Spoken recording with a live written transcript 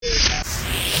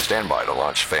Stand by to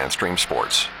launch FanStream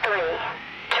Sports. 3,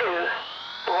 2,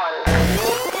 1.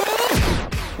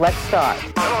 Let's start.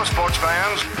 Hello, sports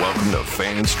fans. Welcome to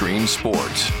FanStream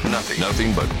Sports.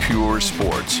 Nothing but pure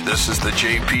sports. This is the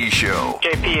JP Show.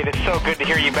 JP, it is so good to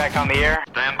hear you back on the air.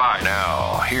 Stand by.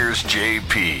 Now, here's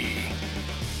JP.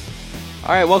 All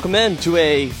right, welcome in to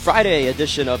a Friday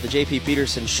edition of the JP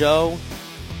Peterson Show.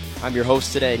 I'm your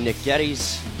host today, Nick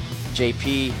Geddes.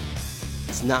 JP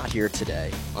is not here today,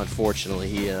 unfortunately.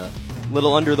 He a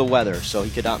little under the weather, so he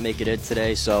could not make it in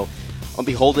today. So I'll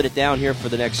be holding it down here for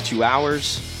the next 2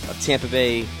 hours of Tampa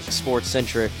Bay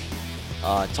sports-centric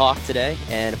talk today.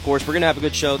 And, of course, we're going to have a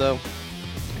good show, though.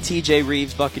 TJ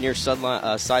Rives, Buccaneers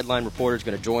sideline reporter, is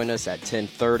going to join us at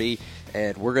 10:30.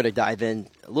 And we're going to dive in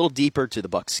a little deeper to the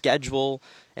Bucs schedule.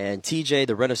 And TJ,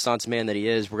 the Renaissance man that he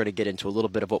is, we're going to get into a little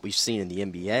bit of what we've seen in the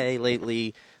NBA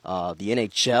lately. The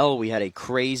NHL, we had a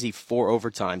crazy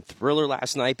 4-overtime thriller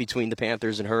last night between the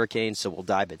Panthers and Hurricanes, so we'll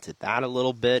dive into that a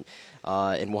little bit.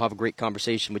 And we'll have a great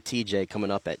conversation with TJ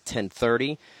coming up at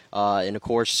 10:30. And, of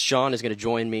course, Sean is going to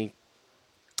join me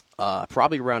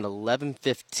probably around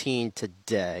 11:15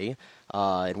 today.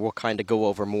 And we'll kind of go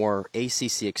over more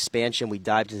ACC expansion. We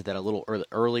dived into that a little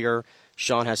earlier.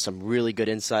 Sean has some really good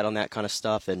insight on that kind of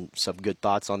stuff and some good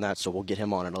thoughts on that, so we'll get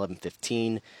him on at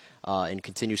 11:15 and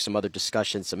continue some other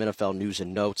discussions, some NFL news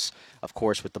and notes, of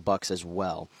course, with the Bucs as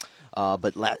well.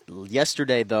 But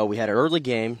yesterday, though, we had an early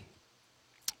game.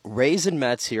 Rays and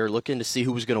Mets here looking to see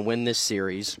who was going to win this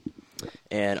series.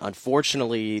 And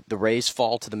unfortunately, the Rays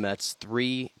fall to the Mets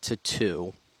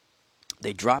 3-2.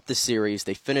 They dropped the series.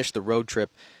 They finished the road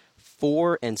trip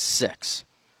 4-6.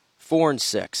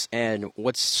 4-6. And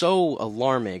what's so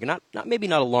alarming, maybe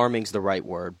not alarming is the right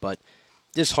word, but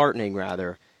disheartening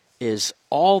rather, is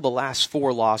all the last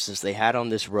 4 losses they had on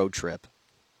this road trip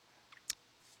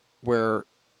were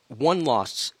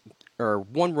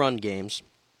one-run games,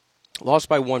 lost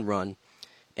by 1 run,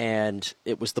 and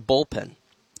it was the bullpen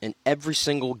in every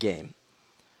single game.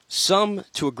 Some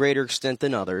to a greater extent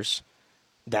than others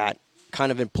that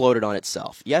kind of imploded on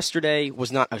itself. Yesterday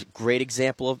was not a great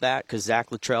example of that because Zach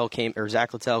Littell came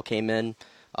in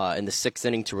the 6th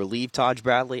inning to relieve Taj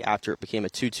Bradley after it became a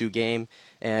 2-2 game,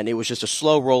 and it was just a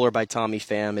slow roller by Tommy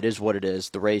Pham. It is what it is.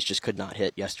 The Rays just could not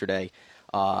hit yesterday,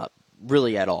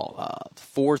 really at all.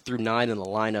 4 through 9 in the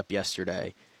lineup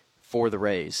yesterday for the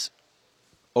Rays.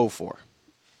 0-4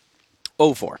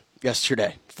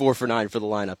 yesterday. 4 for 9 for the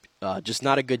lineup. Just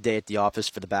not a good day at the office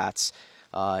for the Bats.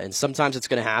 And sometimes it's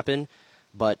going to happen,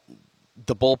 but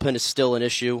the bullpen is still an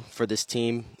issue for this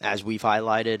team, as we've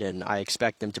highlighted, and I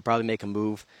expect them to probably make a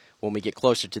move when we get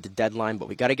closer to the deadline, but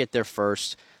we got to get there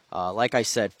first. Like I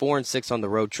said, 4-6 on the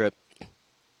road trip.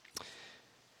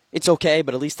 It's okay,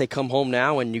 but at least they come home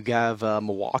now, and you have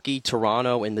Milwaukee,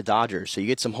 Toronto, and the Dodgers. So you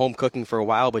get some home cooking for a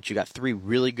while, but you got 3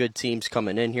 really good teams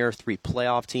coming in here, 3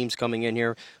 playoff teams coming in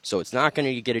here. So it's not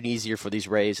going to get any easier for these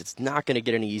Rays. It's not going to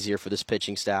get any easier for this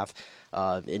pitching staff.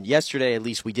 And yesterday, at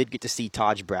least, we did get to see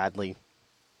Taj Bradley.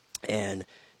 And,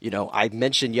 I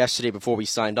mentioned yesterday before we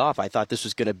signed off, I thought this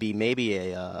was going to be maybe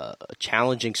a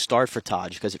challenging start for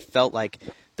Taj because it felt like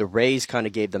the Rays kind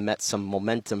of gave the Mets some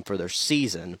momentum for their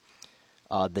season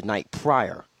the night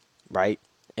prior, right?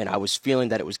 And I was feeling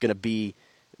that it was going to be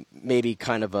maybe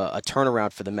kind of a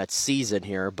turnaround for the Mets season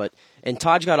here. And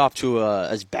Taj got off to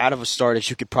as bad of a start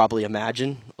as you could probably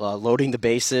imagine, loading the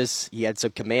bases. He had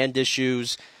some command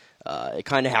issues,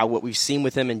 kind of what we've seen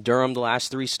with him in Durham the last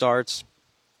 3 starts.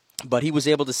 But he was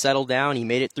able to settle down. He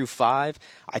made it through 5.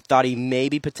 I thought he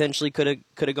maybe potentially could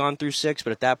have gone through 6,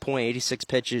 but at that point, 86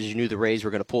 pitches, you knew the Rays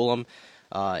were going to pull him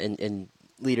and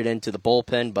lead it into the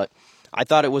bullpen. But I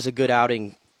thought it was a good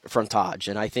outing from Taj,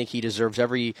 and I think he deserves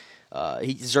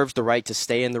he deserves the right to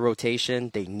stay in the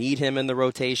rotation. They need him in the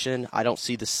rotation. I don't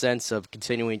see the sense of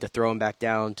continuing to throw him back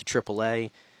down to AAA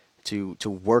to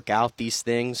work out these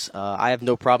things. I have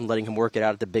no problem letting him work it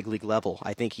out at the big league level.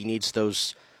 I think he needs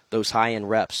those high-end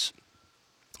reps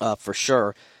for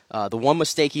sure. The one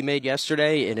mistake he made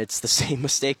yesterday, and it's the same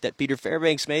mistake that Peter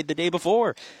Fairbanks made the day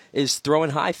before, is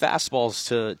throwing high fastballs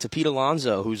to Pete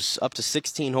Alonso, who's up to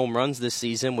 16 home runs this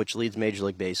season, which leads Major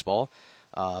League Baseball.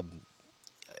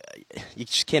 You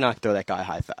just cannot throw that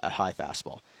guy a high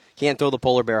fastball. Can't throw the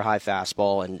polar bear high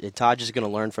fastball, and Taj is going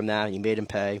to learn from that. He made him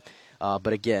pay.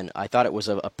 But again, I thought it was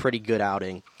a pretty good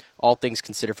outing. All things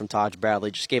considered from Taj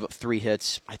Bradley, just gave up 3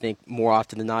 hits. I think more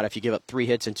often than not, if you give up 3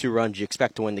 hits and 2 runs, you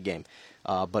expect to win the game.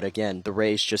 But again, the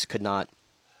Rays just could not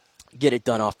get it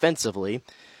done offensively.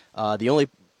 The only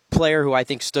player who I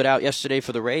think stood out yesterday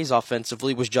for the Rays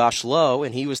offensively was Josh Lowe,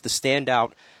 and he was the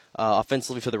standout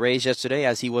offensively for the Rays yesterday,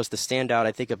 as he was the standout,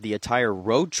 I think, of the entire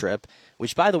road trip,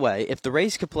 which, by the way, if the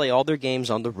Rays could play all their games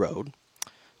on the road,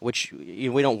 which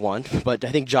we don't want, but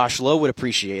I think Josh Lowe would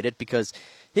appreciate it because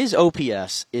his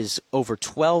OPS is over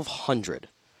 1,200.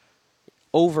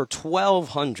 Over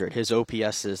 1,200 his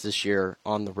OPS is this year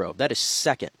on the road. That is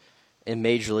second in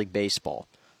Major League Baseball.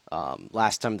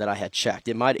 Last time that I had checked,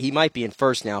 he might be in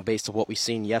first now based on what we've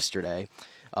seen yesterday.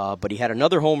 But he had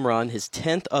another home run, his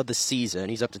 10th of the season.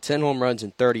 He's up to 10 home runs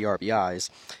and 30 RBIs.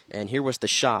 And here was the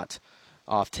shot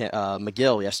off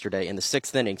McGill yesterday in the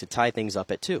 6th inning to tie things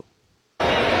up at 2.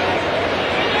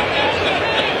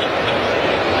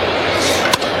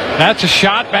 That's a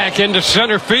shot back into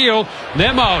center field.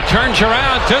 Nimmo turns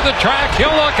around to the track. He'll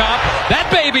look up. That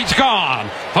baby's gone.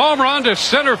 Home run to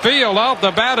center field off the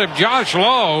bat of Josh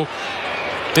Lowe.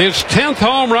 His 10th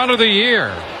home run of the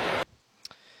year.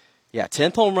 Yeah,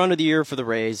 10th home run of the year for the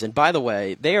Rays. And by the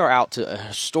way, they are out to a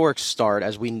historic start,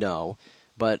 as we know.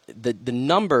 But the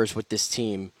numbers with this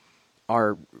team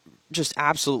are just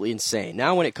absolutely insane.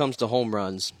 Now when it comes to home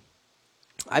runs,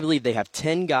 I believe they have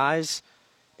 10 guys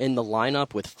in the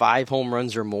lineup with 5 home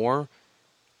runs or more.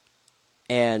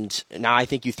 And now I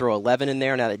think you throw 11 in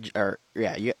there.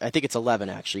 I think it's 11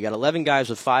 actually. You got 11 guys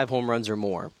with 5 home runs or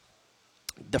more.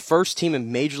 The first team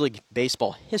in Major League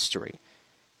Baseball history,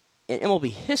 in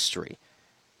MLB history,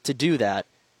 to do that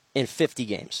in 50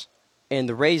 games. And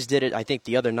the Rays did it, I think,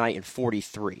 the other night in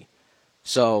 43.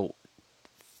 So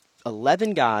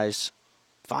 11 guys,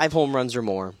 5 home runs or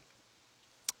more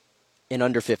in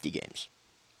under 50 games.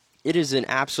 It is an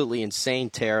absolutely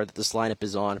insane tear that this lineup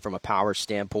is on from a power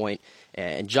standpoint.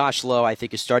 And Josh Lowe, I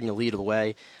think, is starting to lead the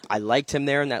way. I liked him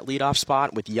there in that leadoff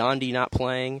spot with Yandy not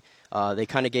playing. They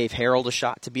kind of gave Harold a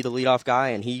shot to be the leadoff guy,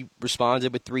 and he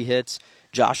responded with 3 hits.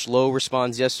 Josh Lowe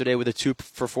responds yesterday with a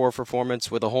 2-for-4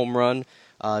 performance with a home run.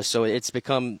 So it's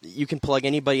become, you can plug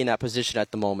anybody in that position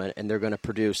at the moment, and they're going to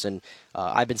produce. And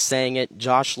I've been saying it,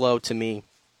 Josh Lowe, to me,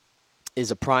 is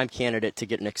a prime candidate to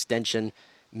get an extension.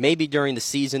 Maybe during the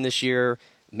season this year,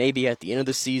 maybe at the end of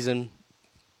the season.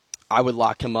 I would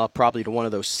lock him up probably to one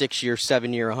of those 6-year,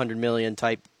 7-year, $100 million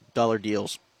type dollar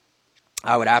deals.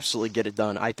 I would absolutely get it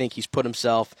done. I think he's put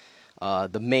himself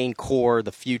the main core,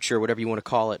 the future, whatever you want to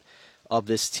call it, of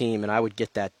this team, and I would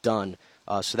get that done.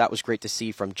 So that was great to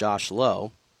see from Josh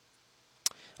Lowe.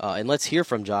 And let's hear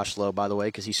from Josh Lowe, by the way,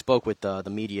 because he spoke with the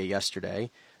media yesterday.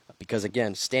 Because,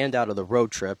 again, standout of the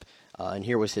road trip, and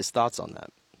here was his thoughts on that.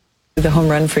 The home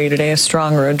run for you today, a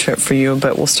strong road trip for you,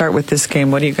 but we'll start with this game.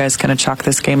 What do you guys kind of chalk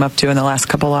this game up to in the last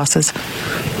couple losses?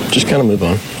 Just kind of move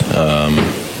on.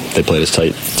 They played us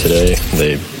tight today.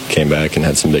 They came back and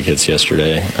had some big hits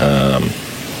yesterday.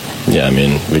 Yeah, I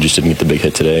mean, we just didn't get the big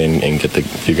hit today and get the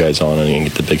few guys on and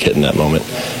get the big hit in that moment.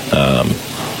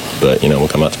 But, we'll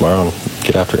come out tomorrow and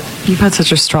get after it. You've had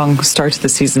such a strong start to the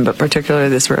season, but particularly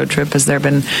this road trip. Has there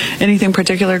been anything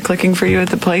particular clicking for you at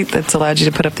the plate that's allowed you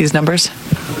to put up these numbers?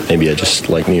 Maybe I just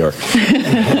like New York.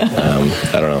 I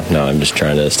don't know. No, I'm just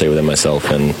trying to stay within myself.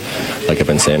 And like I've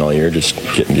been saying all year, just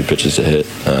getting good pitches to hit,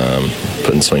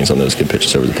 putting swings on those good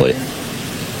pitches over the plate.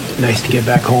 Nice to get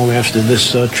back home after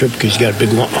this trip because you got a big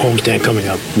homestand coming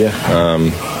up. Yeah.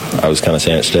 I was kind of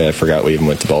saying it today. I forgot we even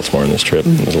went to Baltimore on this trip.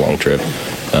 It was a long trip.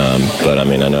 But, I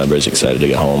know everybody's excited to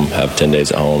get home, have 10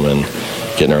 days at home, and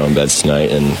get in our own beds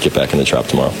tonight and get back in the trop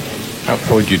tomorrow. How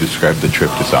would you describe the trip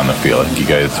just on the field? You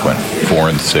guys went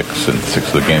 4-6, and 6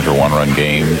 of the games were one-run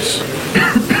games.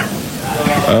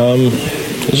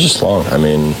 It was just long.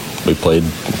 We played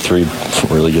 3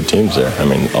 really good teams there.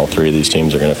 All 3 of these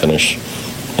teams are going to finish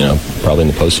probably in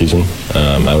the postseason,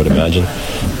 I would imagine.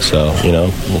 So,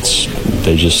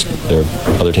 their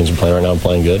other teams are playing right now and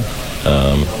playing good.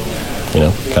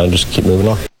 Kind of just keep moving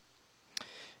on.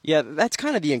 Yeah, that's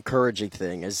kind of the encouraging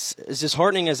thing. As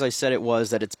disheartening as I said it was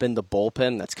that it's been the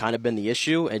bullpen that's kind of been the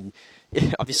issue. And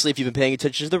obviously, if you've been paying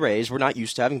attention to the Rays, we're not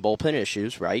used to having bullpen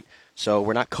issues, right? So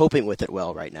we're not coping with it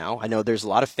well right now. I know there's a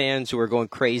lot of fans who are going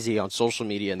crazy on social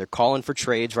media, and they're calling for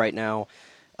trades right now.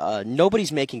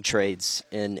 Nobody's making trades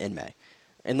in May.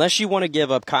 Unless you want to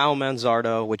give up Kyle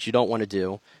Manzardo, which you don't want to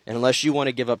do, and unless you want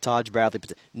to give up Taj Bradley,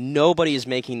 nobody is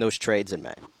making those trades in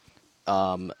May.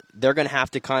 They're going to have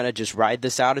to kind of just ride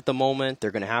this out at the moment. They're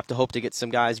going to have to hope to get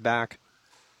some guys back.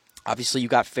 Obviously, you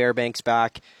got Fairbanks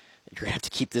back. You're going to have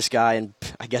to keep this guy in,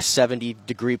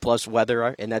 70-degree plus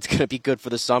weather, and that's going to be good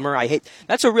for the summer.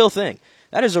 That's a real thing.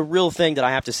 That is a real thing that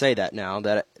I have to say that now,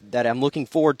 that I'm looking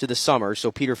forward to the summer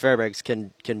so Peter Fairbanks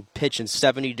can pitch in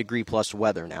 70-degree plus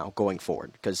weather now going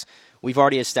forward, because we've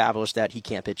already established that he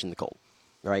can't pitch in the cold,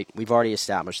 right? We've already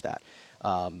established that.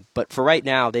 But for right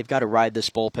now, they've got to ride this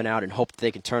bullpen out and hope that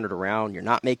they can turn it around. You're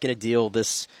not making a deal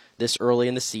this early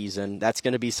in the season. That's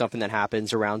going to be something that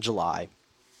happens around July.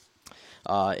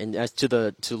 And as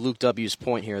to Luke W.'s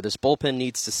point here, this bullpen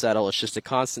needs to settle. It's just a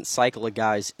constant cycle of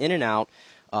guys in and out.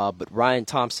 But Ryan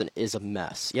Thompson is a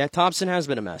mess. Yeah, Thompson has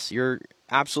been a mess. You're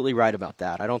absolutely right about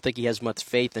that. I don't think he has much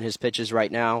faith in his pitches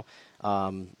right now.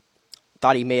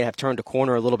 Thought he may have turned a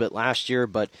corner a little bit last year.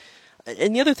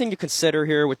 And the other thing to consider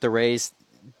here with the Rays,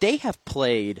 they have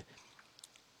played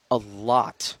a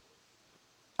lot.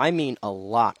 I mean a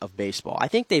lot of baseball. I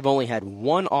think they've only had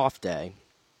one off day,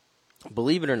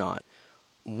 believe it or not,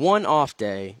 one off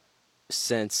day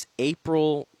since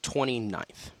April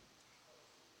 29th.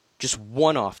 Just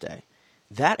one off day.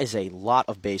 That is a lot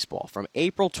of baseball. From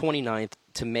April 29th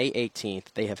to May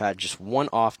 18th, they have had just one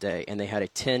off day, and they had a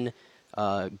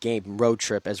 10-game road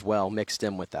trip as well mixed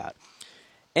in with that.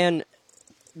 And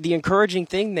the encouraging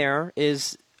thing there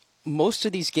is most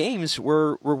of these games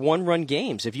were one-run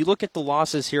games. If you look at the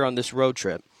losses here on this road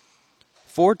trip,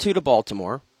 4-2 to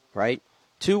Baltimore, right?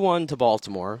 2-1 to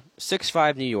Baltimore,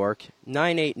 6-5 New York,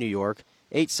 9-8 New York,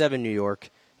 8-7 New York,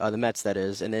 the Mets that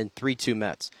is, and then 3-2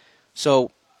 Mets.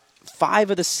 So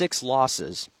 5 of the 6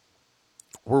 losses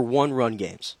were one-run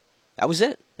games. That was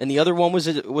it. And the other one was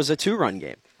a 2-run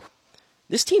game.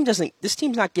 This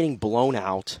team's not getting blown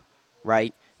out,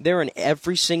 right? They're in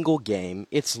every single game.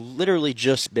 It's literally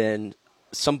just been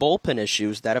some bullpen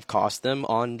issues that have cost them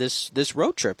on this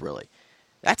road trip, really.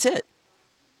 That's it.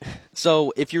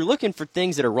 So if you're looking for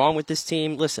things that are wrong with this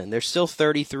team, listen, they're still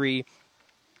 32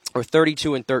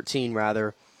 and 13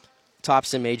 rather,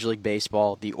 tops in Major League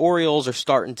Baseball. The Orioles are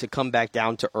starting to come back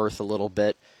down to earth a little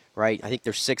bit, right? I think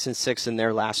they're 6-6 in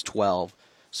their last 12.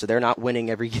 So they're not winning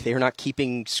they're not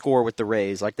keeping score with the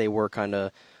Rays like they were kind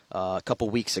of a couple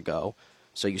weeks ago.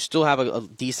 So you still have a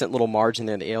decent little margin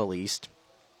there in the AL East.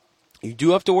 You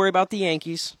do have to worry about the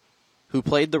Yankees, who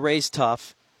played the Rays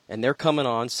tough, and they're coming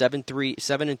on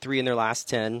 7-3 in their last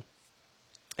 10,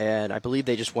 and I believe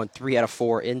they just won 3 out of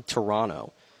 4 in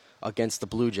Toronto against the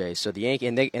Blue Jays. So the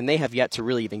Yankees, and they have yet to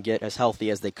really even get as healthy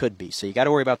as they could be. So you got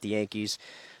to worry about the Yankees,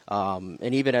 and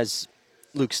even as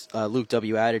Luke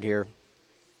W added here,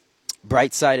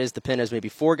 bright side is the pen has maybe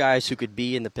 4 guys who could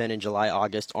be in the pen in July,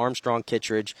 August: Armstrong,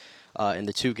 Kittredge, and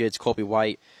the 2 kids, Colby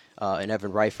White and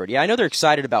Evan Reiford. Yeah, I know they're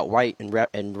excited about White and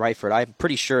Reiford. I'm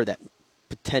pretty sure that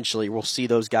potentially we'll see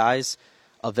those guys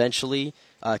eventually.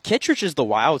 Kittredge is the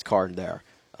wild card there.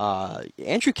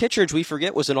 Andrew Kittredge, we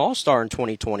forget, was an all-star in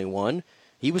 2021.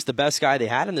 He was the best guy they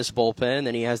had in this bullpen.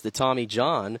 Then he has the Tommy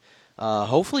John.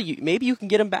 Hopefully, maybe you can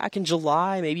get him back in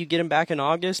July. Maybe you get him back in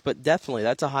August. But definitely,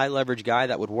 that's a high-leverage guy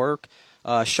that would work.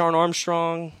 Sean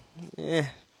Armstrong,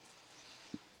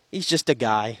 he's just a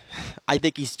guy. I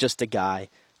think he's just a guy.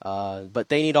 But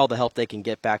they need all the help they can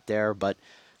get back there. But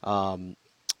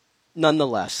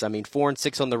nonetheless, I mean,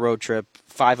 4-6 on the road trip,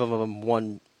 5 of them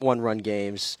one-run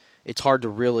games. It's hard to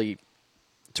really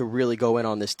go in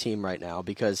on this team right now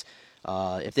because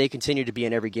if they continue to be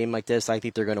in every game like this, I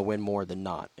think they're going to win more than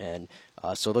not. And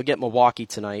so they'll get Milwaukee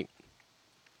tonight,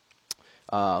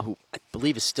 who I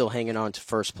believe is still hanging on to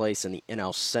first place in the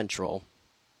NL Central.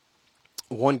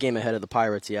 1 game ahead of the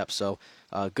Pirates, yep. So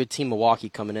good team Milwaukee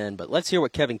coming in. But let's hear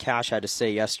what Kevin Cash had to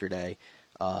say yesterday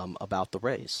about the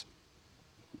Rays.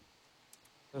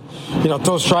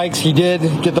 Those strikes, he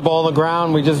did get the ball on the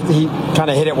ground. He kind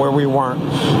of hit it where we weren't.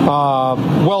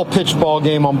 Well-pitched ball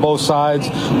game on both sides.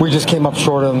 We just came up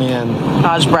short in the end.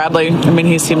 Taj Bradley,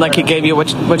 he seemed like he gave you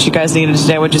what you guys needed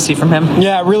today. What did you see from him?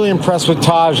 Yeah, really impressed with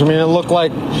Taj. It looked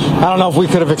like, I don't know if we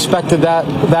could have expected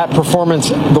that performance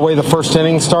the way the first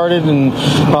inning started, and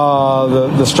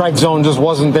the strike zone just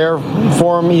wasn't there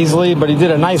for him easily, but he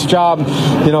did a nice job,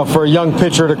 for a young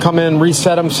pitcher to come in,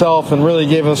 reset himself, and really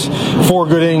gave us 4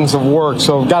 good innings of work,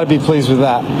 so got to be pleased with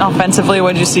that. Offensively,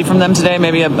 what did you see from them today?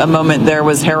 Maybe a moment there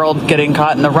was Harold getting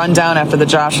caught in the rundown after the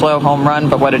Josh Lowe home run,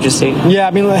 but what did you see? Yeah,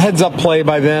 heads-up play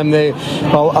by them.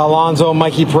 Alonso,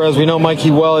 Mikey Perez, we know Mikey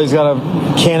well. He's got a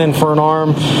cannon for an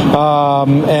arm,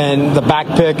 and the back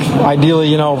pick,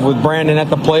 ideally, with Brandon at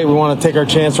the plate, we want to take our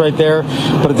chance right there,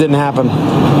 but it didn't happen.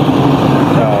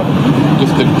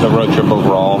 Just the road trip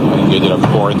overall, you ended up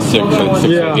 4-6, and 6 of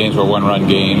the games were one-run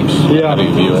games. Yeah. How do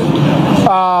you view it?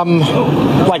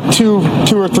 Like two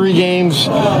or 3 games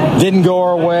didn't go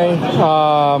our way.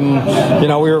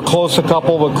 We were close a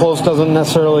couple, but close doesn't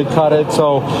necessarily cut it.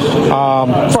 So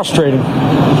frustrating.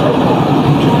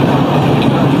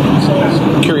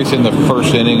 Curious in the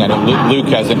first inning. I know Luke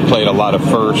hasn't played a lot of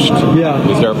first. Yeah.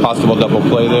 Is there a possible double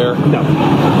play there?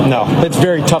 No. It's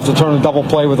very tough to turn a double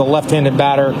play with a left-handed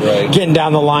batter. Right. Getting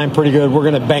down the line pretty good. We're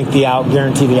going to bank the out,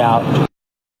 guarantee the out.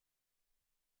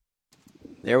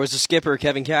 There was the skipper,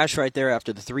 Kevin Cash, right there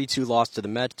after the 3-2 loss to the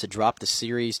Mets to drop the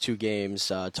series 2 games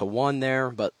to 1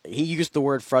 there. But he used the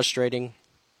word frustrating.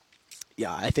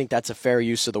 Yeah, I think that's a fair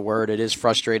use of the word. It is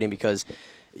frustrating because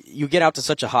you get out to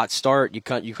such a hot start. You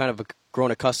kind of grown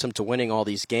accustomed to winning all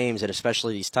these games, and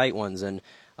especially these tight ones. And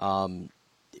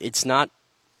it's not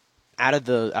out of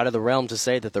the realm to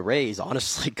say that the Rays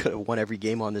honestly could have won every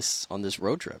game on this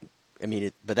road trip. I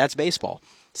mean, but that's baseball.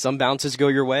 Some bounces go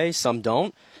your way, some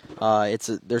don't.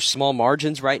 There's small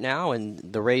margins right now, and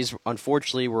the Rays,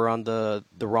 unfortunately, were on the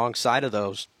wrong side of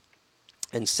those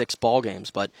in 6 ball games.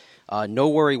 But no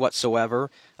worry whatsoever.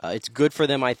 It's good for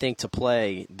them, I think, to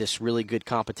play this really good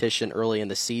competition early in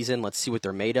the season. Let's see what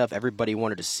they're made of. Everybody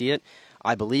wanted to see it.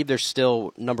 I believe they're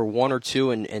still number 1 or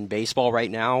 2 in baseball right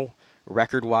now,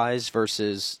 record-wise,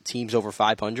 versus teams over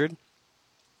 500.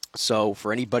 So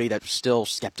for anybody that's still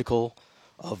skeptical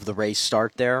of the Rays'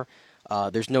 start there,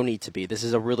 there's no need to be. This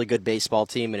is a really good baseball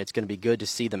team, and it's going to be good to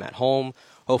see them at home.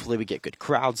 Hopefully we get good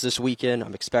crowds this weekend.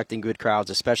 I'm expecting good crowds,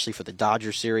 especially for the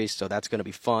Dodger series, so that's going to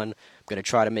be fun. I'm going to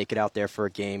try to make it out there for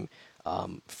a game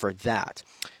for that.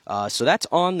 So that's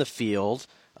on the field.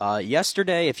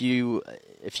 Yesterday, if you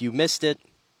missed it,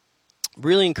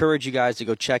 really encourage you guys to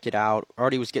go check it out.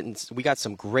 We got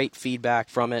some great feedback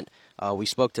from it. We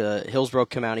spoke to Hillsborough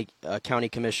County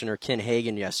Commissioner Ken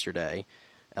Hagan yesterday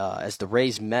as the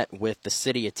Rays met with the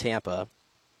city of Tampa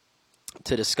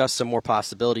to discuss some more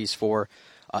possibilities for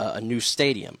a new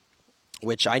stadium,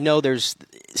 which I know there's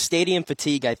stadium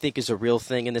fatigue, I think, is a real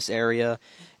thing in this area.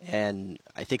 And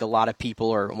I think a lot of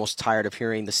people are almost tired of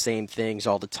hearing the same things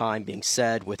all the time being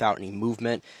said without any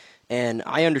movement. And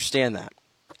I understand that.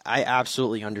 I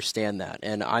absolutely understand that.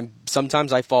 And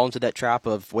sometimes I fall into that trap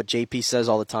of what JP says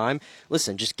all the time.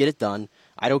 Listen, just get it done.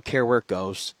 I don't care where it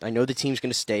goes. I know the team's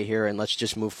going to stay here, and let's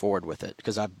just move forward with it,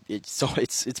 because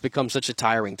it's become such a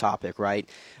tiring topic, right?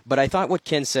 But I thought what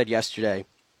Ken said yesterday,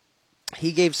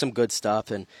 he gave some good stuff,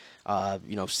 and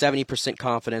 70%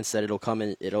 confidence that it'll come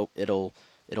in, it'll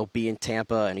be in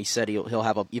Tampa, and he said he'll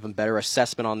have an even better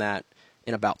assessment on that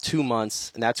in about 2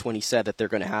 months, and that's when he said that they're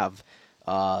going to have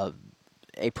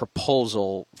a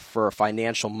proposal for a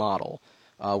financial model,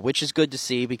 which is good to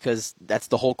see, because that's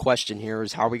the whole question here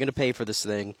is how are we going to pay for this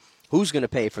thing, who's going to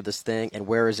pay for this thing, and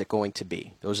where is it going to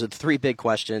be? Those are the 3 big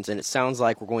questions, and it sounds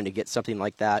like we're going to get something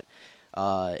like that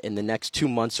in the next 2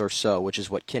 months or so, which is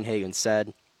what Ken Hagan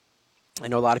said. I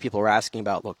know a lot of people are asking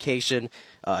about location.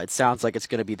 It sounds like it's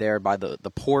going to be there by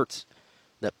the port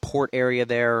area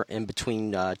there in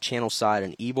between Channelside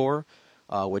and Ybor,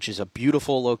 which is a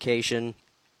beautiful location.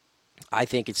 I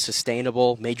think it's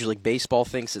sustainable. Major League Baseball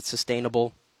thinks it's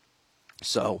sustainable.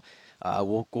 So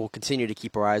we'll continue to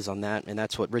keep our eyes on that, and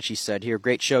that's what Richie said here.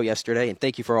 Great show yesterday, and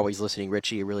thank you for always listening,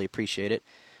 Richie. I really appreciate it.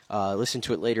 Listen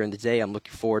to it later in the day. I'm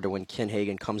looking forward to when Ken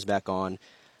Hagan comes back on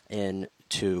in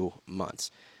 2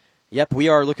 months. Yep, we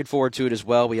are looking forward to it as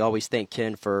well. We always thank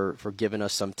Ken for giving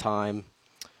us some time,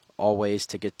 always,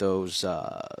 to get those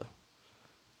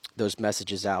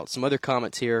messages out. Some other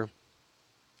comments here.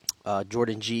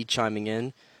 Jordan G chiming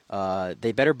in.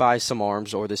 They better buy some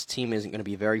arms, or this team isn't going to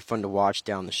be very fun to watch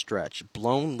down the stretch.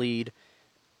 Blown lead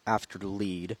after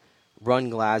lead.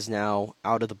 Run Glasnow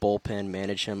out of the bullpen.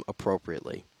 Manage him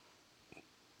appropriately.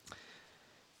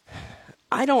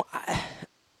 I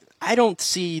don't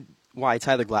see why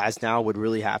Tyler Glasnow would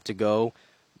really have to go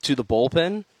to the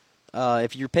bullpen.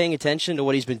 If you're paying attention to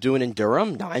what he's been doing in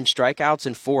Durham, 9 strikeouts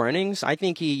in 4 innings, I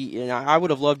think I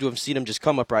would have loved to have seen him just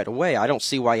come up right away. I don't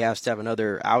see why he has to have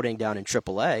another outing down in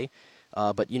AAA.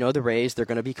 But, the Rays, they're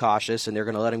going to be cautious, and they're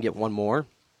going to let him get one more.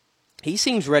 He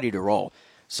seems ready to roll.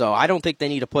 So I don't think they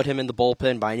need to put him in the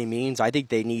bullpen by any means. I think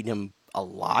they need him a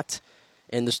lot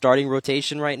in the starting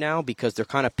rotation right now, because they're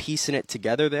kind of piecing it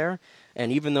together there.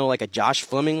 And even though like a Josh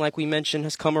Fleming, like we mentioned,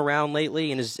 has come around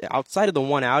lately and is outside of the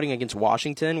one outing against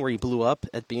Washington where he blew up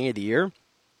at the beginning of the year,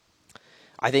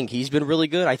 I think he's been really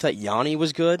good. I thought Yanni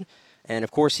was good. And,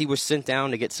 of course, he was sent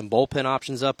down to get some bullpen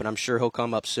options up, and I'm sure he'll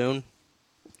come up soon.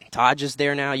 Taj is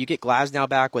there now. You get Glasnow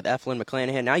back with Eflin,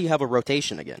 McClanahan. Now you have a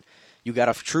rotation again. You got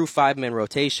a true 5-man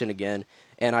rotation again,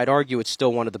 and I'd argue it's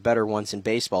still one of the better ones in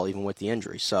baseball, even with the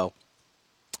injury. So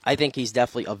I think he's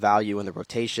definitely of value in the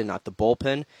rotation, not the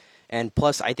bullpen. And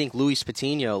plus, I think Luis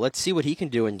Patino, let's see what he can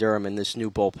do in Durham in this new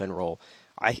bullpen role.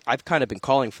 I've kind of been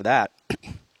calling for that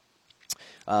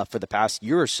for the past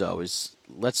year or so, is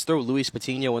let's throw Luis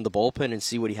Patino in the bullpen and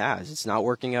see what he has. It's not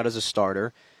working out as a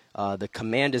starter. The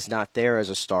command is not there as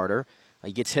a starter.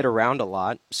 He gets hit around a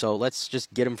lot, so let's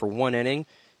just get him for 1 inning,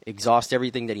 exhaust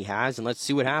everything that he has, and let's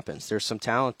see what happens. There's some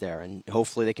talent there, and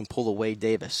hopefully they can pull away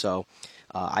Davis. So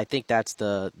I think that's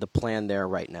the plan there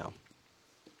right now.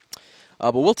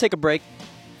 But we'll take a break.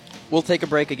 We'll take a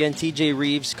break again. TJ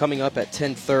Rives coming up at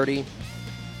 10:30.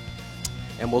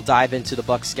 And we'll dive into the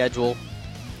Bucs schedule.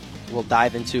 We'll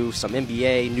dive into some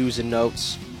NBA news and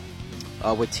notes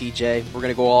with TJ. We're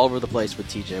going to go all over the place with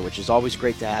TJ, which is always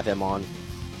great to have him on.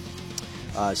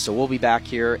 So we'll be back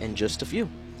here in just a few.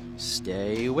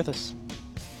 Stay with us.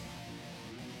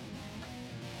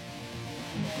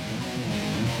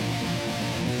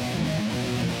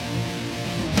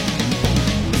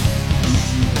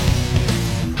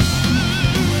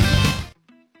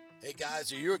 Hey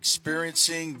guys, are you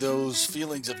experiencing those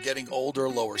feelings of getting older,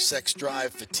 lower sex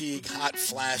drive, fatigue, hot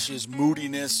flashes,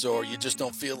 moodiness, or you just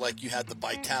don't feel like you had the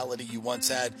vitality you once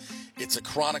had? It's a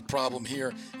chronic problem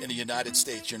here in the United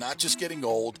States. You're not just getting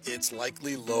old, it's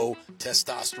likely low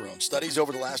testosterone. Studies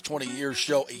over the last 20 years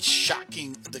show a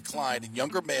shocking decline in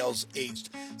younger males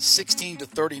aged 16 to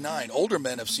 39. Older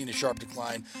men have seen a sharp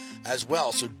decline as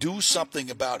well, so do something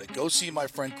about it. Go see my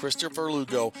friend Christopher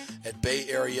Lugo at Bay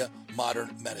Area Modern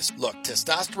Medicine. Look,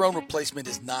 testosterone replacement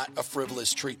is not a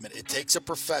frivolous treatment. It takes a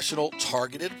professional,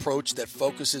 targeted approach that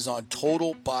focuses on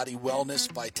total body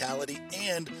wellness, vitality,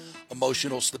 and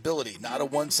emotional stability, not a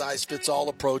one-size-fits-all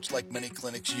approach like many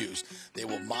clinics use. They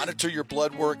will monitor your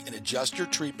blood work and adjust your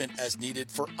treatment as needed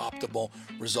for optimal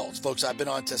results. Folks, I've been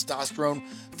on testosterone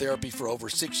therapy for over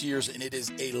 6 years, and it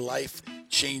is a life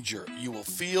changer. You will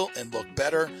feel and look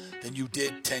better than you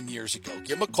did 10 years ago.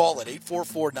 Give them a call at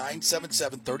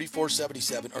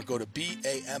 844-977-3477 or go to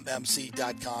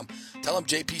BAMMC.com. Tell them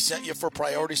JP sent you for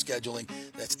priority scheduling.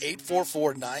 That's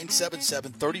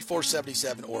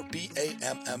 844-977-3477 or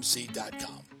BAMMC.com.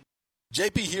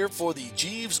 JP here for the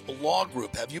Jeeves Law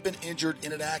Group. Have you been injured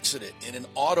in an accident, in an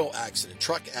auto accident,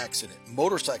 truck accident,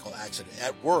 motorcycle accident,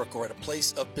 at work, or at a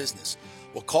place of business?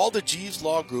 Well, call the Jeeves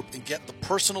Law Group and get the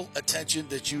personal attention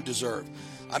that you deserve.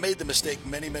 I made the mistake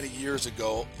many, many years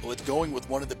ago with going with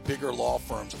one of the bigger law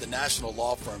firms, the national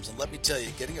law firms. And let me tell you,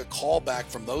 getting a call back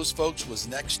from those folks was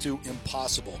next to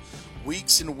impossible.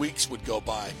 Weeks and weeks would go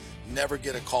by, never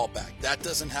get a call back. That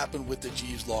doesn't happen with the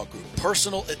Jeeves Law Group.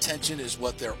 Personal attention is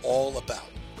what they're all about.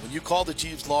 When you call the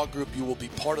Jeeves Law Group, you will be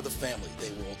part of the family.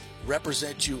 They will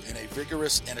represent you in a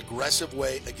vigorous and aggressive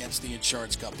way against the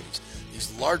insurance companies.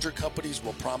 These larger companies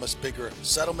will promise bigger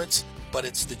settlements, but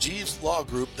it's the Jeeves Law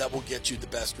Group that will get you the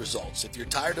best results. If you're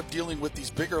tired of dealing with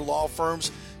these bigger law firms,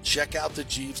 check out the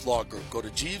Jeeves Law Group. Go to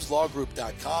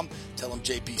JeevesLawGroup.com, tell them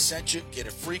JP sent you, get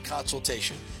a free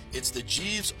consultation. It's the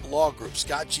Jeeves Law Group.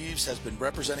 Scott Jeeves has been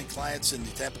representing clients in the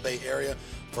Tampa Bay area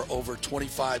for over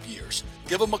 25 years.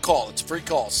 Give them a call. It's a free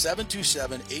call,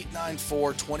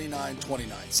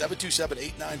 727-894-2929,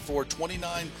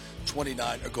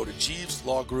 727-894-2929, or go to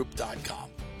JeevesLawGroup.com.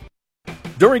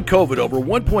 During COVID, over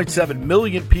 1.7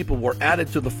 million people were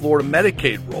added to the Florida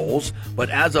Medicaid rolls, but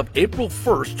as of April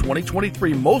 1st,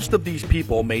 2023, most of these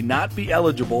people may not be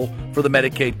eligible for the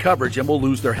Medicaid coverage and will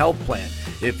lose their health plan.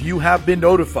 If you have been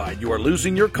notified you are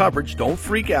losing your coverage, don't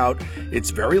freak out.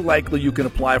 It's very likely you can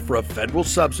apply for a federal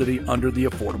subsidy under the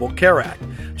Affordable Care Act.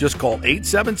 Just call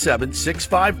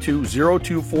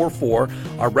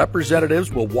 877-652-0244. Our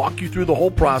representatives will walk you through the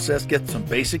whole process, get some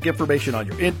basic information on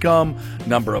your income,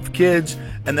 number of kids,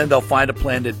 and then they'll find a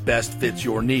plan that best fits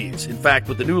your needs. In fact,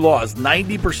 with the new laws,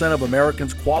 90% of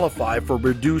Americans qualify for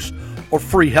reduced or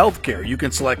free health care. You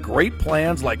can select great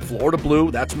plans like Florida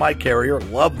Blue, that's my carrier,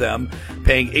 love them,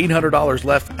 paying $800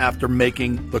 less after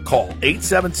making the call.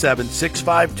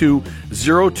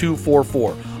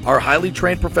 877-652-0244. Our highly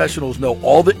trained professionals know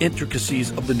all the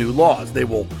intricacies of the new laws. They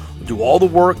will do all the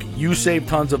work, you save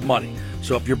tons of money.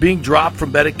 So if you're being dropped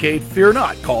from Medicaid, fear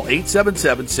not. Call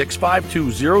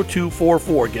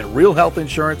 877-652-0244. Get real health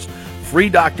insurance, free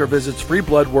doctor visits, free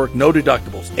blood work, no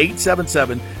deductibles.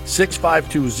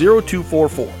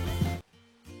 877-652-0244.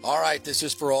 All right, this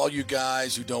is for all you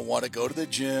guys who don't want to go to the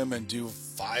gym and do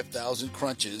 5,000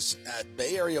 crunches. At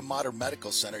Bay Area Modern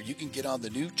Medical Center, you can get on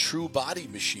the new True Body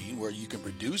machine where you can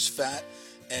reduce fat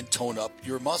and tone up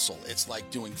your muscle. It's like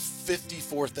doing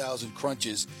 54,000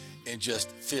 crunches in just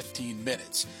 15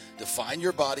 minutes. Define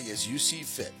your body as you see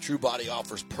fit. True Body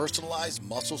offers personalized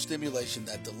muscle stimulation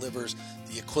that delivers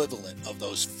the equivalent of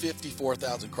those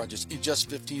 54,000 crunches in just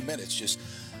 15 minutes. Just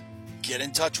get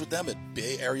in touch with them at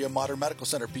Bay Area Modern Medical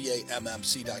Center,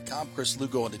 BAMMC.com. Chris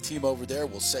Lugo and the team over there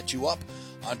will set you up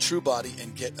on True Body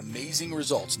and get amazing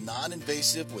results.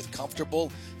 Non-invasive with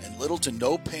comfortable and little to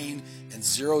no pain and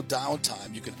zero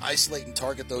downtime. You can isolate and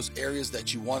target those areas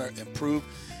that you want to improve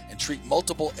and treat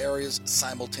multiple areas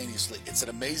simultaneously. It's an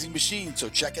amazing machine, so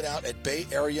check it out at Bay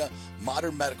Area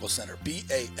Modern Medical Center,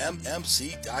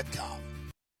 BAMMC.com.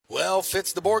 Well,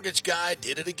 Fitz the mortgage guy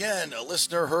did it again. A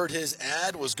listener heard his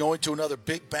ad, was going to another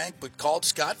big bank, but called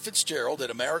Scott Fitzgerald at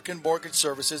American Mortgage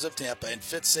Services of Tampa, and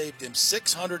Fitz saved him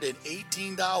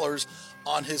 $618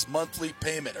 on his monthly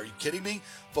payment. Are you kidding me?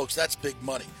 Folks, that's big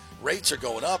money. Rates are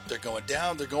going up, they're going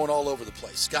down, they're going all over the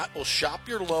place. Scott will shop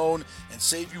your loan and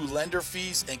save you lender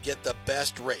fees and get the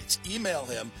best rates. Email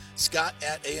him,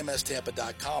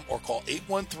 scott@amstampa.com, or call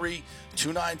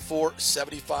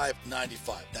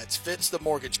 813-294-7595. That's Fitz the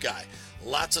mortgage guy.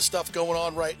 Lots of stuff going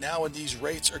on right now, and these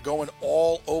rates are going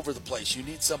all over the place. You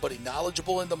need somebody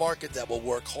knowledgeable in the market that will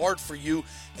work hard for you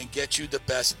and get you the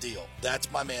best deal.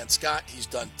 That's my man Scott. He's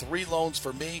done 3 loans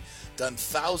for me, done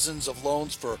thousands of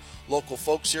loans for local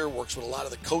folks here, works with a lot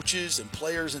of the coaches and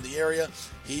players in the area.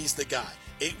 He's the guy.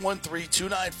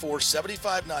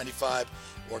 813-294-7595,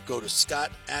 or go to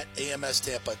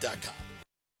scott@amstampa.com.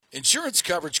 Insurance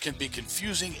coverage can be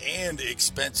confusing and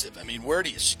expensive. I mean, where do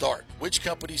you start? Which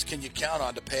companies can you count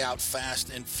on to pay out fast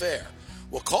and fair?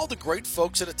 Well, call the great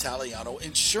folks at Italiano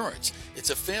Insurance. It's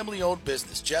a family-owned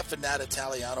business. Jeff and Nat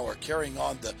Italiano are carrying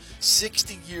on the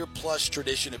 60-year-plus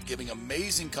tradition of giving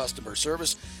amazing customer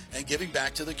service and giving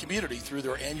back to the community through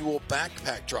their annual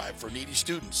backpack drive for needy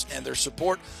students and their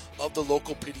support of the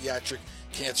local pediatric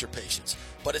cancer patients.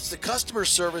 But it's the customer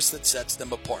service that sets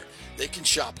them apart. They can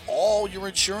shop all your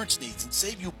insurance needs and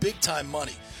save you big-time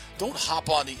money. Don't hop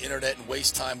on the internet and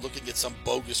waste time looking at some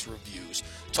bogus reviews.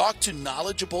 Talk to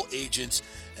knowledgeable agents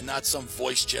and not some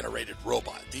voice-generated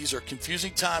robot. These are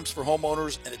confusing times for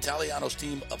homeowners, and Italiano's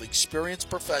team of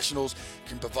experienced professionals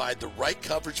can provide the right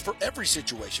coverage for every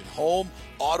situation: home,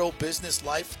 auto, business,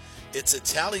 life. It's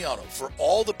Italiano for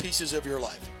all the pieces of your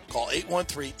life. Call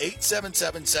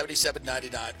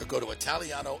 813-877-7799 or go to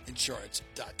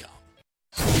ItalianoInsurance.com.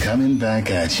 Coming back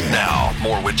at you. Now,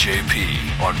 more with JP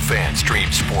on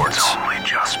FanStream Sports. It's only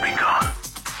just begun.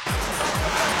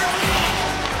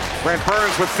 Brent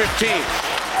Burns with 15.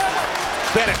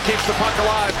 Bennett keeps the puck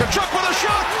alive. Tkachuk with a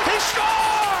shot. He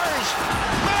scores!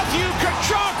 Matthew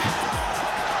Tkachuk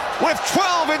with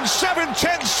 12 and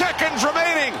 7/10 seconds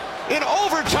remaining in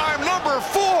overtime number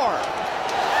 4.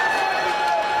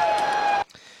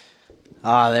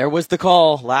 There was the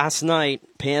call last night.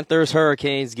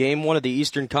 Panthers-Hurricanes, Game 1 of the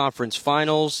Eastern Conference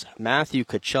Finals. Matthew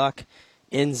Tkachuk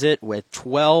ends it with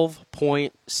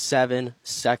 12.7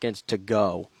 seconds to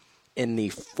go in the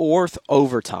 4th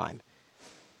overtime.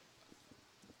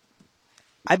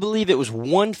 I believe it was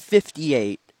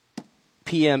 1:58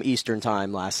 p.m. Eastern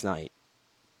Time last night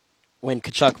when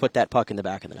Tkachuk put that puck in the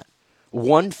back of the net.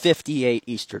 1:58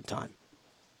 Eastern Time.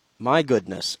 My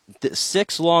goodness. The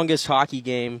 6th longest hockey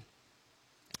game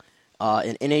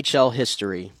in NHL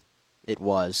history. It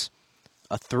was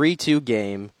a 3-2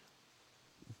 game.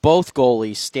 Both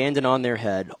goalies standing on their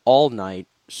head all night.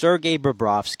 Sergei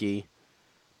Bobrovsky,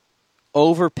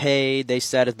 overpaid, they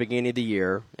said at the beginning of the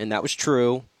year, and that was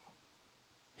true.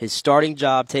 His starting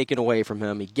job taken away from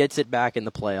him. He gets it back in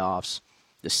the playoffs.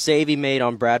 The save he made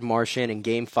on Brad Marchand in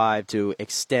Game 5 to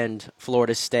extend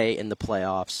Florida's stay in the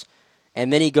playoffs.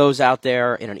 And then he goes out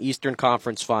there in an Eastern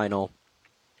Conference final.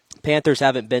 Panthers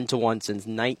haven't been to one since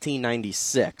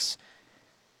 1996.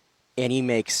 And he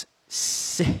makes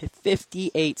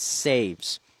 58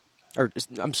 saves. Or,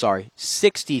 I'm sorry,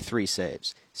 63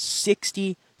 saves.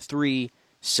 63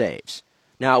 saves.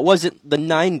 Now, it wasn't the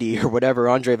 90 or whatever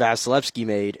Andrei Vasilevsky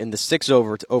made in the 6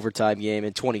 overtime game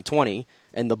in 2020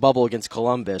 and the bubble against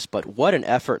Columbus, but what an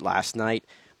effort last night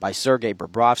by Sergei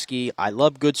Bobrovsky. I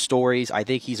love good stories. I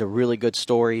think he's a really good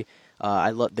story.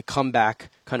 I love the comeback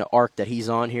kind of arc that he's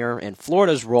on here, and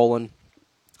Florida's rolling.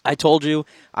 I told you,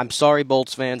 I'm sorry,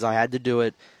 Bolts fans, I had to do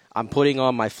it. I'm putting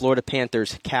on my Florida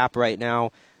Panthers cap right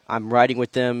now. I'm riding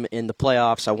with them in the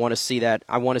playoffs. I want to see that.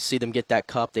 I want to see them get that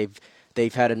cup.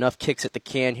 They've had enough kicks at the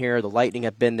can here. The Lightning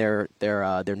have been their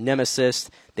nemesis.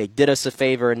 They did us a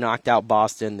favor and knocked out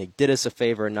Boston. They did us a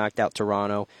favor and knocked out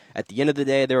Toronto. At the end of the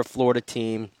day, they're a Florida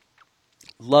team.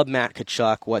 Love Matt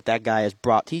Tkachuk, what that guy has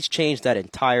brought. He's changed that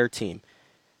entire team.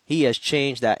 He has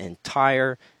changed that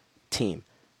entire team.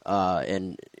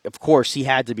 And, of course, he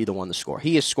had to be the one to score.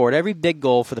 He has scored every big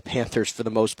goal for the Panthers for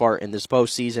the most part in this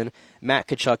postseason. Matt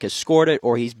Tkachuk has scored it,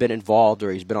 or he's been involved,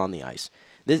 or he's been on the ice.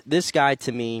 This guy,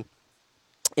 to me,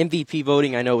 MVP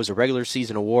voting, I know, is a regular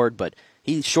season award, but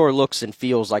he sure looks and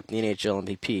feels like the NHL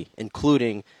MVP,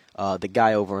 including the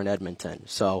guy over in Edmonton.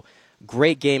 So,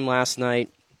 great game last night.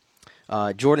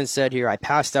 Jordan said here, I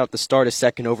passed out the start of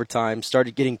second overtime,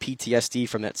 started getting PTSD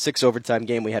from that 6 overtime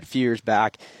game we had a few years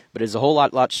back, but it's a whole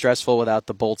lot stressful without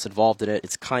the Bolts involved in it.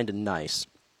 It's kind of nice.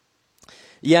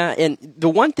 Yeah, and the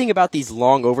one thing about these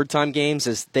long overtime games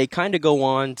is they kind of go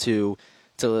on to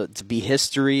to be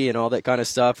history and all that kind of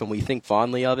stuff, and we think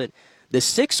fondly of it. The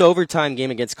 6 overtime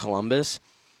game against Columbus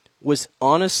was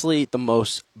honestly the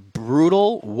most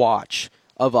brutal watch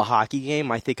of a hockey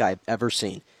game I think I've ever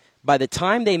seen. By the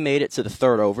time they made it to the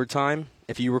third overtime,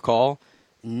 if you recall,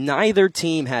 neither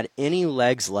team had any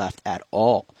legs left at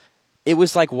all. It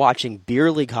was like watching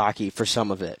beer league hockey for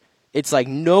some of it. It's like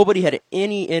nobody had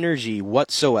any energy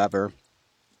whatsoever.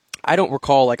 I don't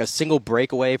recall like a single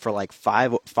breakaway for like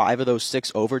five of those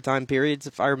 6 overtime periods,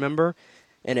 if I remember.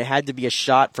 And it had to be a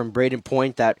shot from Braden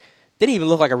Point that didn't even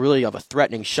look like a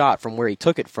threatening shot from where he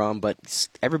took it from, but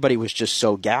everybody was just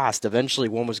so gassed. Eventually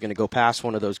one was going to go past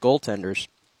one of those goaltenders.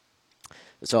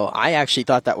 So I actually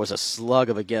thought that was a slug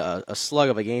of a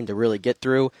game to really get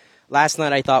through. Last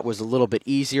night I thought was a little bit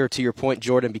easier, to your point,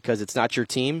 Jordan, because it's not your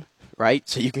team, right?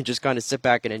 So you can just kind of sit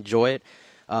back and enjoy it.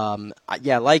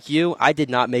 Yeah, like you, I did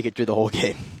not make it through the whole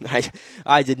game.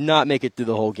 I did not make it through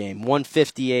the whole game.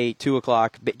 1:58, 2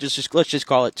 o'clock. Let's just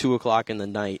call it 2 o'clock in the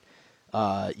night.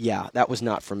 Yeah, that was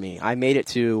not for me. I made it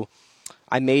through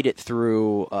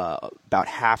about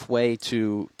halfway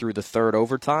through the third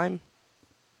overtime.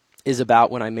 Is about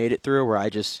when I made it through, where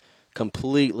I just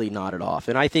completely nodded off.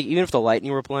 And I think even if the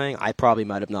Lightning were playing, I probably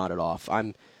might have nodded off.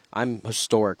 I'm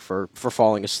historic for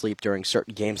falling asleep during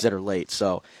certain games that are late,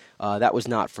 so that was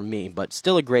not for me. But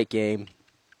still a great game.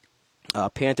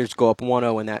 Panthers go up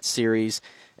 1-0 in that series,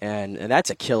 and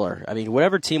that's a killer. I mean,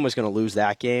 whatever team was going to lose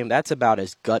that game, that's about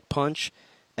as gut punch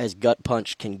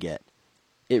can get.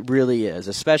 It really is,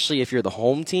 especially if you're the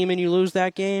home team and you lose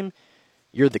that game.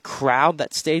 You're the crowd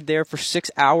that stayed there for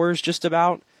 6 hours just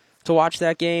about to watch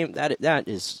that game. That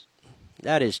is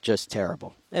just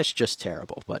terrible. That's just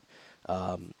terrible. But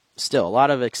still, a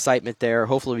lot of excitement there.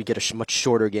 Hopefully we get a much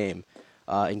shorter game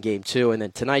in Game 2. And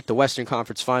then tonight, the Western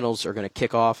Conference Finals are going to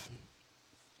kick off.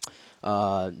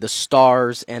 The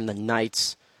Stars and the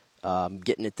Knights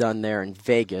getting it done there in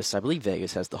Vegas. I believe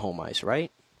Vegas has the home ice,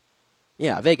 right?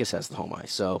 Yeah, Vegas has the home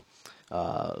ice. So...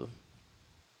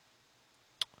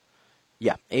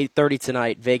 yeah, 8:30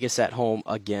 tonight, Vegas at home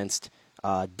against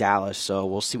Dallas. So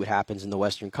we'll see what happens in the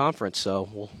Western Conference.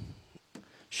 So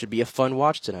should be a fun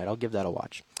watch tonight. I'll give that a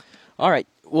watch. All right,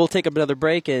 we'll take another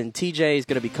break, and TJ is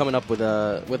going to be coming up with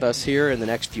us here in the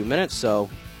next few minutes. So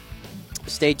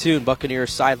stay tuned.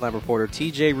 Buccaneers sideline reporter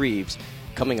TJ Rives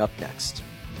coming up next.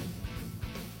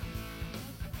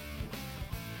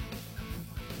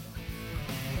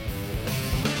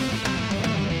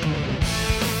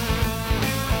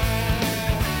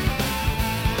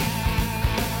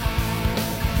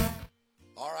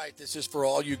 This is for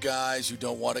all you guys who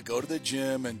don't want to go to the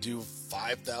gym and do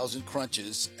 5,000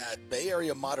 crunches. At Bay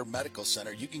Area Modern Medical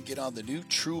Center, you can get on the new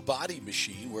True Body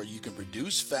machine where you can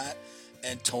reduce fat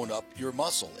and tone up your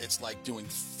muscle. It's like doing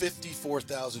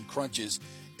 54,000 crunches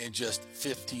in just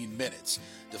 15 minutes.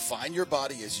 Define your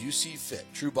body as you see fit.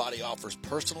 True Body offers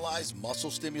personalized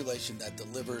muscle stimulation that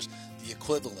delivers the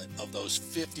equivalent of those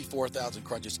 54,000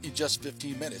 crunches in just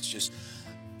 15 minutes. Just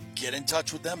get in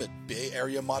touch with them at Bay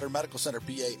Area Modern Medical Center,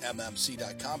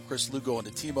 BAMMC.com. Chris Lugo and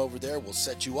the team over there will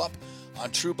set you up on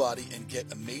True Body and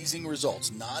get amazing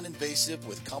results. Non-invasive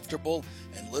with comfortable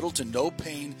and little to no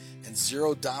pain and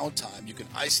zero downtime. You can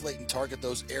isolate and target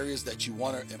those areas that you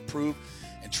want to improve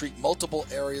and treat multiple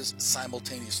areas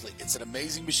simultaneously. It's an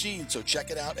amazing machine, so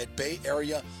check it out at Bay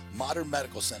Area Modern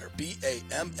Medical Center,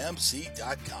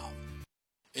 BAMMC.com.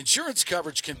 Insurance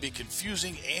coverage can be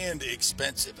confusing and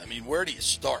expensive. I mean, where do you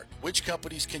start? Which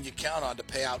companies can you count on to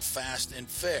pay out fast and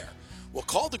fair? Well,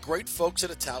 call the great folks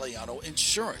at Italiano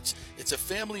Insurance. It's a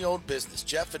family-owned business.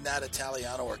 Jeff and Nat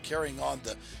Italiano are carrying on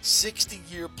the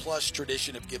 60-year-plus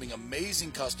tradition of giving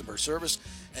amazing customer service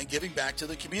and giving back to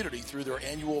the community through their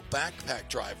annual backpack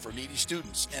drive for needy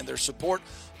students and their support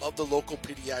of the local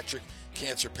pediatric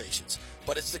cancer patients.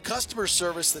 But it's the customer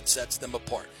service that sets them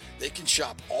apart. They can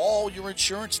shop all your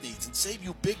insurance needs and save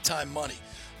you big-time money.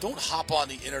 Don't hop on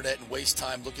the internet and waste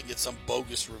time looking at some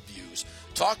bogus reviews.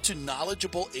 Talk to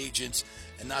knowledgeable agents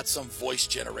and not some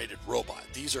voice-generated robot.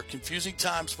 These are confusing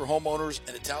times for homeowners,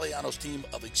 and Italiano's team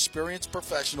of experienced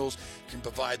professionals can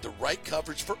provide the right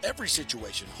coverage for every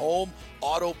situation: home,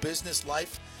 auto, business,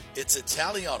 life. It's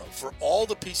Italiano for all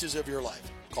the pieces of your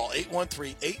life. Call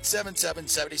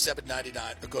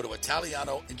 813-877-7799 or go to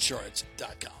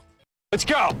ItalianoInsurance.com. Let's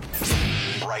go.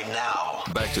 Right now,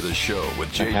 back to the show with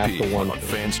JP on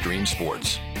FanStream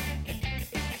Sports.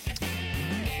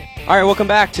 All right, welcome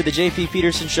back to the JP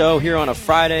Peterson Show here on a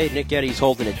Friday. Nick Getty's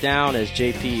holding it down as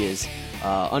JP is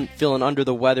feeling under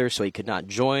the weather, so he could not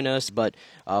join us. But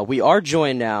we are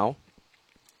joined now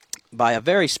by a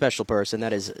very special person.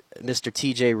 That is Mr.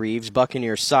 TJ Rives,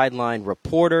 Buccaneers sideline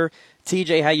reporter.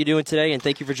 TJ, how you doing today? And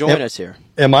thank you for joining us here.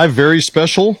 Am I very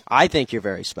special? I think you're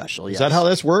very special, yes. Is that how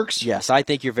this works? Yes, I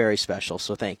think you're very special,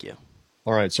 so thank you.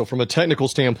 All right, so from a technical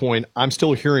standpoint, I'm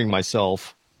still hearing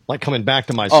myself, like coming back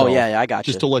to myself. Oh, yeah, I got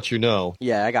you. Just to let you know.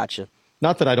 Yeah, I got you.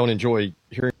 Not that I don't enjoy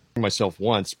hearing myself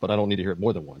once, but I don't need to hear it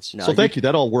more than once. No, so thank you.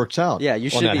 That all works out. Yeah,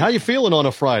 you should be. How you feeling on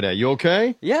a Friday? You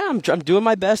okay? Yeah, I'm doing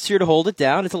my best here to hold it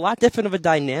down. It's a lot different of a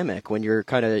dynamic when you're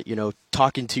kind of,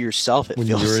 talking to yourself, When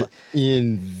feels you're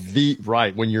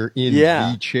like. when you're in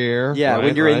the chair. Yeah, right,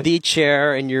 when you're right. in the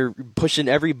chair and you're pushing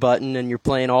every button and you're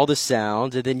playing all the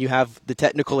sound, and then you have the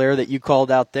technical error that you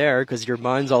called out there because your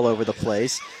mind's all over the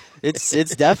place.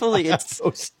 It's definitely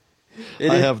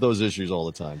I have those issues all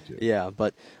the time too. Yeah,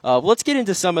 but let's get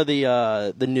into some of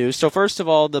the news. So first of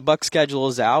all, the Buck schedule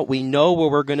is out. We know where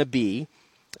we're going to be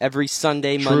every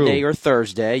Sunday, True. Monday, or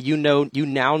Thursday. You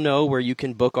now know where you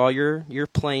can book all your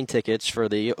plane tickets for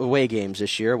the away games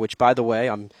this year. Which, by the way,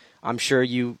 I'm sure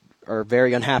you are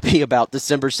very unhappy about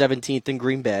December 17th in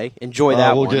Green Bay. Enjoy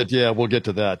that we'll one. we'll get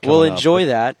to that. We'll enjoy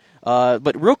that.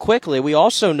 But real quickly, we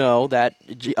also know that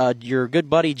your good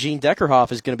buddy Gene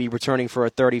Deckerhoff is going to be returning for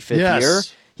a 35th year.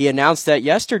 He announced that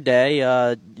yesterday.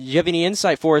 Do you have any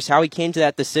insight for us how he came to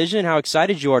that decision, how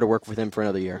excited you are to work with him for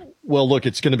another year? Well, look,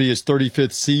 it's going to be his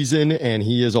 35th season, and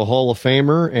he is a Hall of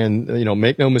Famer. And,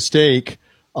 make no mistake,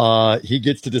 he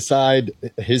gets to decide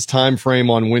his time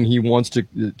frame on when he wants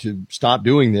to stop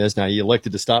doing this. Now, he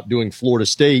elected to stop doing Florida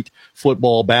State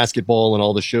football, basketball, and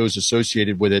all the shows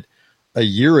associated with it a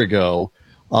year ago.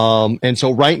 And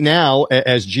so right now,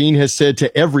 as Gene has said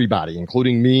to everybody,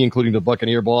 including me, including the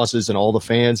Buccaneer bosses and all the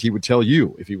fans, he would tell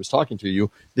you, if he was talking to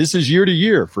you, this is year to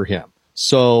year for him.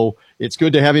 So it's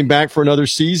good to have him back for another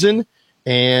season,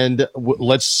 and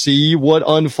let's see what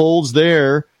unfolds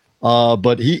there.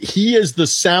 But he is the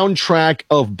soundtrack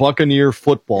of Buccaneer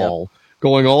football,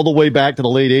 going all the way back to the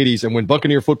late 80s. And when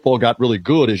Buccaneer football got really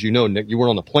good, as you know, Nick, you weren't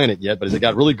on the planet yet, but as it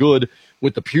got really good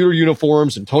with the pewter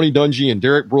uniforms and Tony Dungy and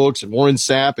Derek Brooks and Warren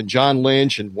Sapp and John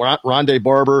Lynch and Rondé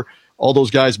Barber, all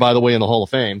those guys, by the way, in the Hall of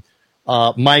Fame.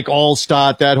 Mike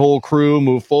Allstott, that whole crew,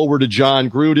 moved forward to John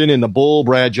Gruden and the Bull,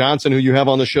 Brad Johnson, who you have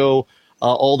on the show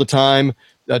all the time,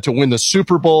 to win the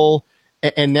Super Bowl,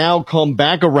 and now come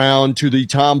back around to the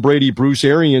Tom Brady, Bruce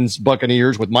Arians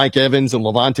Buccaneers with Mike Evans and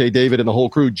Levante David and the whole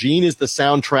crew. Gene is the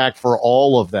soundtrack for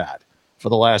all of that for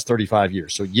the last 35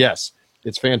 years. So, yes,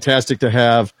 it's fantastic to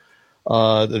have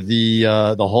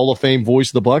the Hall of Fame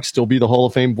voice of the Bucs still be the Hall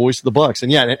of Fame voice of the Bucs.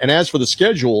 And, and as for the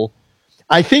schedule,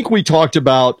 I think we talked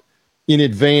about in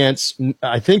advance,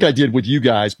 I think I did with you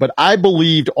guys, but I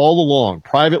believed all along,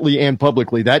 privately and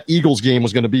publicly, that Eagles game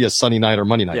was going to be a Sunday night or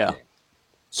Monday night game.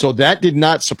 So that did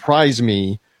not surprise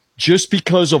me, just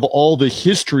because of all the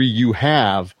history you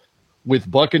have with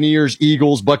Buccaneers,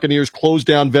 Eagles. Buccaneers closed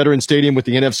down Veterans Stadium with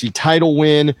the NFC title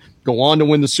win, go on to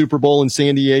win the Super Bowl in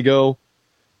San Diego.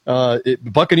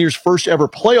 Buccaneers' first ever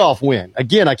playoff win.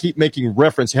 Again, I keep making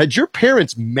reference. Had your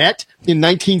parents met in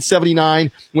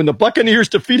 1979 when the Buccaneers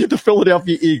defeated the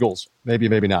Philadelphia Eagles? Maybe,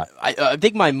 maybe not. I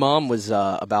think my mom was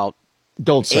about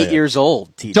Don't say 8 years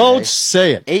old, TJ. Don't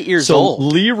say it. 8 years so old.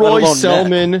 Leroy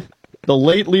Selman, the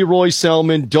late Leroy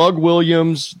Selman, Doug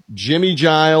Williams, Jimmy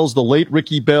Giles, the late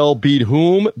Ricky Bell beat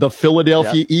whom? The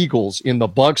Philadelphia Eagles in the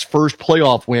Bucs' first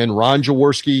playoff win, Ron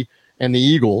Jaworski and the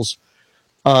Eagles.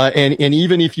 And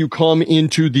even if you come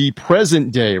into the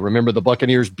present day, remember the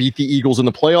Buccaneers beat the Eagles in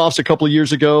the playoffs a couple of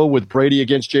years ago with Brady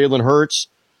against Jalen Hurts.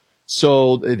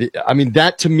 So, I mean,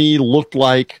 that to me looked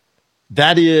like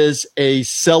that is a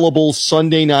sellable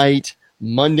Sunday night,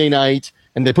 Monday night,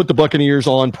 and they put the Buccaneers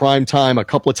on prime time a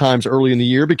couple of times early in the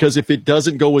year, because if it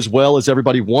doesn't go as well as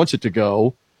everybody wants it to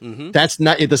go, that's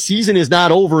not, the season is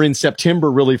not over in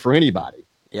September really for anybody.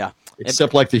 Yeah.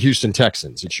 Except like the Houston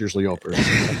Texans. It's usually over.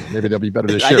 Maybe they'll be better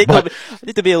this year. I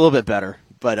think they'll be a little bit better,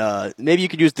 but maybe you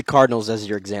could use the Cardinals as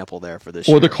your example there for this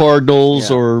year. Or the Cardinals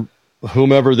or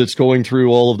whomever that's going through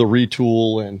all of the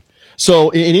retool. And so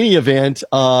in any event,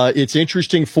 it's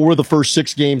interesting for the first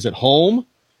 6 games at home.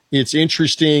 It's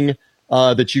interesting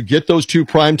that you get those 2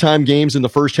 primetime games in the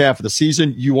first half of the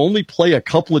season. You only play a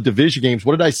couple of division games.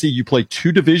 What did I see? You play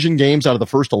 2 division games out of the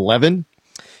first 11?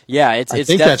 Yeah, it's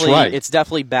definitely that's right. It's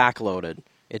definitely backloaded.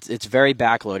 It's very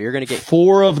backloaded. You're going to get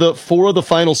 4 of the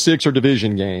final 6 are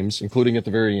division games, including at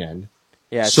the very end.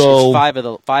 Yeah, it's 5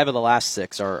 of the last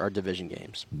 6 are division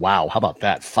games. Wow, how about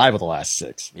that? 5 of the last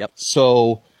 6. Yep.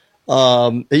 So,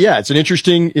 it's an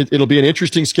interesting. It'll be an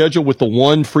interesting schedule with the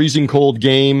one freezing cold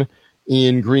game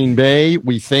in Green Bay,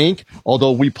 we think.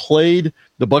 Although the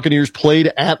Buccaneers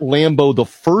played at Lambeau the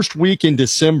first week in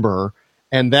December,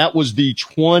 and that was the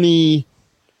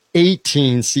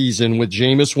 2018 season with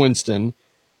Jameis Winston.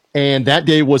 And that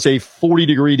day was a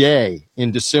 40-degree day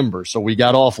in December, so we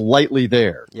got off lightly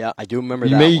there. Yeah, I do remember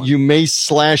that one. You may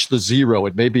slash the zero.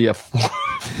 It may be a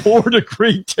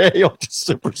 4-degree day on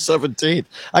December 17th.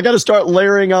 I got to start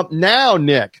layering up now,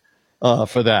 Nick,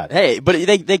 for that. Hey, but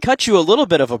they cut you a little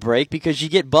bit of a break because you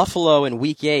get Buffalo in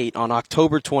Week 8 on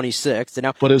October 26th.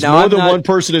 And but as more than one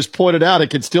person has pointed out,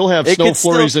 it can still have snow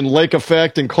flurries and lake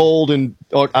effect and cold in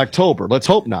October. Let's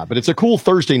hope not. But it's a cool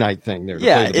Thursday night thing there.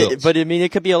 Yeah, but I mean,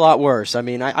 it could be a lot worse. I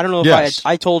mean, I don't know if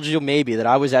I told you maybe that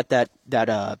I was at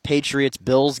that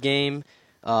Patriots-Bills game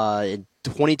in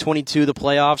 2022, the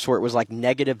playoffs, where it was like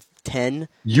 -10.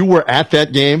 You were at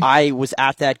that game? I was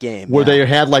at that game. Where they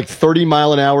had like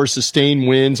 30-mile-an-hour sustained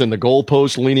winds and the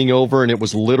goalpost leaning over, and it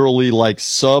was literally like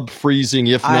sub-freezing,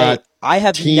 if not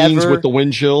teens with the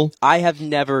wind chill? I have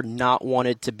never not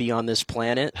wanted to be on this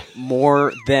planet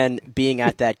more than being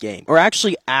at that game, or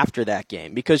actually after that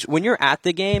game. Because when you're at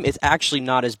the game, it's actually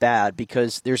not as bad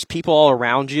because there's people all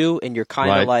around you, and you're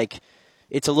kind of like,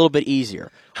 it's a little bit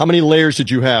easier. How many layers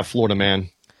did you have, Florida man?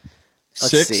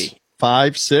 Let's see.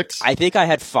 5, 6? I think I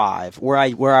had 5. Where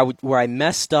I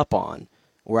messed up on,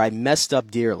 where I messed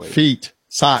up dearly. Feet,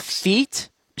 socks. Feet,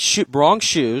 wrong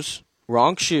shoes.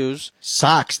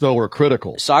 Socks, though, were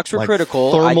critical. Socks were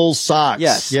critical. Thermal socks.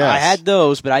 Yes, I had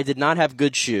those, but I did not have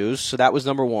good shoes, so that was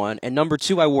number 1. And number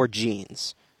 2, I wore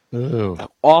jeans. Ooh.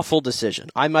 Awful decision.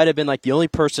 I might have been like the only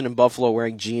person in Buffalo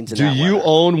wearing jeans in that Do you weather.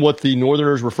 own what the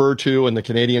Northerners refer to and the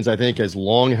Canadians, I think, as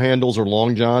long handles or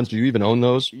long johns? Do you even own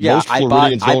those? Yeah, Most I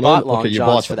Floridians bought don't own. long Okay, you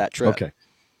johns bought for them. that trip. Okay.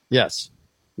 Yes.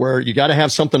 Where you got to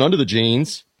have something under the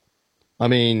jeans. I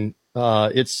mean,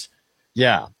 so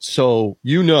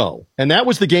And that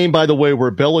was the game, by the way,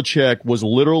 where Belichick was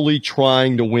literally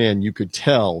trying to win. You could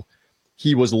tell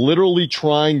he was literally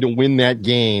trying to win that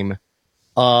game.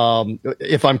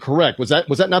 If I'm correct, was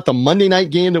that not the Monday night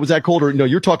game that was that cold? Or no,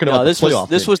 you're talking about the playoff.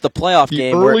 This was the playoff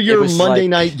game. The earlier Monday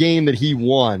night game that he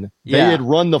won. Yeah. They had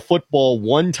run the football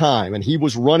one time, and he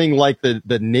was running like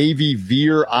the Navy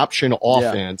veer option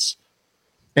offense.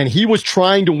 And he was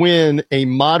trying to win a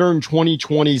modern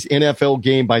 2020s NFL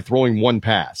game by throwing one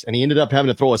pass. And he ended up having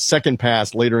to throw a second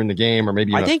pass later in the game, or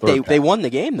maybe I think they won the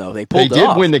game, though. They pulled it off. They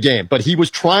did win the game, but he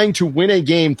was trying to win a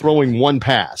game throwing one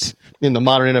pass in the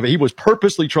modern NFL. He was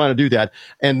purposely trying to do that.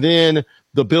 And then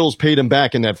the Bills paid him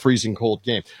back in that freezing cold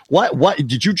game. What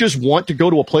did you just want to go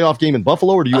to a playoff game in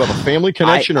Buffalo, or do you have a family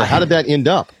connection, or how did that end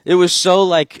up? It was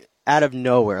so out of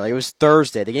nowhere. Like, it was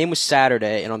Thursday. The game was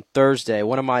Saturday, and on Thursday,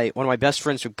 one of my best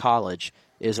friends from college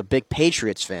is a big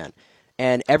Patriots fan,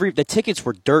 and the tickets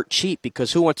were dirt cheap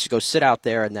because who wants to go sit out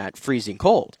there in that freezing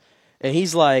cold? And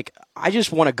he's like, I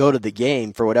just want to go to the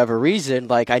game for whatever reason.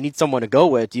 Like, I need someone to go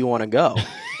with. Do you want to go?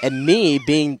 And me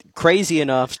being crazy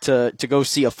enough to go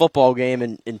see a football game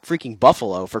in freaking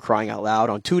Buffalo, for crying out loud,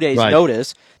 on 2 days'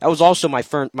 notice. That was also my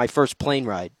first plane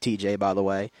ride, TJ, by the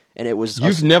way. And it was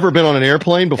You've never been on an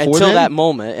airplane before until that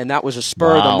moment, and that was a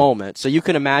spur of the moment. So you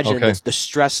can imagine the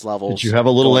stress levels. Did you have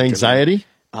a little anxiety?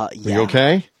 Yeah. Were you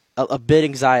okay? A bit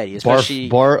anxiety, especially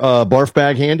barf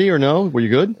bag handy or no? Were you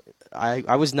good?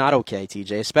 I was not okay,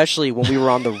 TJ, especially when we were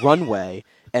on the runway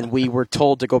and we were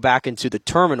told to go back into the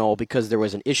terminal because there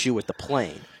was an issue with the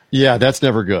plane. Yeah, that's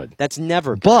never good. That's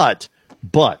never good.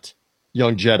 But,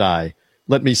 young Jedi,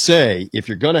 let me say, if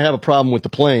you're going to have a problem with the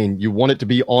plane, you want it to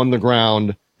be on the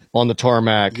ground, on the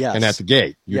tarmac, and at the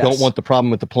gate. You don't want the problem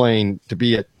with the plane to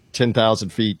be at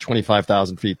 10,000 feet,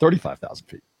 25,000 feet, 35,000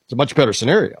 feet. It's a much better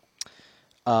scenario.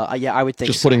 Yeah, I would think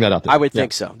Just putting that out there. I would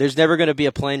think so. There's never going to be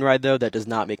a plane ride, though, that does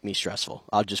not make me stressful.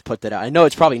 I'll just put that out. I know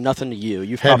it's probably nothing to you.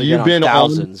 You've probably been on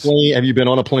thousands. Have you been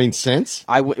on a plane since?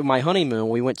 My honeymoon,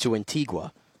 we went to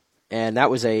Antigua, and that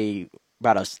was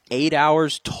about 8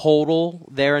 hours total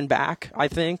there and back, I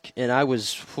think. And I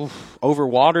was over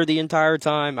water the entire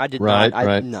time. I did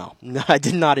not. No, I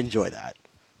did not enjoy that.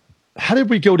 How did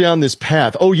we go down this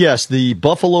path? Oh, yes, the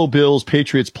Buffalo Bills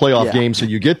Patriots playoff game. So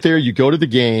you get there, you go to the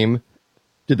game.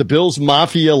 Did the Bills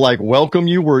Mafia welcome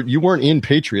you? You weren't in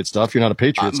Patriot stuff. You're not a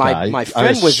Patriots guy. My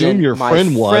friend was in. Your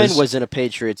friend was in a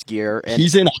Patriots gear. And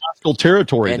he's in hostile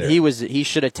territory. And there. he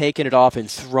should have taken it off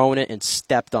and thrown it and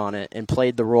stepped on it and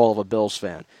played the role of a Bills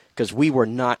fan because we were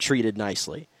not treated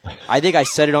nicely. I think I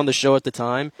said it on the show at the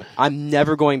time. I'm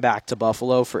never going back to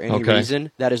Buffalo for any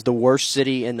reason. That is the worst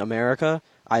city in America.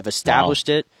 I've established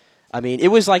it. I mean, it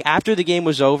was like after the game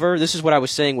was over. This is what I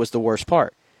was saying was the worst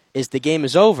part: is the game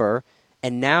is over.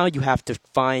 And now you have to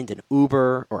find an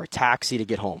Uber or a taxi to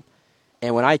get home.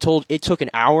 And when it took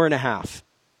an hour and a half.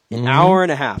 Hour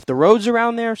and a half. The roads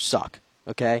around there suck,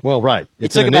 okay? Well, right. It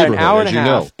took about an hour and a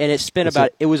half, and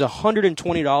it was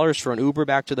 $120 for an Uber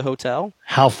back to the hotel.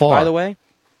 How far? By the way,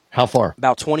 How far?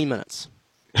 About 20 minutes.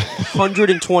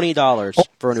 $120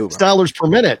 for an Uber. $6 per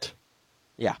minute.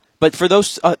 Yeah. But for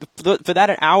those for that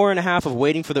an hour and a half of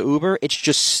waiting for the Uber, it's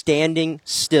just standing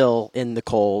still in the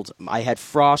cold. I had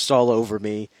frost all over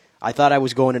me. I thought I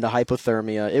was going into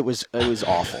hypothermia. It was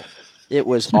awful. It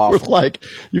was awful.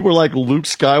 You were like Luke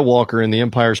Skywalker in The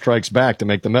Empire Strikes Back, to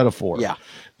make the metaphor. Yeah.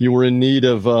 You were in need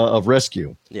of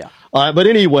rescue. Yeah. But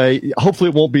anyway, hopefully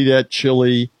it won't be that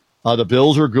chilly. The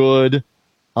Bills are good.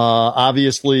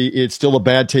 Obviously, it's still a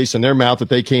bad taste in their mouth that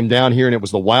they came down here and it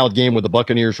was the wild game with the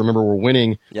Buccaneers. Remember, we're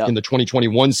winning in the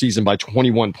 2021 season by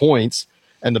 21 points,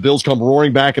 and the Bills come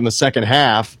roaring back in the second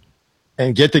half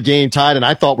and get the game tied. And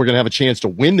I thought we were going to have a chance to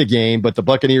win the game, but the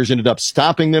Buccaneers ended up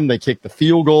stopping them. They kicked the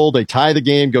field goal. They tie the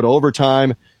game, go to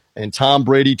overtime, and Tom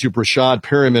Brady to Brashad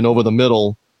Perriman over the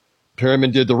middle.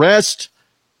 Perriman did the rest.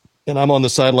 And I'm on the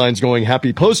sidelines going,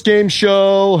 happy post-game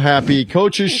show, happy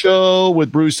coaches show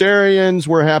with Bruce Arians.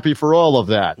 We're happy for all of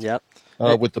that. Yep.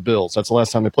 With the Bills. That's the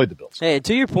last time they played the Bills. Hey,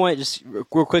 to your point, just real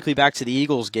quickly back to the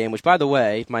Eagles game, which, by the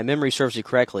way, if my memory serves me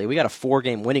correctly, we got a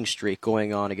 4-game winning streak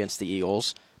going on against the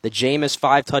Eagles. The Jameis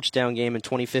 5-touchdown game in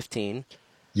 2015.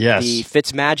 Yes. The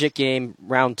Fitzmagic game,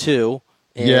 round 2.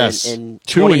 In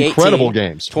 2 incredible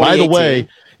games. By the way,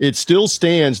 it still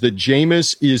stands that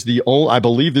Jameis is the only, I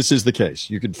believe this is the case.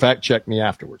 You can fact check me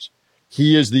afterwards.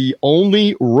 He is the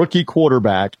only rookie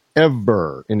quarterback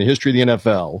ever in the history of the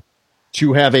NFL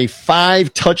to have a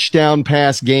 5-touchdown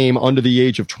pass game under the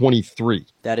age of 23.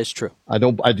 That is true. I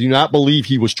do not believe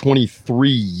he was 23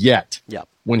 yet. Yep.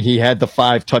 When he had the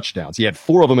 5 touchdowns. He had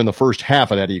 4 of them in the first half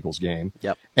of that Eagles game.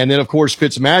 Yep. And then, of course,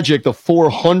 Fitzmagic, the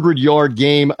 400-yard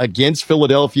game against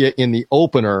Philadelphia in the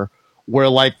opener, where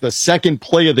like the second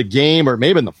play of the game, or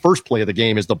maybe in the first play of the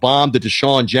game, is the bomb to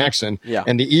Deshaun Jackson. Yeah.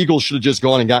 And the Eagles should have just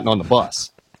gone and gotten on the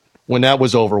bus when that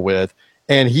was over with.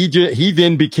 And he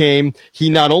then became, he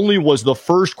not only was the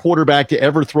first quarterback to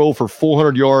ever throw for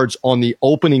 400 yards on the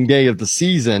opening day of the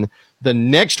season, the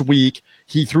next week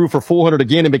he threw for 400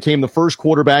 again and became the first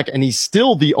quarterback, and he's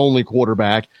still the only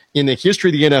quarterback in the history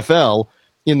of the NFL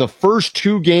in the first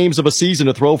 2 games of a season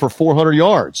to throw for 400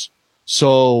 yards.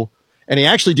 So, and he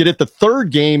actually did it the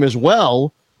third game as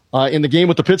well, in the game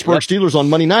with the Pittsburgh Steelers on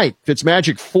Monday night.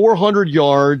 Fitzmagic, 400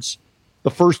 yards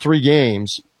the first 3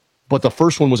 games, but the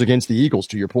first one was against the Eagles,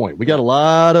 to your point. We got a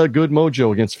lot of good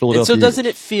mojo against Philadelphia. And so doesn't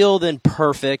it feel then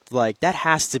perfect? Like, that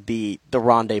has to be the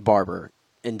Rondé Barber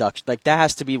induction. Like, that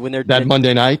has to be when they're... That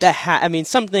Monday night? I mean,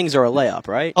 some things are a layup,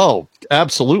 right? Oh,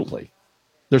 absolutely.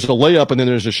 There's a layup, and then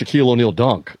there's a Shaquille O'Neal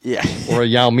dunk. Yeah. Or a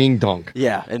Yao Ming dunk.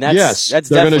 Yeah, and that's they're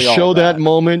definitely going to show all that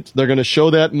moment. They're going to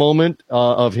show that moment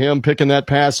of him picking that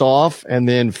pass off and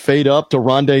then fade up to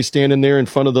Rondé standing there in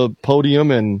front of the podium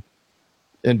and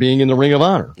being in the Ring of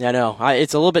Honor. Yeah, I know.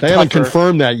 It's a little bit They tougher. haven't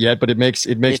confirmed that yet, but it makes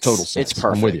total sense. It's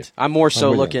perfect. I'm with you. I'm more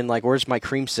so looking like, where's my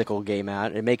creamsicle game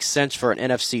at? It makes sense for an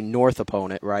NFC North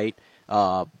opponent, right?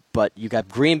 But you got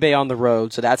Green Bay on the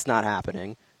road, so that's not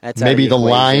happening. That's maybe the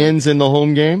equation. Lions in the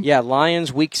home game. Yeah,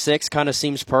 Lions week 6 kind of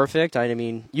seems perfect. I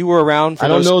mean, you were around for I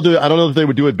don't know if they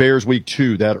would do it Bears week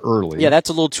 2 that early. Yeah,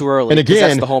 that's a little too early. And again,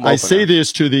 that's the home I opener. say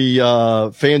this to the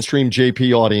FanStream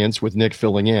JP audience with Nick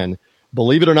filling in.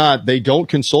 Believe it or not, they don't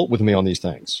consult with me on these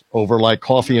things over like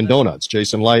coffee and donuts.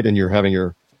 Jason Light, and you're having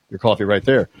your coffee right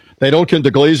there. The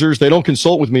Glazers, they don't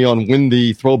consult with me on when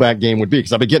the throwback game would be,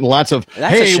 because I've been getting lots of,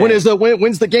 hey, when's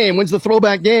the game? When's the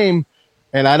throwback game?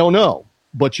 And I don't know.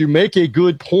 But you make a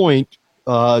good point.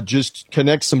 Just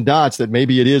connect some dots that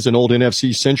maybe it is an old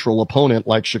NFC Central opponent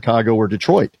like Chicago or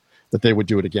Detroit that they would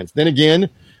do it against. Then again,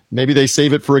 maybe they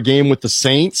save it for a game with the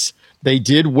Saints. They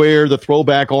did wear the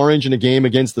throwback orange in a game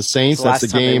against the Saints. That's the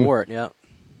time game. They wore it, yeah.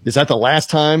 Is that the last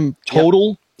time total?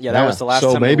 Yep. Yeah, that was the last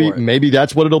time. So maybe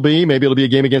that's what it'll be. Maybe it'll be a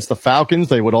game against the Falcons.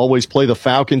 They would always play the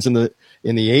Falcons in the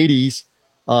 80s,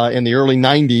 in the early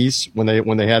 90s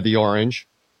when they had the orange.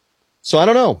 So I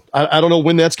don't know. I don't know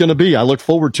when that's going to be. I look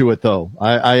forward to it, though.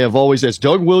 I have always, as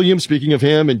Doug Williams, speaking of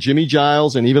him, and Jimmy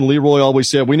Giles, and even Leroy always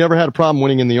said, we never had a problem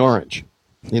winning in the orange.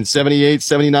 In 78,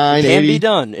 79, 80. It can be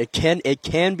done. It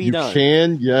can be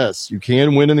done. You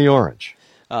can win in the orange.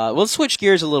 We'll switch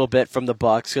gears a little bit from the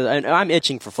Bucs, because I'm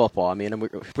itching for football. I mean,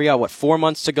 we got, 4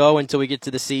 months to go until we get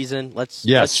to the season? Let's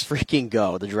freaking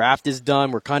go. The draft is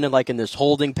done. We're kind of like in this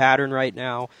holding pattern right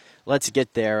now. Let's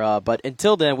get there. But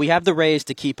until then, we have the Rays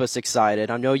to keep us excited.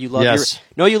 I know you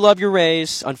love your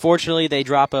Rays. Unfortunately, they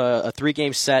drop a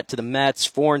 3-game set to the Mets,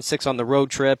 4-6 on the road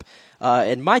trip.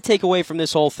 And my takeaway from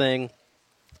this whole thing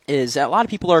is that a lot of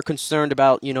people are concerned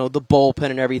about, the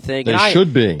bullpen and everything. They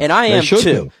should be. And I am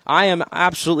too. Be. I am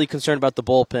absolutely concerned about the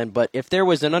bullpen. But if there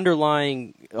was an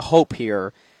underlying hope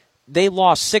here, they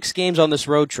lost 6 games on this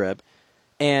road trip.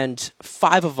 and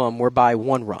 5 of them were by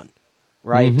 1 run,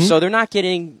 right? Mm-hmm. So they're not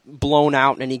getting blown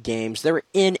out in any games. They're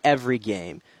in every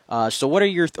game. So what are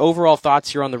your overall thoughts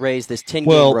here on the Rays, this 10-game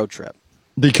road trip?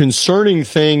 The concerning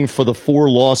thing for the 4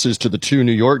 losses to the 2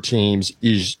 New York teams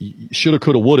is shoulda,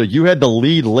 coulda, woulda. You had to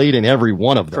lead late in every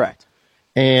one of them. Correct.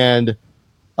 And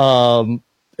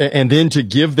then to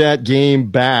give that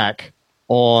game back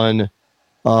on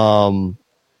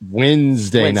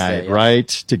Wednesday night, yeah. right?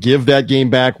 To give that game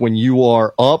back when you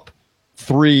are up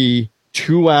 3,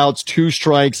 2 outs, 2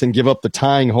 strikes, and give up the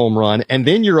tying home run, and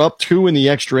then you're up 2 in the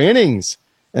extra innings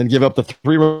and give up the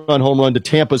 3-run home run to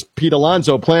Tampa's Pete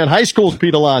Alonso, Plant High School's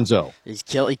Pete Alonso. He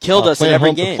killed us in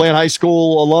every game. The Plant High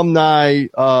School alumni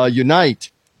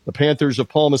unite, the Panthers of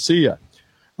Palmacia,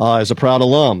 as a proud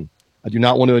alum. I do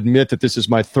not want to admit that this is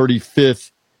my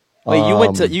 35th. Wait,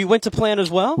 you went to Plant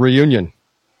as well? Reunion.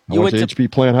 I went to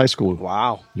HB Plant High School.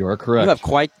 Wow, you are correct.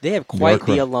 They have quite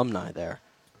the alumni there,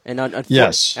 and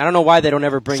yes, I don't know why they don't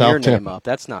ever bring South your name Tampa. up.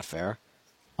 That's not fair.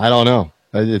 I don't know.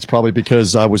 It's probably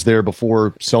because I was there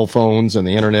before cell phones and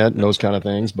the internet and those kind of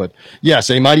things. But yes,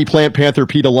 a mighty Plant Panther,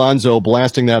 Pete Alonso,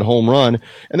 blasting that home run.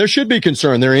 And there should be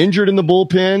concern. They're injured in the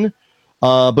bullpen.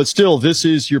 But still,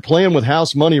 you're playing with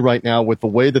house money right now with the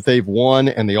way that they've won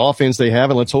and the offense they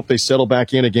have. And let's hope they settle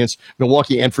back in against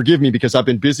Milwaukee. And forgive me because I've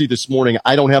been busy this morning.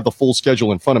 I don't have the full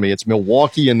schedule in front of me. It's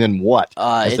Milwaukee and then what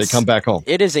as they come back home?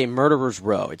 It is a murderer's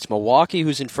row. It's Milwaukee,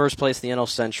 who's in first place in the NL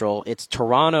Central. It's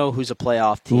Toronto, who's a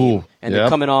playoff team. They're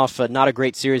coming off not a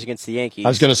great series against the Yankees. I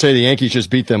was going to say the Yankees just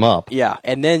beat them up. Yeah,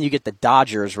 and then you get the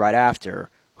Dodgers right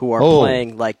after, who are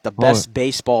playing like the best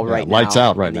baseball right now lights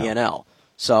out right in now. the NL.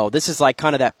 So this is like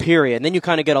kind of that period. And then you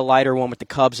kind of get a lighter one with the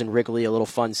Cubs and Wrigley, a little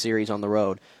fun series on the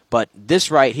road. But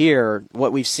this right here,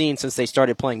 what we've seen since they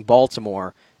started playing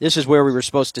Baltimore, this is where we were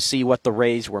supposed to see what the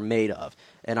Rays were made of.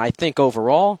 And I think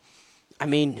overall, I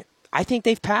think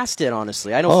they've passed it,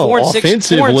 honestly. I know 4-6 is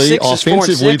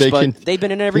 4-6, but they've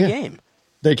been in every game.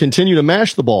 They continue to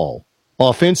mash the ball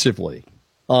offensively.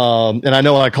 And I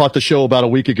know I caught the show about a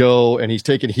week ago, and he's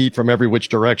taking heat from every which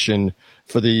direction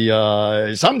for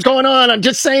the something's going on. I'm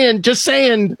just saying.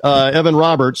 Evan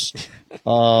Roberts,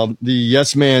 the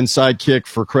yes man sidekick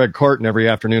for Craig Carton every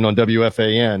afternoon on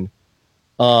WFAN.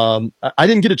 I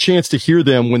didn't get a chance to hear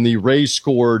them when the Rays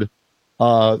scored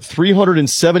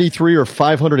 373 or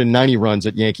 590 runs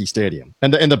at Yankee Stadium,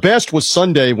 and the best was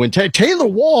Sunday when Taylor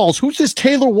Walls. Who's this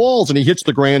Taylor Walls? And he hits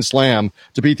the grand slam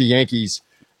to beat the Yankees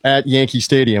at Yankee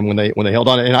Stadium when they held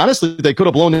on. And honestly, they could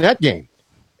have blown that game.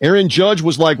 Aaron Judge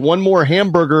was like one more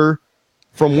hamburger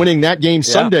from winning that game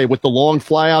Sunday with the long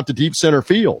fly out to deep center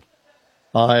field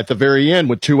at the very end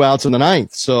with 2 outs in the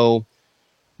 9th. So,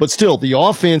 but still, the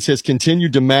offense has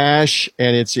continued to mash,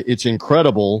 and it's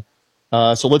incredible.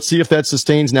 So let's see if that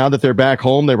sustains now that they're back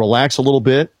home. They relax a little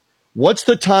bit. What's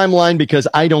the timeline? Because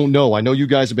I don't know. I know you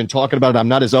guys have been talking about it. I'm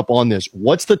not as up on this.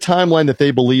 What's the timeline that they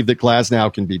believe that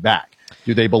Glasnow can be back?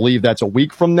 Do they believe that's a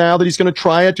week from now that he's going to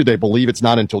try it? Do they believe it's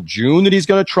not until June that he's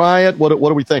going to try it? What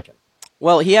are we thinking?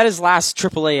 Well, he had his last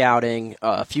AAA outing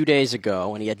a few days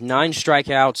ago, and he had 9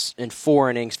 strikeouts in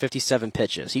 4 innings, 57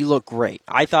 pitches. He looked great.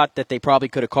 I thought that they probably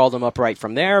could have called him up right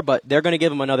from there, but they're going to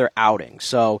give him another outing.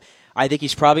 So I think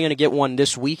he's probably going to get one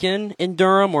this weekend in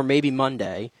Durham or maybe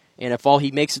Monday. And if he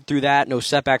makes it through that, no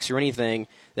setbacks or anything,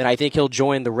 then I think he'll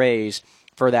join the Rays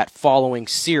for that following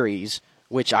series,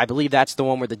 which I believe that's the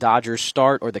one where the Dodgers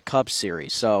start, or the Cubs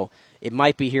series. So it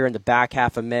might be here in the back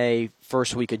half of May,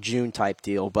 first week of June type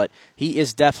deal. But he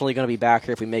is definitely going to be back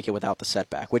here if we make it without the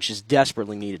setback, which is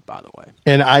desperately needed, by the way.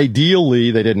 And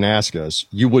ideally, they didn't ask us,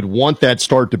 you would want that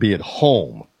start to be at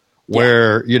home,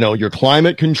 where, you're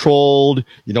climate controlled.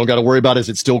 You don't got to worry about, is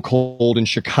it still cold in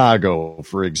Chicago,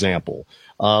 for example,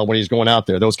 when he's going out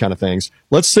there, those kind of things.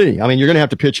 Let's see. I mean, you're going to have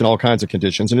to pitch in all kinds of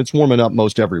conditions, and it's warming up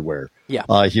most everywhere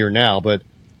here now. But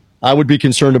I would be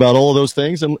concerned about all of those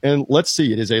things. And let's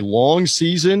see. It is a long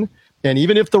season. And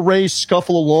even if the Rays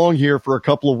scuffle along here for a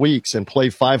couple of weeks and play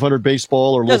 500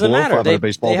 baseball or a little below 500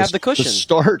 baseball, they have the cushion.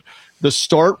 The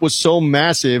start was so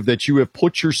massive that you have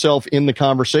put yourself in the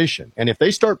conversation. And if they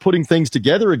start putting things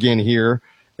together again here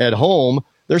at home,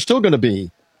 they're still going to be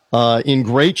in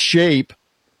great shape.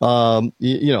 We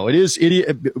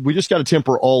just got to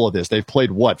temper all of this. They've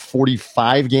played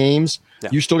 45 games. Yeah.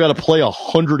 You still got to play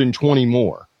 120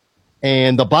 more.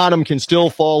 And the bottom can still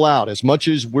fall out as much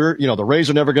as the Rays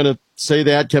are never going to say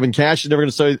that. Kevin Cash is never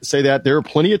going to say that. There are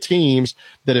plenty of teams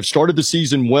that have started the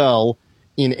season well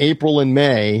in April and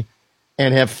May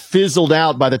and have fizzled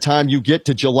out by the time you get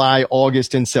to July,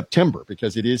 August, and September,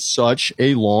 because it is such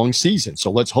a long season. So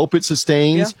let's hope it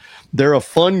sustains. Yeah. They're a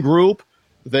fun group.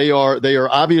 They are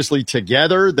obviously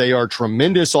together. They are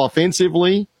tremendous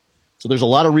offensively. So there's a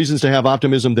lot of reasons to have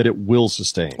optimism that it will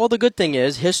sustain. Well, the good thing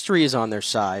is history is on their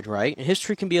side, right? And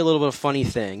history can be a little bit of a funny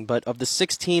thing, but of the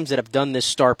 6 teams that have done this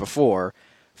start before,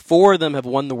 4 of them have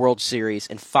won the World Series,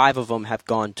 and 5 of them have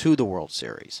gone to the World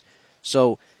Series.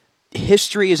 So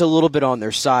history is a little bit on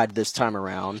their side this time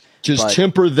around. Just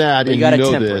temper that, and you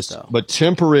know this, but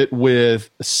temper it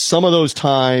with some of those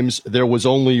times there was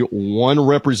only one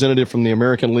representative from the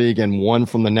American League and one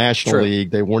from the National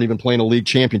League. They weren't even playing a league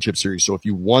championship series. So if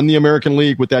you won the American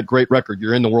League with that great record,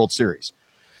 you're in the World Series.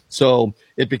 So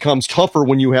it becomes tougher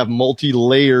when you have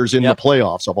multi-layers in the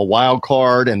playoffs of a wild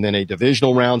card and then a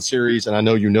divisional round series, and I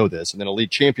know you know this, and then a league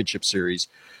championship series.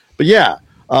 But yeah,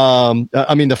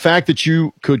 I mean, the fact that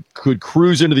you could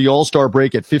cruise into the All-Star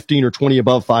break at 15 or 20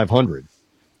 above 500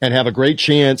 and have a great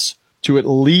chance to at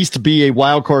least be a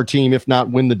wild card team, if not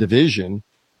win the division,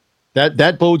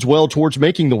 that bodes well towards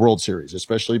making the World Series,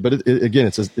 especially. But again,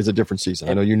 it's a different season.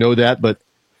 I know you know that, but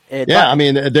I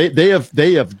mean, they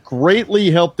have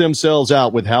greatly helped themselves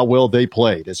out with how well they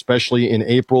played, especially in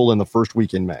April and the first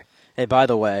week in May. Hey, by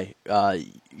the way,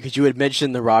 because you had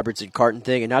mentioned the Robertson Carton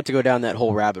thing, and not to go down that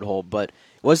whole rabbit hole, but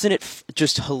wasn't it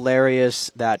just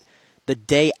hilarious that the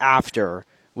day after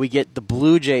we get the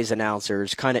Blue Jays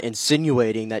announcers kind of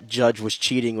insinuating that Judge was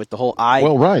cheating with the whole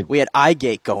we had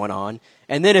Eye-gate going on,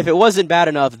 and then if it wasn't bad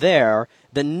enough there,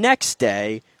 the next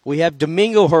day we have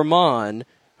Domingo Germán,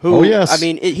 who I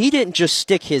mean, he didn't just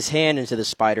stick his hand into the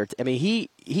spider. I mean,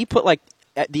 he put like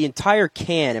the entire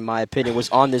can, in my opinion, was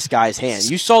on this guy's hand.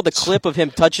 You saw the clip of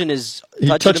him touching his. He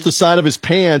touched the side of his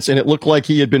pants, and it looked like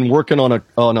he had been working on an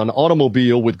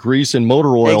automobile with grease and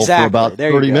motor oil for about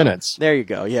 30 minutes. There you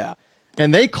go. Yeah.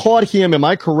 And they caught him. Am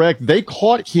I correct? They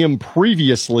caught him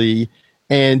previously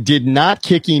and did not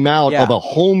kick him out of a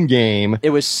home game.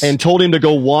 And told him to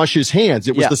go wash his hands.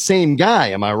 It was the same guy.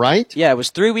 Am I right? Yeah, it was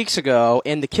 3 weeks ago,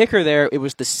 and the kicker there, it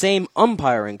was the same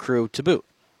umpiring crew to boot.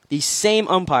 The same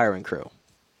umpiring crew.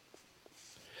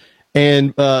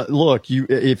 And look,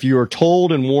 if you are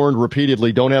told and warned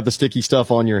repeatedly, don't have the sticky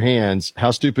stuff on your hands,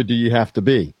 how stupid do you have to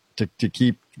be to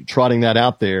keep trotting that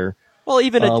out there? Well,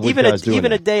 even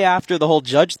a day after the whole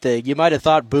Judge thing, you might have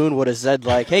thought Boone would have said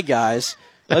like, "Hey guys,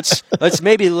 let's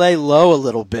maybe lay low a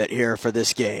little bit here for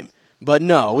this game." But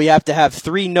no, we have to have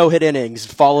 3 no-hit innings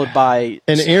followed by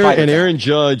Aaron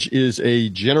Judge is a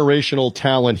generational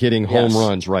talent hitting home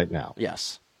runs right now.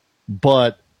 Yes,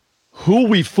 but who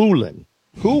we fooling?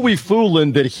 Who we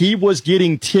fooling that he was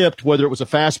getting tipped, whether it was a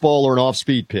fastball or an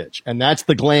off-speed pitch? And that's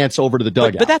the glance over to the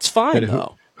dugout. But that's fine,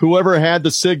 though. Whoever had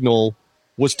the signal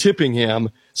was tipping him.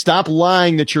 Stop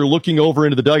lying that you're looking over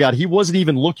into the dugout. He wasn't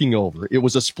even looking over. It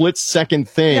was a split-second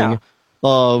thing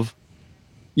of,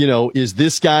 is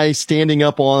this guy standing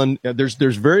up on – there's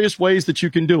various ways that you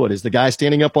can do it. Is the guy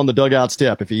standing up on the dugout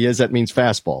step? If he is, that means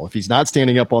fastball. If he's not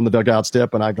standing up on the dugout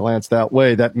step and I glance that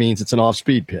way, that means it's an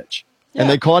off-speed pitch. Yeah. And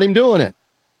they caught him doing it.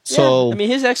 So I mean,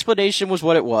 his explanation was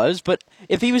what it was, but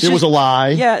if he was it was a lie.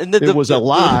 Yeah, it was a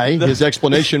lie. His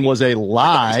explanation was a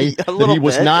lie that he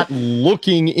was not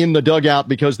looking in the dugout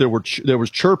because there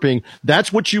was chirping.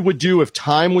 That's what you would do if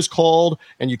time was called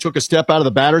and you took a step out of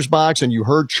the batter's box and you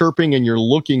heard chirping and you're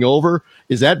looking over.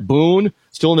 Is that Boone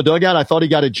still in the dugout? I thought he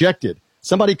got ejected.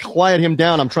 Somebody quiet him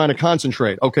down. I'm trying to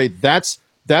concentrate. Okay, that's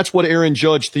what Aaron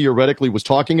Judge theoretically was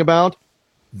talking about.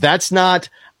 That's not,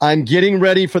 I'm getting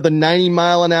ready for the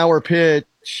 90-mile-an-hour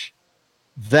pitch.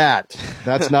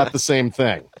 That's not the same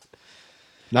thing.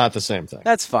 Not the same thing.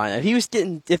 That's fine. If he was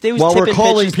getting, if they was while we're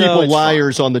calling pitches, people though,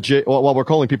 liars on the while we're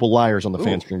calling people liars on the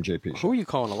FanStream JP show. Who are you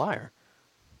calling a liar?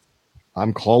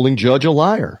 I'm calling Judge a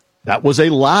liar. That was a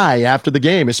lie after the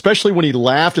game, especially when he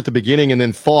laughed at the beginning and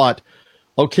then thought,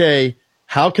 okay,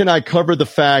 how can I cover the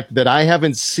fact that I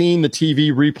haven't seen the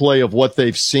TV replay of what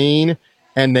they've seen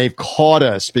and they've caught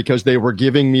us because they were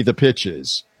giving me the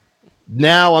pitches?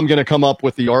 Now I'm going to come up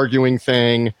with the arguing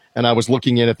thing, and I was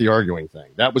looking in at the arguing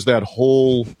thing. That was that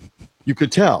whole, you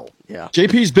could tell. Yeah.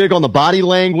 JP's big on the body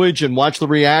language and watch the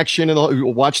reaction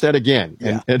and watch that again.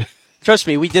 Yeah. And trust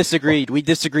me, we disagreed. We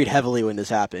disagreed heavily when this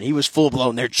happened. He was full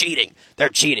blown. They're cheating. They're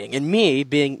cheating. And me,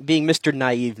 being Mr.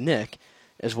 Naive Nick,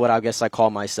 is what I guess I call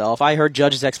myself. I heard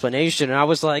Judge's explanation, and I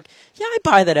was like, yeah, I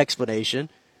buy that explanation.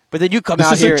 But then you come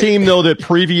out here. This is a team, though, that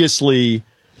previously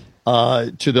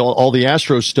to all the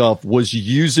Astros stuff was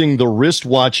using the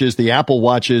wristwatches, the Apple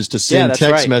Watches, to send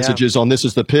text messages on this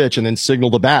is the pitch and then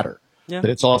signal the batter that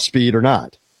it's off speed or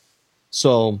not.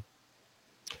 So,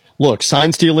 look,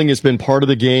 sign stealing has been part of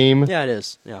the game. Yeah, it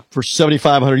is. Yeah. For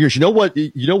 7,500 years. You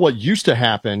know what used to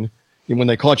happen when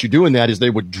they caught you doing that is they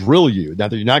would drill you. Now,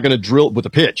 you're not going to drill with a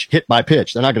pitch, hit by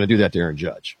pitch. They're not going to do that to Aaron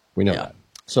Judge. We know that.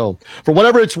 So for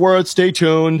whatever it's worth, stay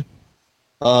tuned.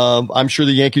 I'm sure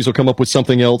the Yankees will come up with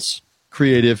something else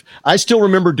creative. I still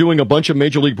remember doing a bunch of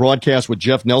Major League broadcasts with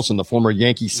Jeff Nelson, the former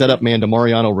Yankee setup man to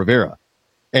Mariano Rivera.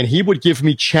 And he would give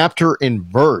me chapter and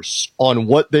verse on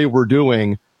what they were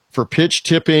doing for pitch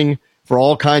tipping, for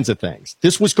all kinds of things.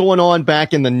 This was going on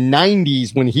back in the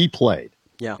 90s when he played.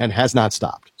 Yeah. And has not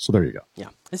stopped. So there you go. Yeah.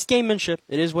 It's gamemanship.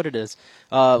 It is what it is.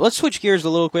 Let's switch gears a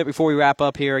little quick before we wrap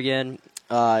up here again.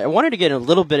 I wanted to get a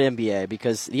little bit of NBA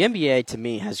because the NBA, to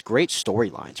me, has great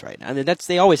storylines right now. I mean,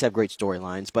 they always have great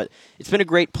storylines, but it's been a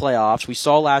great playoffs. We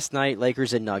saw last night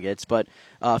Lakers and Nuggets. But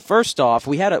first off,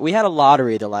 we had a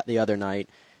lottery the other night,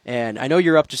 and I know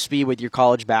you're up to speed with your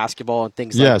college basketball and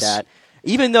things like that.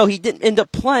 Even though he didn't end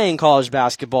up playing college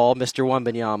basketball, Mr.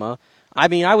 Wembanyama, I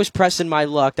mean, I was pressing my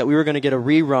luck that we were going to get a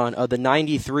rerun of the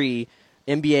 93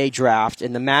 NBA draft,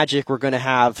 and the Magic were going to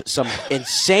have some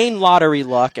insane lottery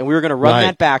luck, and we were going to run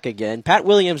that back again. Pat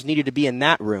Williams needed to be in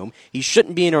that room. He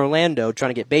shouldn't be in Orlando trying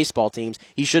to get baseball teams.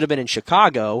 He should have been in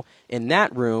Chicago in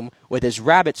that room with his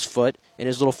rabbit's foot and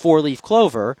his little four-leaf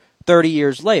clover 30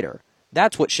 years later.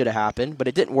 That's what should have happened, but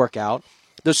it didn't work out.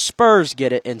 The Spurs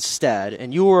get it instead,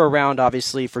 and you were around,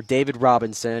 obviously, for David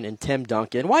Robinson and Tim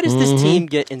Duncan. Why does this team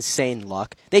get insane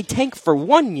luck? They tank for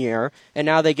 1 year, and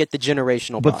now they get the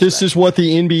generational But this is what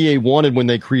the NBA wanted when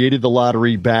they created the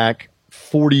lottery back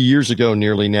 40 years ago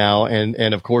nearly now,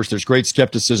 and of course, there's great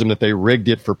skepticism that they rigged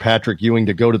it for Patrick Ewing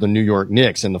to go to the New York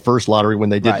Knicks in the first lottery when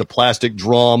they did the plastic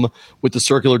drum with the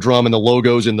circular drum and the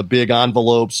logos in the big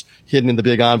envelopes, hidden in the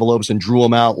big envelopes, and drew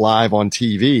them out live on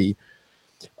TV.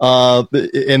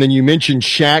 And then you mentioned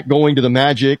Shaq going to the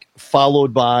Magic,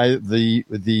 followed by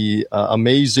the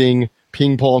amazing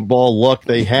ping pong ball luck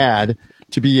they had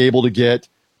to be able to get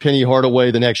Penny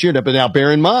Hardaway the next year. But now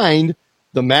bear in mind,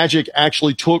 the Magic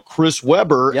actually took Chris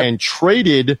Webber and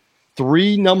traded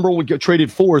three number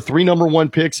one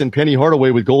picks and Penny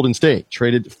Hardaway with Golden State.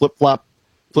 Traded flip-flopped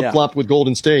with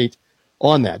Golden State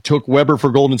on that. Took Webber for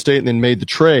Golden State and then made the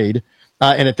trade.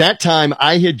 And at that time,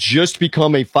 I had just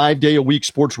become a 5-day-a-week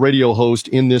sports radio host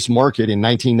in this market in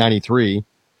 1993.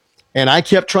 And I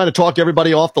kept trying to talk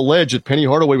everybody off the ledge that Penny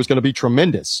Hardaway was going to be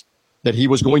tremendous, that he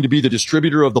was going to be the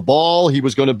distributor of the ball. He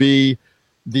was going to be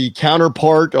the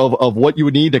counterpart of what you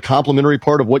would need, the complementary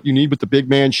part of what you need with the big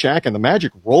man Shaq. And the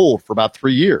Magic rolled for about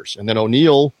 3 years. And then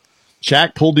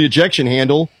Shaq pulled the ejection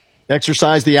handle,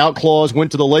 exercised the out clause,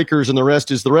 went to the Lakers, and the rest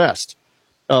is the rest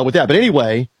with that. But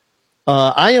anyway,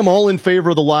 I am all in favor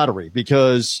of the lottery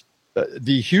because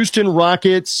the Houston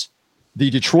Rockets, the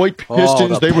Detroit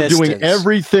Pistons, they were doing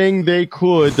everything they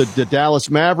could, the Dallas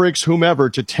Mavericks, whomever,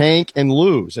 to tank and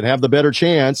lose and have the better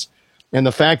chance. And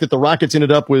the fact that the Rockets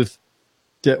ended up with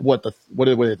the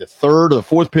third or the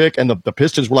fourth pick, and the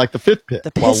Pistons were like the fifth pick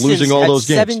while losing all those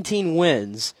games. 17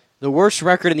 wins, the worst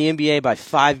record in the NBA by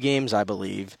 5 games, I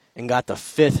believe, and got the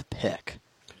 5th pick.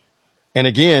 And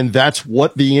again, that's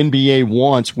what the NBA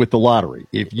wants with the lottery.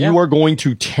 If you are going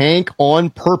to tank on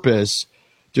purpose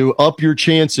to up your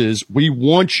chances, we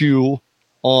want you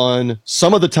on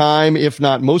some of the time, if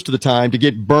not most of the time, to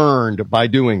get burned by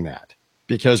doing that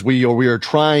because we are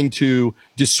trying to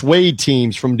dissuade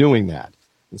teams from doing that.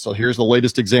 And so here's the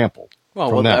latest example.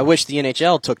 Well, I wish the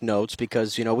NHL took notes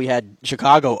because, we had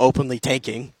Chicago openly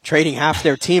tanking, trading half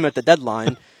their team at the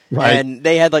deadline. Right. And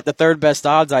they had like the third best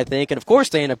odds, I think. And of course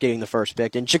they end up getting the first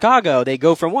pick. In Chicago, they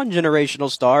go from one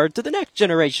generational star to the next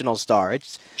generational star.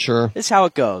 It's how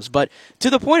it goes. But to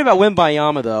the point about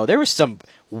Wembanyama, though, there was some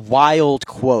wild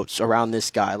quotes around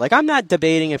this guy. Like, I'm not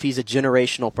debating if he's a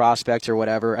generational prospect or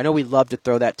whatever. I know we love to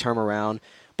throw that term around.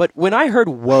 But when I heard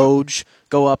Woj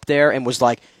go up there and was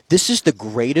like, this is the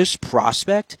greatest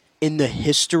prospect in the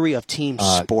history of team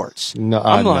sports. I'm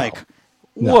like,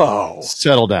 whoa.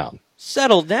 Settle down.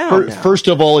 Settle down. First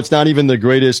of all, it's not even the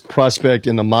greatest prospect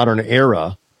in the modern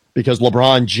era because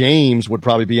LeBron James would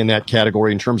probably be in that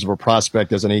category in terms of a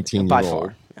prospect as an 18-year-old. By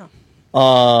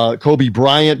far. Kobe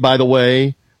Bryant, by the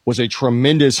way, was a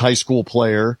tremendous high school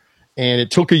player, and it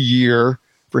took a year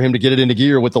for him to get it into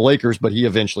gear with the Lakers, but he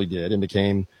eventually did and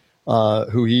became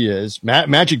who he is.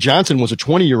 Magic Johnson was a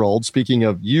 20-year-old, speaking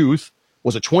of youth,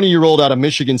 was a 20-year-old out of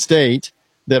Michigan State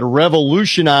that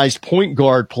revolutionized point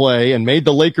guard play and made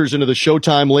the Lakers into the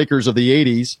Showtime Lakers of the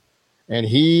 80s. And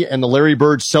he and the Larry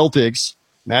Bird Celtics,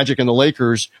 Magic and the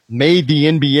Lakers, made the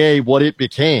NBA what it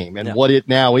became and what it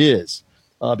now is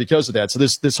because of that. So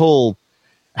this whole,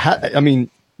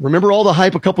 remember all the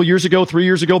hype a couple years ago, 3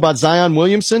 years ago about Zion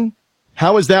Williamson?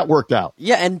 How has that worked out?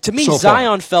 Yeah, and to me, so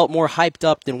Zion felt more hyped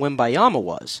up than Wembayama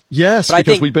was. Yes, but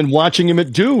because we've been watching him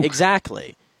at Duke.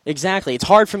 Exactly. It's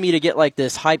hard for me to get like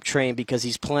this hype train because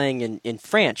he's playing in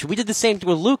France. We did the same thing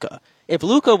with Luka. If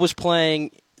Luka was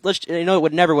playing,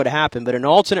 it never would have happened, but in an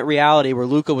alternate reality where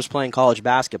Luka was playing college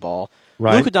basketball,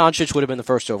 right. Luka Doncic would have been the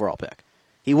first overall pick.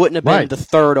 He wouldn't have been the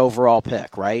third overall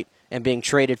pick, right? And being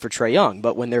traded for Trae Young.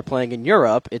 But when they're playing in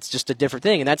Europe, it's just a different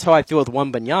thing. And that's how I feel with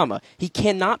Wembanyama. He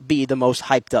cannot be the most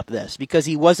hyped up this because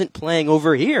he wasn't playing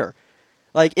over here.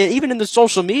 Like, even in the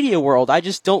social media world, I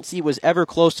just don't see it was ever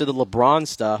close to the LeBron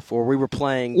stuff where we were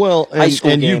playing high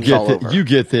school games all over. You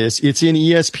get this. It's in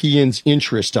ESPN's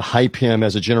interest to hype him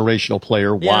as a generational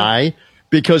player. Yeah. Why?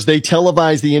 Because they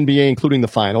televise the NBA, including the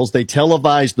finals. They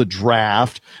televise the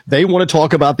draft. They want to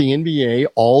talk about the NBA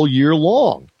all year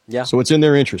long. Yeah. So it's in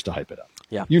their interest to hype it up.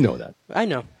 Yeah. You know that. I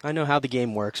know how the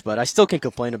game works, but I still can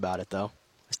complain about it, though.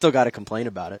 I still got to complain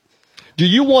about it. Do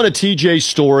you want a TJ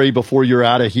story before you're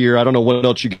out of here? I don't know what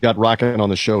else you got rocking on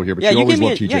the show here, but you always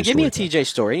love TJ story. Give me a TJ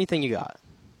story. Anything you got.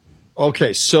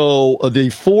 Okay, so the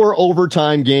 4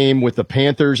 overtime game with the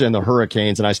Panthers and the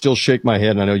Hurricanes, and I still shake my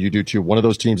head, and I know you do too. One of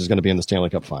those teams is going to be in the Stanley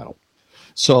Cup final.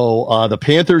 So the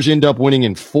Panthers end up winning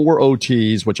in 4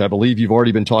 OTs, which I believe you've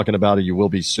already been talking about, or you will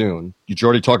be soon. Did you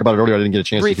already talk about it earlier? I didn't get a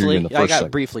chance to hear you in the first segment. I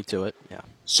got briefly to it, yeah.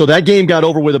 So that game got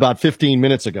over with about 15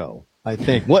 minutes ago, I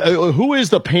think. Who is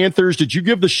the Panthers? Did you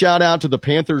give the shout-out to the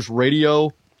Panthers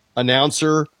radio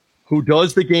announcer who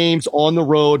does the games on the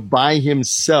road by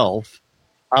himself?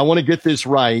 I want to get this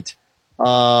right.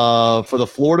 For the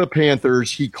Florida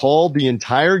Panthers, he called the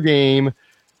entire game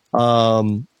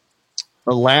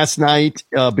last night,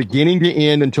 beginning to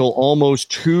end until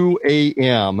almost 2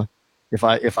 a.m., if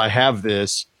I have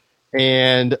this,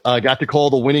 and got to call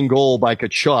the winning goal by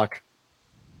Kachuk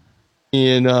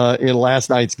in last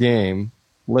night's game.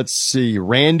 Let's see,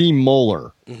 Randy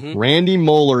Moeller. Mm-hmm. Randy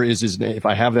Moeller is his name, if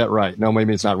I have that right. No,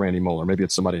 maybe it's not Randy Moeller. Maybe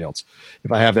it's somebody else,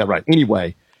 if I have that right.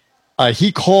 Anyway,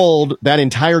 he called that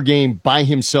entire game by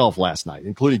himself last night,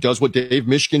 including does what Dave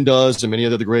Mishkin does and many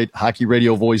other the great hockey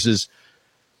radio voices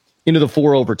into the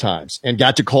 4 overtimes, and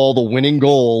got to call the winning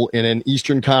goal in an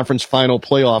Eastern Conference final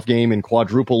playoff game in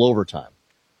quadruple overtime.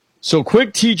 So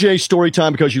quick TJ story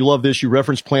time, because you love this. You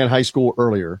referenced Plant High School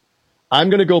earlier. I'm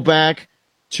going to go back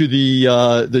to the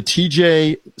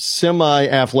TJ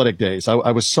semi-athletic days.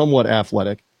 I was somewhat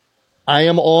athletic. I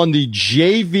am on the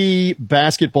JV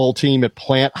basketball team at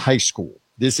Plant High School.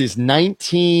 This is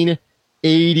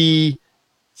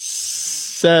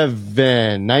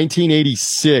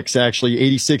 1986, actually,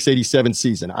 86, 87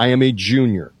 season. I am a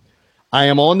junior. I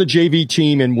am on the JV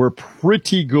team, and we're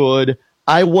pretty good.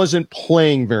 I wasn't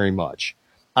playing very much.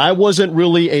 I wasn't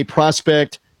really a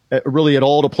prospect really at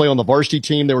all to play on the varsity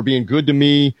team. They were being good to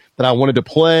me that I wanted to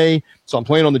play. So I'm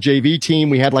playing on the JV team.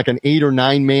 We had like an 8 or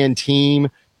 9 man team.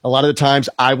 A lot of the times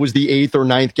I was the 8th or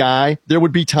 9th guy. There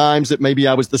would be times that maybe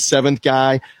I was the 7th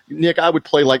guy. Nick, I would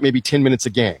play like maybe 10 minutes a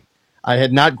game. I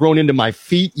had not grown into my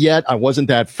feet yet. I wasn't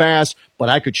that fast, but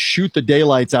I could shoot the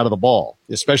daylights out of the ball,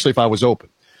 especially if I was open.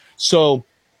 So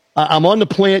I'm on the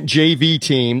Plant JV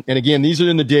team. And again, these are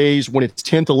in the days when it's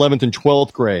 10th, 11th, and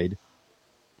 12th grade,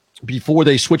 before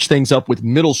they switched things up with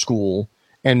middle school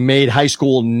and made high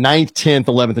school 9th, 10th,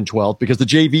 11th, and 12th, because the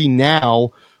JV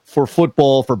now for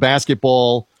football, for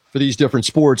basketball, for these different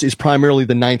sports is primarily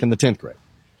the 9th and the 10th grade.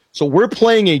 So we're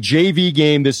playing a JV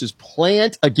game. This is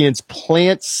Plant against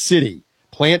Plant City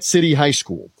High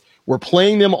School. We're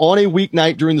playing them on a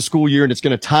weeknight during the school year, and it's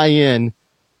going to tie in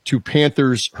to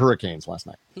Panthers Hurricanes last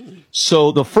night.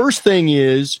 So the first thing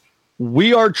is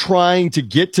we are trying to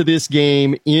get to this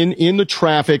game in the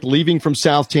traffic, leaving from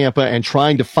South Tampa and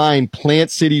trying to find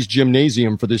Plant City's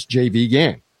gymnasium for this JV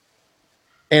game.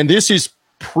 And this is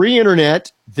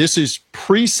pre-internet, this is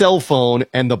pre-cell phone,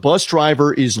 and the bus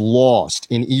driver is lost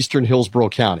in eastern Hillsborough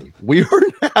County. We're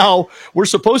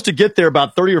supposed to get there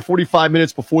about 30 or 45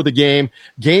 minutes before the game.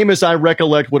 Game, as I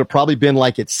recollect, would have probably been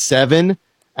like at 7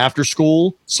 after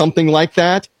school, something like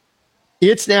that.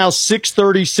 It's now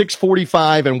 6:30,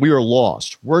 6:45, and we are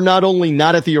lost. We're not only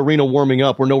not at the arena warming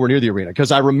up, we're nowhere near the arena.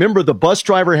 Because I remember the bus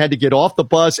driver had to get off the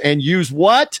bus and use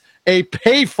what? A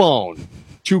payphone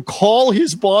to call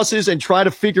his bosses and try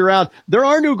to figure out. There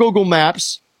are no Google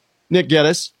Maps, Nick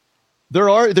Geddes.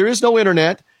 There is no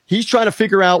internet. He's trying to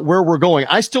figure out where we're going.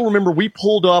 I still remember we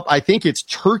pulled up, I think it's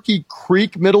Turkey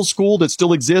Creek Middle School that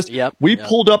still exists. Yep. We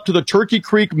pulled up to the Turkey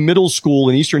Creek Middle School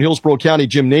in eastern Hillsborough County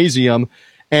gymnasium,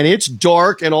 and it's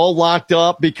dark and all locked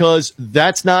up because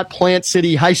that's not Plant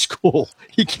City High School.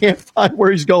 He can't find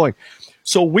where he's going.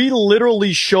 So we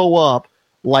literally show up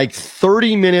like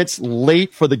 30 minutes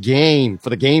late for the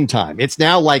game time. It's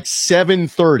now like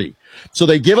 7:30. So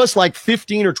they give us like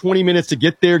 15 or 20 minutes to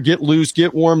get there, get loose,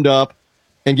 get warmed up,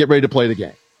 and get ready to play the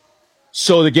game.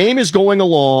 So the game is going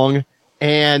along,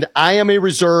 and I am a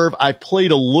reserve. I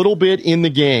played a little bit in the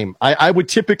game. I would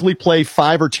typically play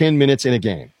 5 or 10 minutes in a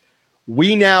game.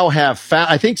 We now have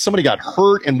I think somebody got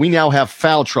hurt, and we now have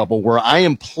foul trouble where I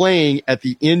am playing at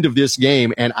the end of this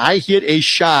game, and I hit a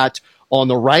shot on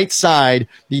the right side,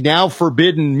 the now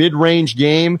forbidden mid-range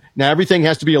game. Now everything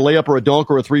has to be a layup or a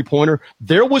dunk or a three-pointer.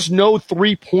 There was no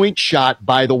three-point shot,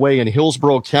 by the way, in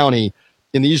Hillsborough County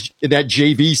in that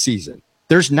JV season.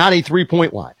 There's not a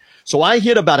three-point line. So I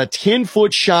hit about a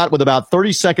 10-foot shot with about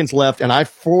 30 seconds left, and I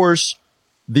force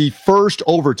the first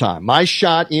overtime. My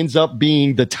shot ends up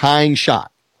being the tying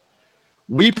shot.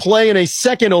 We play in a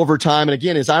second overtime, and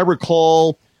again, as I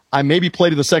recall, I maybe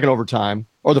played in the second overtime,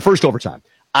 or the first overtime.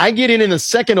 I get in the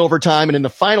second overtime, and in the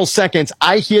final seconds,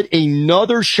 I hit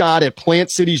another shot at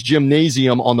Plant City's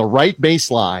gymnasium on the right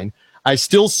baseline. I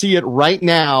still see it right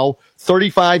now,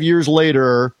 35 years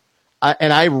later,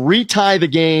 and I retie the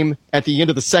game at the end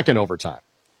of the second overtime.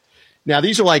 Now,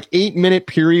 these are like 8-minute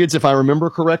periods, if I remember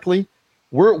correctly.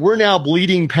 We're now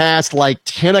bleeding past like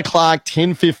 10 o'clock,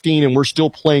 10:15, and we're still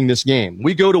playing this game.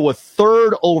 We go to a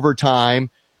third overtime,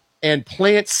 and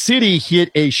Plant City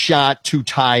hit a shot to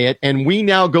tie it, and we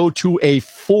now go to a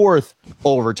fourth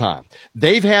overtime.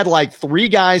 They've had like 3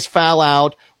 guys foul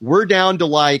out. We're down to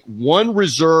like 1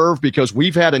 reserve because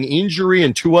we've had an injury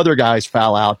and 2 other guys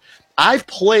foul out. I've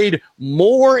played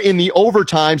more in the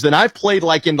overtimes than I've played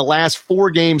like in the last 4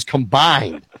 games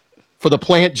combined for the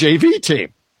Plant JV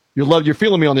team. You're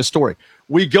feeling me on this story.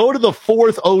 We go to the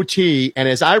fourth OT, and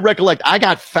as I recollect, I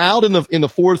got fouled in the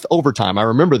fourth overtime. I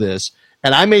remember this.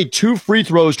 And I made 2 free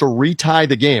throws to retie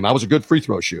the game. I was a good free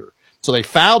throw shooter. So they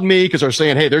fouled me because they're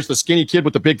saying, hey, there's the skinny kid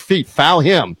with the big feet. Foul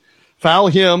him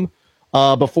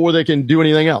before they can do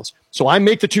anything else. So I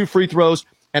make the 2 free throws.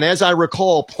 And as I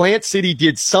recall, Plant City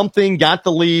did something, got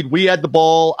the lead. We had the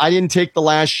ball. I didn't take the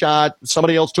last shot.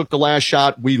 Somebody else took the last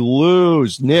shot. We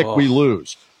lose. Nick, we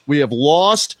lose. We have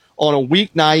lost on a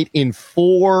weeknight in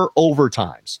 4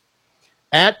 overtimes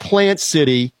at Plant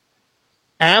City.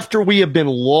 After we have been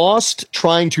lost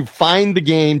trying to find the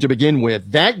game to begin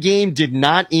with, that game did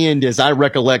not end, as I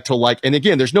recollect, till and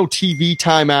again, there's no TV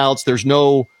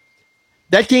timeouts.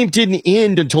 That game didn't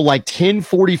end until like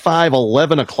 10:45,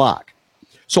 11 o'clock.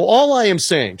 So all I am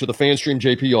saying to the FanStream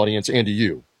JP audience and to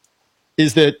you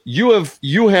is that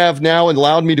you have now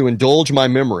allowed me to indulge my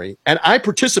memory, and I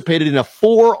participated in a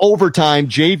 4 overtime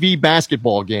JV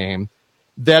basketball game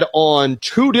that on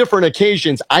 2 different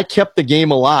occasions, I kept the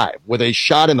game alive with a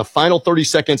shot in the final 30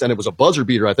 seconds, and it was a buzzer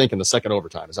beater, I think, in the second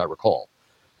overtime, as I recall.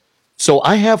 So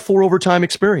I have 4 overtime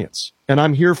experience, and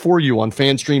I'm here for you on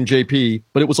FanStream JP,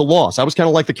 but it was a loss. I was kind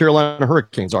of like the Carolina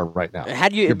Hurricanes are right now.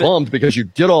 You're bummed because you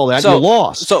did all that, and you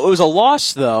lost. So it was a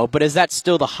loss, though, but is that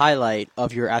still the highlight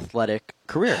of your athletic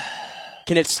career?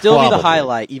 Can it still be the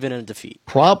highlight, even in a defeat?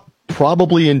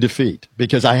 Probably in defeat,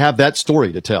 because I have that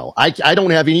story to tell. I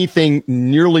don't have anything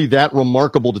nearly that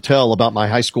remarkable to tell about my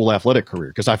high school athletic career,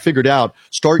 because I figured out,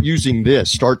 start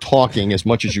talking as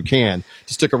much as you can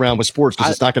to stick around with sports,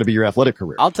 because it's not going to be your athletic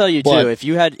career. I'll tell you, too, if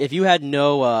you had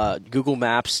no Google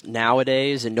Maps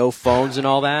nowadays and no phones and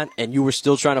all that, and you were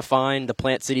still trying to find the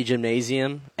Plant City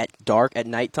Gymnasium at dark at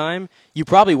nighttime, you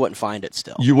probably wouldn't find it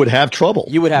still. You would have trouble.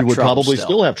 You would probably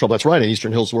still have trouble. That's right, in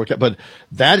Eastern Hills Workout. But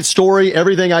that story,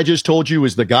 everything I just told you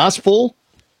is the gospel,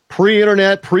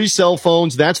 pre-internet, pre-cell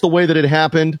phones. That's the way that it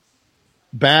happened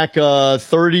back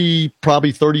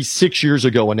 36 years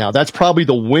ago. And now that's probably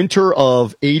the winter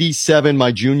of 87,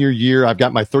 my junior year. I've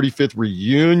got my 35th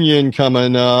reunion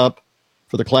coming up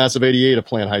for the class of 88 of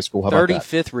Plant High School. How about that?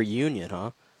 35th reunion, huh?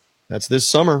 That's this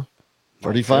summer.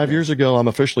 35 years ago. I'm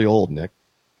officially old, Nick.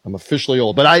 I'm officially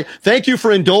old. But I thank you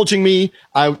for indulging me.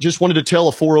 I just wanted to tell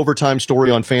a 4 overtime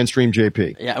story on FanStream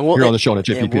JP. Yeah, here on the show on JP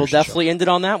Peterson We'll definitely end it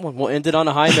on that one. We'll end it on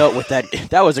a high note with that.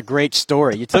 That was a great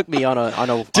story. You took me on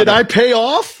a. Did I pay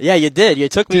off? Yeah, you did. You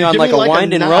took me on like a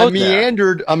winding road. I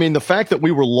meandered. I mean, the fact that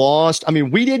we were lost. I mean,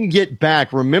 we didn't get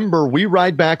back. Remember, we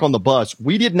ride back on the bus.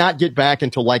 We did not get back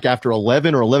until like after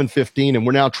 11 or 11:15, and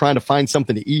we're now trying to find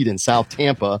something to eat in South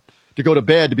Tampa to go to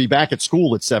bed to be back at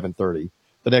school at 7:30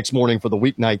 the next morning for the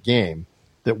weeknight game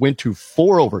that went to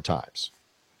 4 overtimes.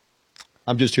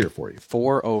 I'm just here for you.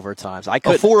 4 overtimes.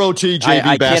 A 4 OT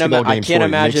JV basketball game. I can't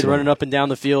imagine running up and down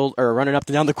the field or running up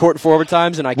and down the court in 4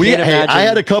 overtimes, and I can't imagine. I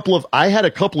had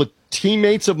a couple of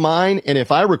teammates of mine, and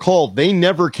if I recall, they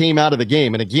never came out of the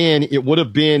game. And again, it would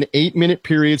have been 8-minute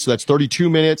periods, so that's 32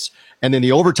 minutes, and then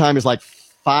the overtime is like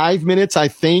 5 minutes, I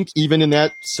think, even in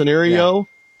that scenario. Yeah.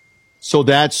 So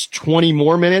that's 20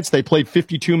 more minutes. They played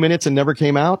 52 minutes and never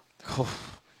came out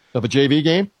of a JV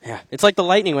game. Yeah, it's like the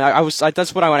Lightning. When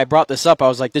I brought this up, I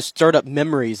was like, this stirred up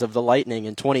memories of the Lightning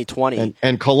in 2020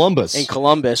 and Columbus. In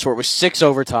Columbus, where it was 6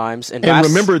 overtimes. And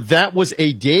remember, that was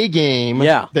a day game.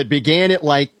 That began at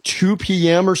like 2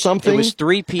 p.m. or something. It was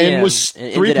 3 p.m. and was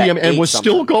 3 p.m. and was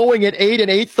still going at 8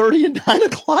 and 8:30 and 9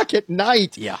 o'clock at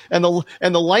night. Yeah, and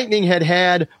the Lightning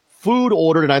had food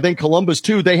ordered, and I think Columbus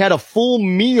too. They had a full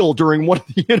meal during one of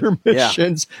the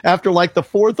intermissions after like the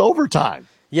 4th overtime.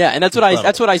 Yeah, and that's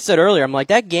what I said earlier. I'm like,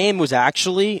 that game was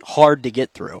actually hard to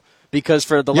get through because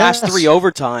for the last 3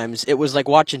 overtimes, it was like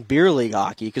watching beer league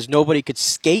hockey because nobody could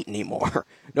skate anymore.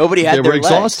 Nobody had. They were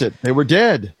exhausted. They were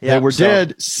dead. Yeah, they were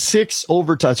dead. 6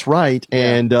 overtimes, right?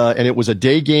 And it was a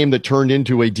day game that turned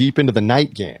into a deep into the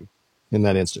night game. In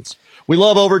that instance, we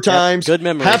love overtimes. Yep, good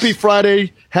memories.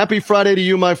 Happy Friday to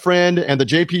you, my friend, and the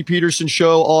JP Peterson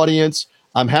Show audience.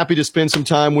 I'm happy to spend some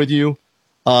time with you.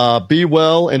 Be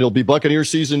well, and it'll be Buccaneer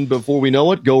season before we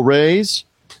know it. Go Rays,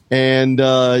 and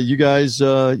you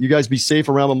guys be safe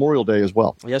around Memorial Day as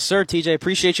well. Yes, sir, TJ.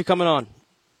 Appreciate you coming on.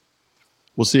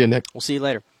 We'll see you, Nick. We'll see you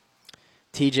later.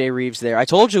 TJ Rives there. I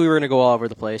told you we were going to go all over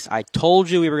the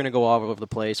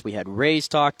place. We had Rays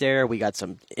talk there. We got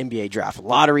some NBA draft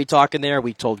lottery talk in there.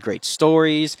 We told great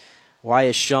stories. Why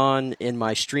is Sean in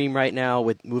my stream right now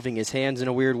with moving his hands in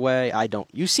a weird way?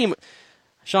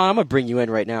 Sean, I'm going to bring you in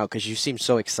right now because you seem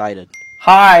so excited.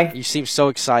 Hi. You seem so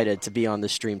excited to be on the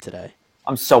stream today.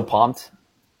 I'm so pumped.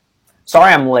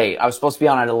 Sorry I'm late. I was supposed to be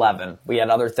on at 11. We had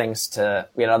other things to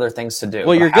do.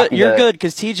 Well, you're good. You're good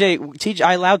because TJ,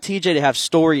 I allowed TJ to have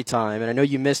story time, and I know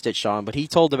you missed it, Sean. But he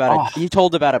told about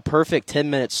a perfect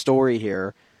 10-minute story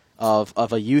here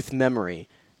of a youth memory,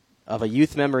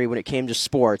 when it came to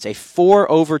sports. A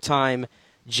 4 overtime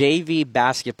JV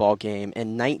basketball game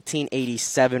in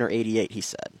 1987 or 88. He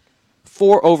said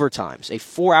 4 overtimes, a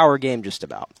 4-hour game just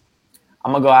about.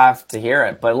 I'm going to have to hear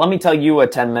it. But let me tell you a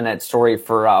 10-minute story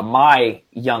for my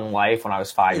young life when I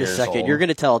was 5 years old. You're going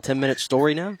to tell a 10-minute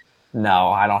story now? No,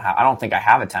 I don't think I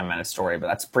have a 10-minute story, but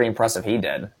that's pretty impressive he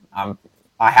did.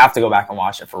 I have to go back and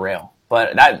watch it for real.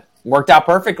 But that worked out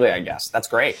perfectly, I guess. That's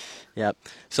great. Yep.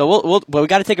 So we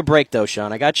got to take a break, though,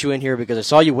 Sean. I got you in here because I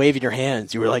saw you waving your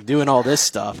hands. You were, like, doing all this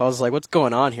stuff. I was like, what's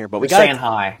going on here? But we got saying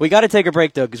hi. We got to take a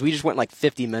break, though, because we just went like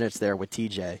 50 minutes there with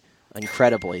TJ.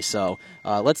 Incredibly. So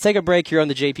let's take a break here on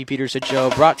the JP Peterson Show,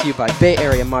 brought to you by Bay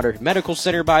Area Modern Medical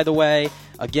Center, by the way.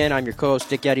 Again, I'm your co-host,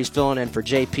 Dick Geddes, filling in for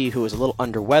JP, who is a little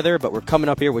under weather, but we're coming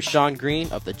up here with Sean Green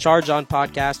of the Charge On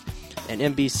podcast and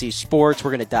NBC Sports.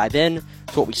 We're going to dive in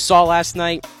to what we saw last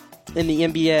night in the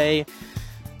NBA.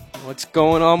 What's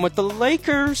going on with the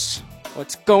Lakers?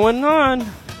 What's going on?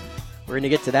 We're going to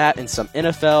get to that and some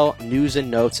NFL news and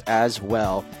notes as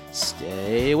well.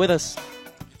 Stay with us.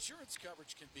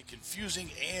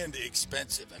 Confusing and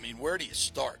expensive. I mean, where do you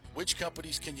start? Which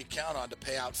companies can you count on to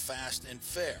pay out fast and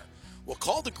fair? Well,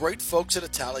 call the great folks at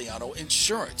Italiano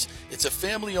Insurance. It's a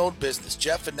family-owned business.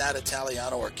 Jeff and Nat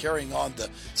Italiano are carrying on the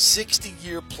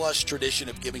 60-year-plus tradition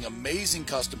of giving amazing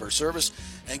customer service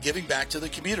and giving back to the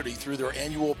community through their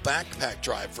annual backpack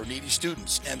drive for needy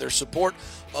students and their support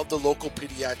of the local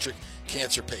pediatric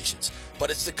cancer patients.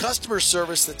 But it's the customer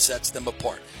service that sets them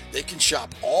apart. They can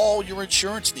shop all your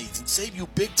insurance needs and save you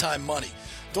big-time money.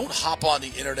 Don't hop on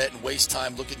the internet and waste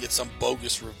time looking at some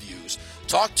bogus reviews.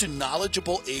 Talk to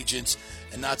knowledgeable agents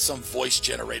and not some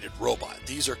voice-generated robot.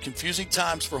 These are confusing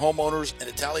times for homeowners, and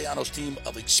Italiano's team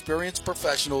of experienced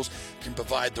professionals can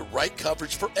provide the right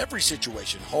coverage for every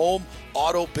situation: home,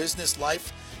 auto, business,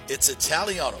 life. It's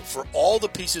Italiano for all the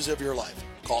pieces of your life.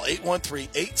 Call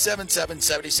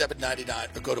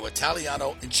 813-877-7799 or go to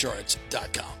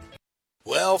ItalianoInsurance.com.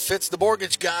 Well, Fitz the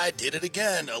mortgage guy did it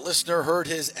again. A listener heard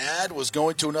his ad, was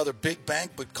going to another big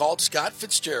bank, but called Scott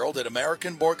Fitzgerald at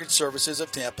American Mortgage Services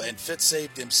of Tampa, and Fitz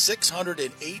saved him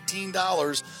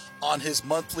 $618 on his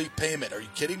monthly payment. Are you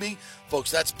kidding me? Folks,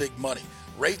 that's big money.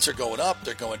 Rates are going up,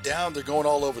 they're going down, they're going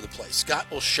all over the place. Scott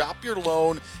will shop your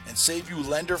loan and save you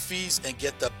lender fees and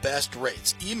get the best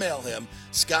rates. Email him,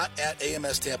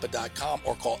 scott@amstampa.com,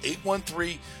 or call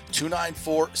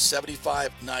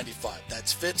 813-294-7595.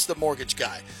 That's Fitz the mortgage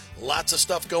guy. Lots of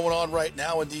stuff going on right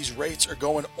now, and these rates are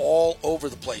going all over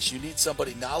the place. You need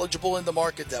somebody knowledgeable in the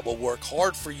market that will work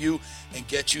hard for you and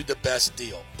get you the best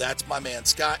deal. That's my man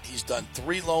Scott. He's done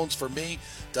 3 loans for me,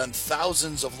 done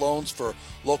thousands of loans for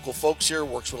local folks here,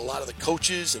 works with a lot of the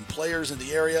coaches and players in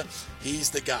the area.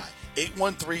 He's the guy.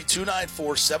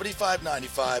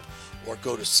 813-294-7595, or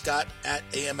go to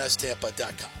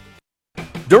scott@amstampa.com.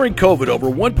 During COVID, over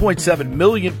 1.7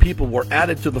 million people were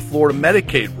added to the Florida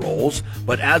Medicaid rolls,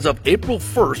 but as of April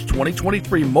 1st,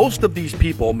 2023, most of these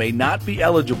people may not be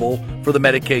eligible for the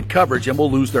Medicaid coverage and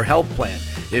will lose their health plan.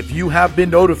 If you have been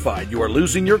notified you are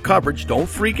losing your coverage, don't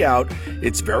freak out.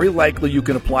 It's very likely you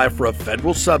can apply for a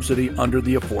federal subsidy under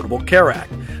the Affordable Care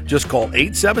Act. Just call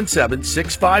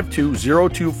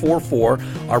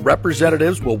 877-652-0244. Our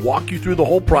representatives will walk you through the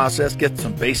whole process, get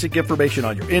some basic information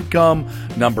on your income,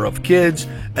 number of kids,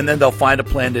 and then they'll find a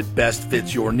plan that best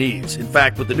fits your needs. In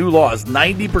fact, with the new laws,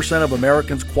 90% of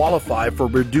Americans qualify for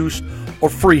reduced or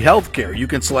free health care. You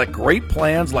can select great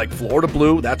plans like Florida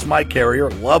Blue, that's my carrier,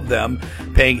 love them,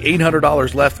 paying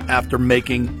 $800 less after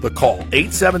making the call.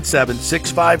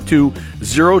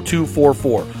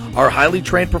 877-652-0244. Our highly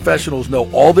trained professionals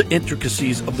know all the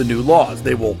intricacies of the new laws.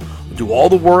 They will do all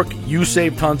the work. You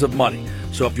save tons of money.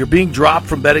 So if you're being dropped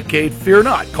from Medicaid, fear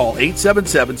not. Call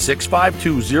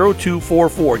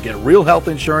 877-652-0244. Get real health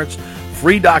insurance,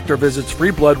 free doctor visits,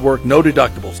 free blood work, no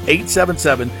deductibles.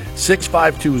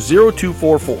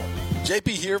 877-652-0244. JP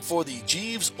here for the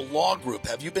Jeeves Law Group.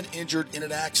 Have you been injured in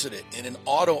an accident, in an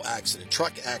auto accident,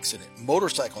 truck accident,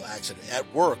 motorcycle accident, at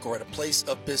work, or at a place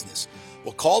of business?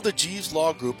 Well, call the Jeeves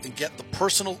Law Group and get the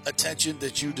personal attention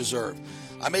that you deserve.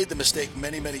 I made the mistake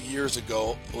many, many years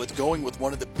ago with going with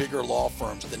one of the bigger law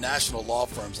firms, the national law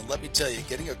firms. And let me tell you,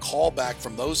 getting a call back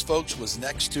from those folks was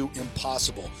next to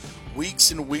impossible. Weeks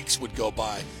and weeks would go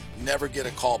by, never get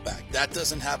a call back. That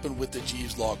doesn't happen with the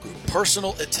Jeeves Law Group.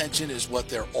 Personal attention is what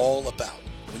they're all about.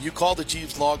 When you call the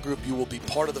Jeeves Law Group, you will be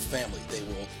part of the family. They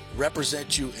will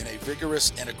represent you in a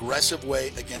vigorous and aggressive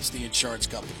way against the insurance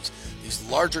companies. These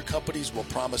larger companies will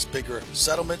promise bigger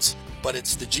settlements, but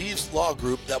it's the Jeeves Law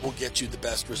Group that will get you the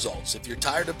best results. If you're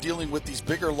tired of dealing with these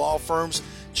bigger law firms,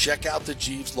 check out the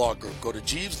Jeeves Law Group. Go to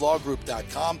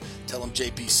jeeveslawgroup.com, tell them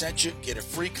JP sent you, get a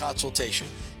free consultation.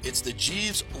 It's the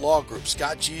Jeeves Law Group.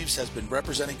 Scott Jeeves has been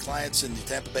representing clients in the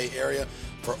Tampa Bay area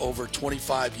for over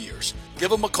 25 years.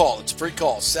 Give them a call. It's a free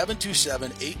call,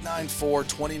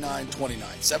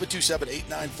 727-894-2929,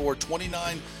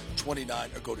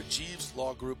 727-894-2929, or go to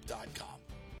jeeveslawgroup.com.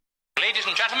 Ladies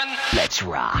and gentlemen, let's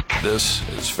rock. This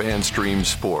is FanStream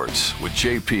Sports with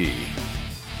JP.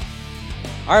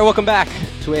 All right, welcome back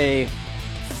to a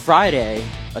Friday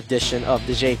edition of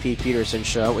the JP Peterson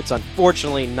Show. It's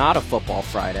unfortunately not a football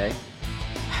Friday.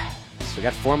 So we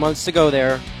got 4 months to go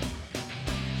there.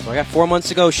 So I got 4 months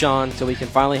to go, Sean, till we can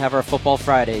finally have our football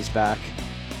Fridays back.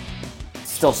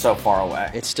 Still so far away.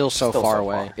 It's still so far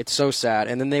away. It's so sad.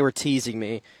 And then they were teasing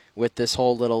me with this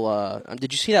whole little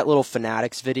did you see that little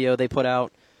Fanatics video they put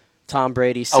out? Tom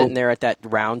Brady sitting there at that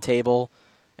round table,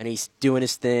 and he's doing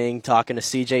his thing, talking to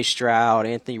C.J. Stroud,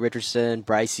 Anthony Richardson,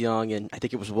 Bryce Young, and I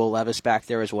think it was Will Levis back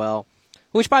there as well.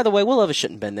 Which, by the way, Will Levis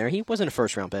shouldn't have been there. He wasn't a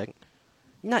first-round pick.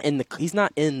 He's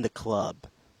not in the club.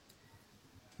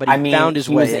 But he found his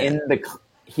way in.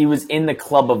 He was in the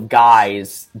club of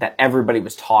guys that everybody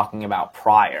was talking about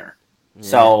prior. Yeah.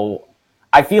 So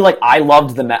I feel like I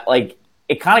loved it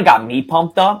kind of got me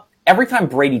pumped up. Every time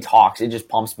Brady talks, it just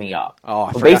pumps me up. Oh,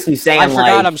 I forgot. Basically saying, I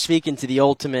forgot I'm speaking to the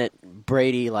ultimate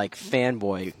Brady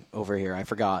fanboy over here. I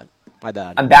forgot. My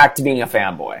bad. I'm back to being a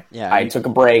fanboy. Yeah, I took a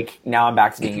break. Now I'm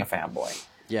back to being a fanboy.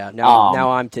 Yeah.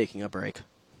 Now I'm taking a break.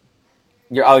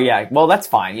 Oh yeah. Well, that's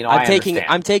fine.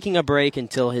 I'm taking a break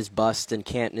until his bust in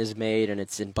Canton is made and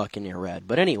it's in Buccaneer red.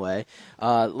 But anyway,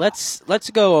 let's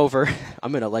go over.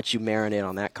 I'm going to let you marinate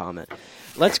on that comment.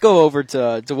 Let's go over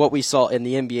to what we saw in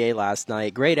the NBA last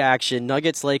night. Great action.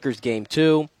 Nuggets-Lakers game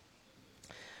 2.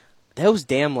 Those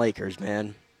damn Lakers,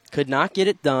 man, could not get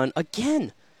it done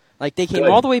again. They came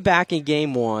all the way back in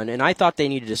game 1, and I thought they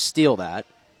needed to steal that.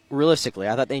 Realistically,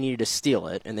 I thought they needed to steal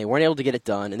it, and they weren't able to get it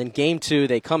done. And then game 2,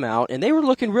 they come out, and they were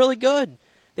looking really good.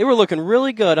 They were looking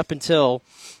really good up until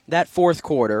that fourth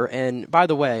quarter. And by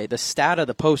the way, the stat of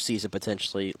the postseason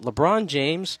potentially, LeBron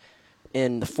James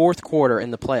in the fourth quarter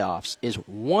in the playoffs is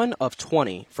 1 of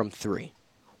 20 from 3.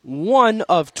 1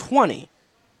 of 20.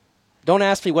 Don't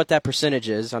ask me what that percentage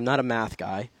is. I'm not a math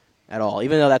guy at all,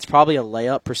 even though that's probably a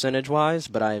layup percentage-wise,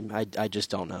 but I just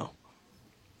don't know.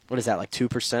 What is that, 2%?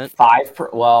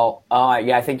 5%? Well,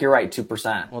 yeah, I think you're right,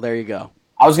 2%. Well, there you go.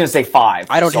 I was going to say 5.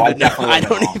 I don't even know. I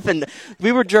don't even.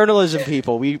 We were journalism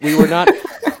people. We were not.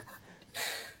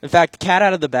 In fact, cat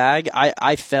out of the bag.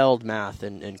 I failed math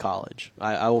in college.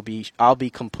 I'll be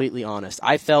completely honest.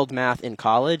 I failed math in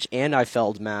college, and I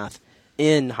failed math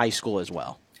in high school as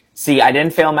well. See, I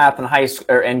didn't fail math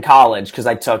in college because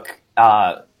I took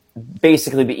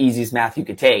basically the easiest math you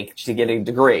could take to get a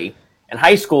degree. In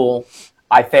high school,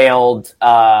 I failed.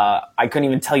 I couldn't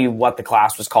even tell you what the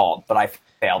class was called, but I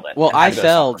failed it. Well, I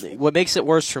failed. What makes it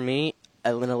worse for me,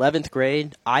 in 11th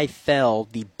grade, I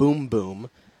failed the boom boom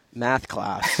math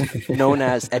class known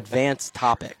as advanced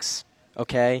topics.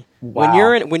 Okay?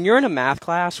 Wow. When you're in a math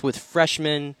class with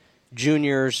freshmen,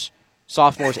 juniors,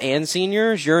 sophomores, and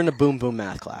seniors, you're in a boom boom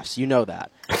math class. You know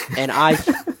that. And I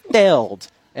failed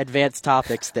advanced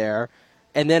topics there.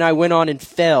 And then I went on and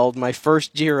failed my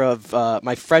first year of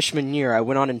my freshman year. I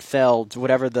went on and failed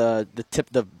whatever the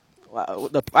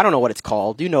I don't know what it's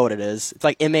called. You know what it is. It's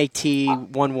like MAT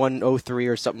 1103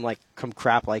 or something like some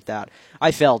crap like that.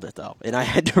 I failed it though, and I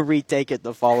had to retake it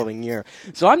the following year.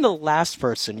 So I'm the last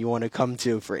person you want to come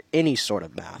to for any sort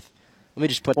of math. Let me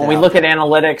just put that when we out look there. at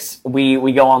analytics,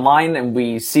 we go online and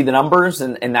we see the numbers,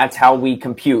 and that's how we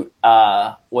compute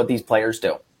what these players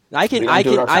do. I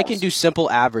can do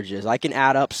simple averages. I can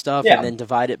add up stuff and then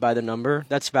divide it by the number.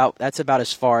 That's about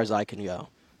as far as I can go.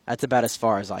 That's about as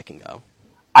far as I can go.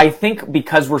 I think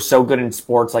because we're so good in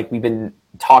sports, like we've been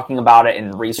talking about it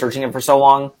and researching it for so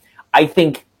long, I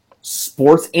think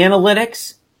sports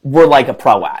analytics we're like a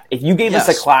pro at. If you gave us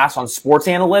a class on sports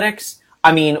analytics,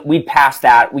 I mean, we'd pass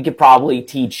that. We could probably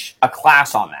teach a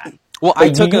class on that. Well, I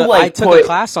took a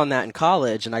class on that in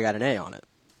college, and I got an A on it.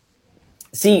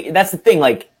 See, that's the thing.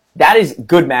 Like, that is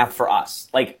good math for us.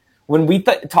 Like, when we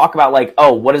talk about, like,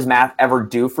 oh, what does math ever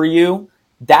do for you?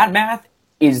 That math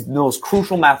is the most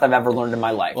crucial math I've ever learned in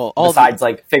my life. Well, besides,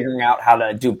 like, figuring out how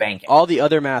to do banking. All the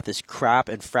other math is crap,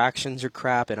 and fractions are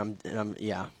crap, and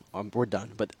we're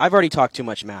done. But I've already talked too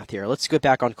much math here. Let's get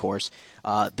back on course.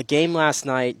 The game last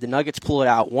night, the Nuggets pull it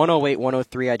out,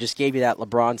 108-103. I just gave you that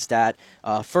LeBron stat.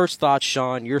 First thoughts,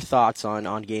 Sean, your thoughts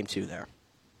on Game 2 there.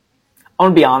 I'm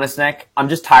going to be honest, Nick. I'm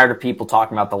just tired of people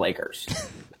talking about the Lakers.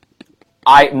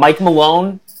 Mike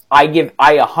Malone, I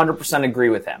 100% agree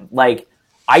with him. Like,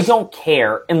 I don't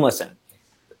care. And listen,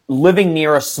 living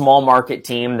near a small market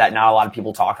team that not a lot of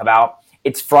people talk about,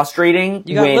 it's frustrating.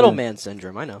 You got little man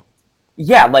syndrome, I know.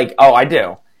 Yeah, like, oh, I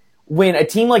do. When a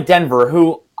team like Denver,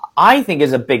 who I think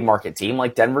is a big market team,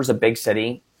 like Denver's a big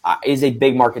city, is a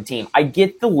big market team. I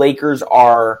get the Lakers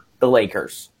are the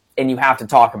Lakers, and you have to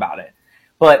talk about it.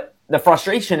 But the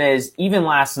frustration is, even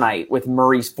last night with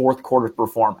Murray's fourth quarter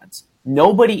performance,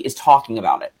 nobody is talking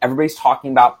about it. Everybody's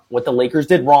talking about what the Lakers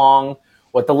did wrong,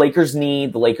 what the Lakers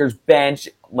need, the Lakers bench.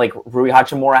 Like, Rui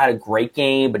Hachimura had a great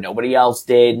game, but nobody else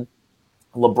did.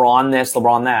 LeBron this,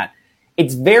 LeBron that.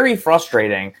 It's very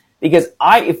frustrating because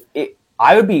I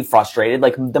would be frustrated.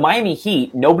 Like, the Miami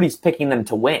Heat, nobody's picking them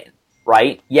to win,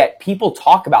 right? Yet people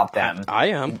talk about them. I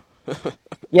am.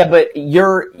 Yeah, but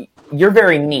you're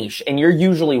very niche, and you're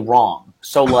usually wrong.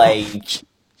 So, like,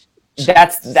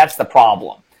 that's the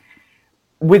problem.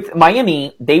 With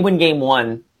Miami, they win game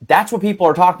one. That's what people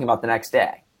are talking about the next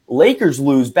day. Lakers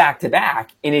lose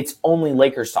back-to-back, and it's only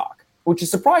Lakers talk, which is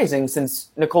surprising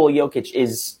since Nikola Jokic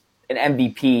is an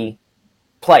MVP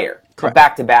player. Correct.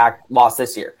 Back-to-back loss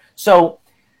this year. So,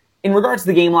 in regards to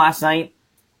the game last night,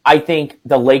 I think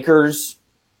the Lakers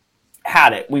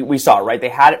had it. We saw it, right? They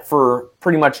had it for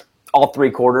pretty much all three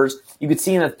quarters. You could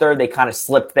see in the third they kind of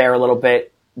slipped there a little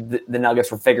bit. The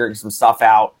Nuggets were figuring some stuff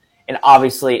out. And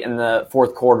obviously in the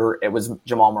fourth quarter, it was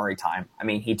Jamal Murray time. I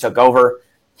mean, he took over.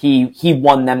 He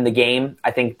won them the game. I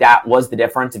think that was the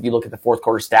difference. If you look at the fourth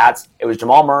quarter stats, it was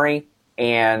Jamal Murray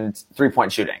and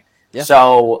three-point shooting. Yeah.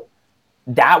 So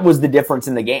that was the difference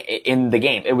in the game.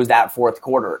 It was that fourth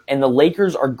quarter. And the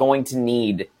Lakers are going to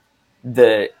need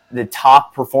the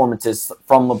top performances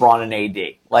from LeBron and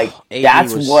AD. Like,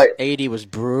 AD was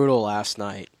brutal last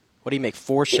night. What do you make,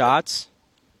 4 shots?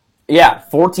 Yeah,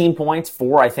 14 points,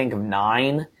 4, I think, of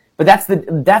 9. But that's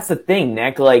the thing,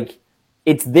 Nick. Like,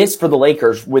 it's this for the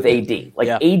Lakers with AD. Like,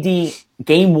 AD,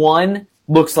 game 1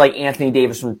 looks like Anthony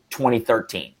Davis from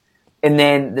 2013. And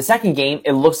then the second game,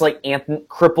 it looks like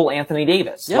cripple Anthony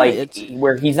Davis. Yeah,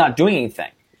 where he's not doing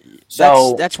anything.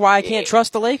 So that's why I can't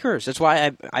trust the Lakers. That's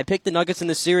why I picked the Nuggets in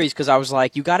the series, because I was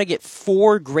like, you got to get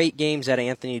 4 great games at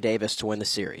Anthony Davis to win the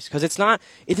series. Because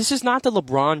this is not the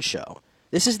LeBron show.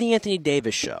 This is the Anthony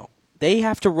Davis show. They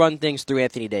have to run things through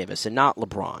Anthony Davis and not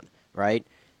LeBron, right?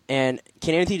 And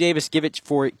can Anthony Davis give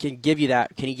you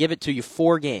that? Can he give it to you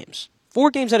 4 games?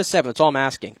 4 games out of 7, that's all I'm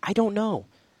asking. I don't know.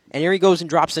 And here he goes and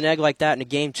drops an egg like that in a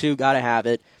game 2, got to have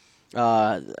it.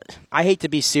 I hate to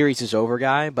be series is over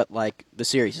guy, but like the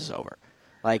series is over.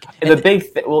 Like, the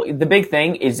big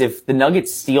thing is if the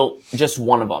Nuggets steal just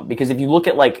one of them, because if you look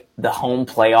at like the home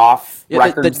playoff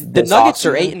records, the Nuggets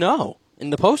are 8-0 in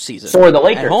the postseason. So are the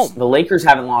Lakers. At home. The Lakers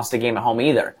haven't lost a game at home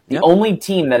either. The only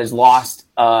team that has lost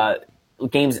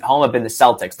games at home have been the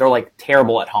Celtics. They're like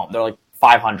terrible at home. They're like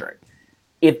 500.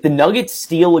 If the Nuggets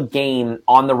steal a game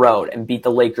on the road and beat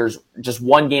the Lakers just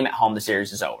one game at home, the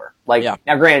series is over. Now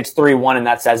granted, it's 3-1 and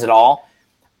that says it all.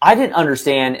 I didn't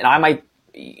understand, and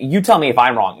you tell me if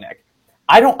I'm wrong, Nick.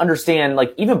 I don't understand,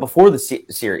 like, even before the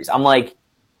series, I'm like,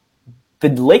 the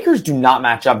Lakers do not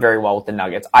match up very well with the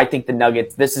Nuggets. I think the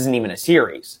Nuggets, this isn't even a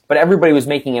series, but everybody was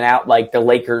making it out like the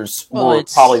Lakers were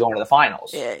probably going to the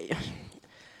finals.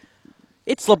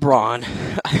 It's LeBron.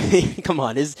 I mean, come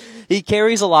on. He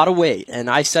carries a lot of weight, and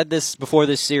I said this before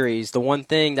this series. The one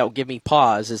thing that will give me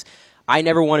pause is I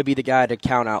never want to be the guy to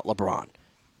count out LeBron.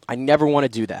 I never want to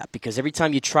do that because every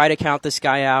time you try to count this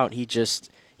guy out, he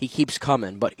keeps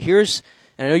coming. But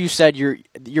and I know you said you're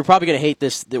probably going to hate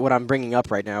this, what I'm bringing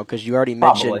up right now, because you already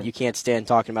mentioned you can't stand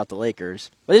talking about the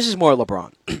Lakers. But this is more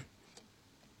LeBron.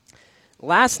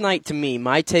 Last night, to me,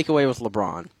 my takeaway with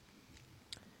LeBron,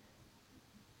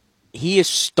 he is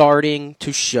starting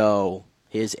to show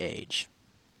his age.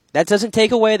 That doesn't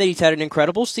take away that he's had an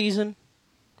incredible season,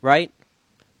 right?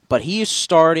 But he is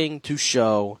starting to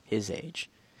show his age.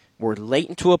 We're late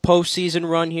into a postseason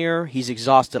run here. He's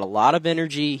exhausted a lot of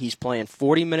energy. He's playing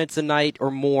 40 minutes a night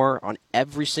or more on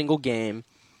every single game,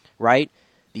 right?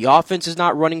 The offense is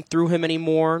not running through him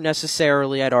anymore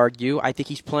necessarily, I'd argue. I think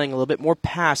he's playing a little bit more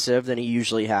passive than he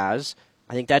usually has.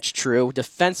 I think that's true.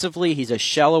 Defensively, he's a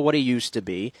shell of what he used to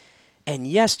be. And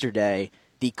yesterday,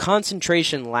 the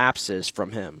concentration lapses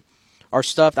from him are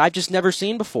stuff I've just never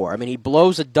seen before. I mean, he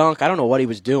blows a dunk. I don't know what he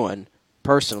was doing,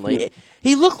 personally.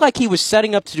 He looked like he was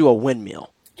setting up to do a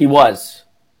windmill. He was.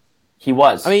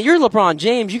 I mean, you're LeBron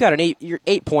James. You got your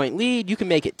 8-point lead. You can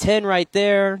make it 10 right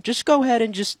there. Just go ahead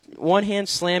and just one-hand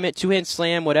slam it, two-hand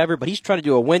slam, whatever. But he's trying to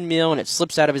do a windmill, and it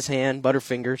slips out of his hand,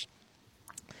 butterfingers.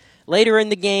 Later in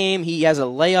the game, he has a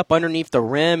layup underneath the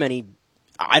rim, and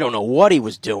I don't know what he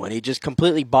was doing. He just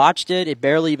completely botched it. It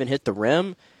barely even hit the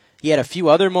rim. He had a few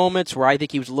other moments where I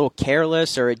think he was a little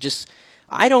careless, or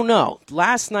I don't know.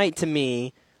 Last night, to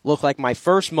me, looked like my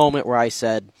first moment where I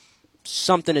said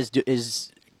something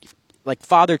is like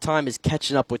Father Time is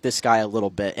catching up with this guy a little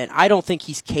bit, and I don't think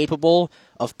he's capable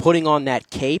of putting on that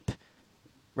cape,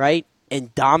 right,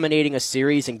 and dominating a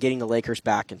series and getting the Lakers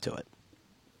back into it.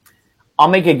 I'll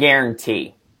make a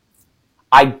guarantee.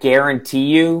 I guarantee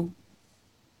you,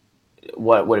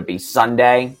 what would it be,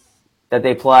 Sunday that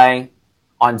they play?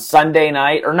 On Sunday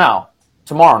night, or no,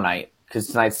 tomorrow night, because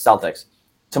tonight's Celtics.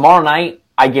 Tomorrow night,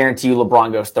 I guarantee you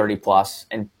LeBron goes 30-plus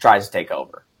and tries to take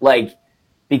over.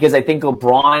 Because I think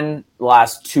LeBron, the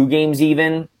last 2 games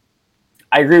even,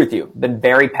 I agree with you, been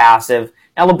very passive.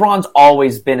 Now, LeBron's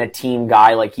always been a team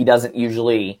guy. He doesn't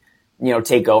usually,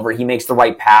 take over. He makes the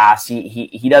right pass.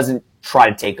 He doesn't try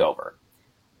to take over.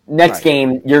 Next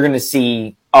game, you're going to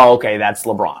see, oh, okay, that's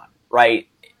LeBron, right?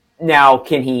 Now,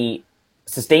 can he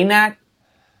sustain that?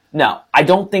 No, I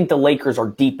don't think the Lakers are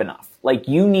deep enough.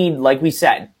 You need, like we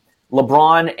said,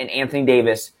 LeBron and Anthony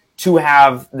Davis to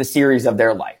have the series of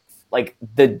their life.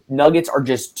 The Nuggets are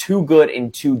just too good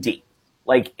and too deep.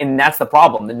 And that's the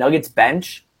problem. The Nuggets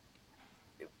bench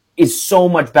is so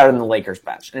much better than the Lakers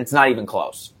bench, and it's not even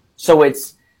close. So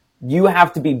you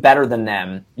have to be better than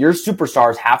them. Your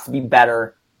superstars have to be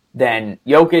better than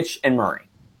Jokic and Murray.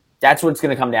 That's what it's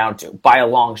going to come down to, by a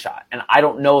long shot. And I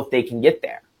don't know if they can get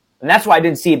there. And that's why I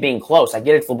didn't see it being close. I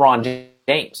get it's LeBron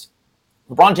James.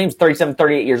 LeBron James is 37,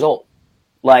 38 years old.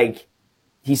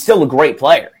 He's still a great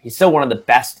player. He's still one of the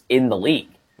best in the league.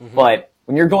 Mm-hmm. But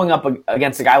when you're going up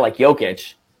against a guy like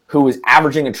Jokic, who is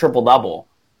averaging a triple-double,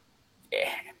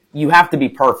 you have to be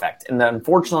perfect. And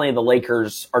unfortunately, the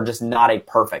Lakers are just not a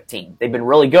perfect team. They've been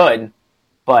really good,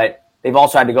 but they've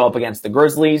also had to go up against the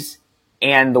Grizzlies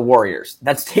and the Warriors.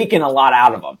 That's taken a lot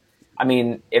out of them. I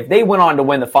mean, if they went on to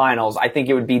win the finals, I think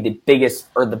it would be the biggest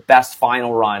or the best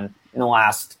final run in the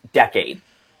last decade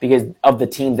because of the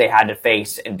teams they had to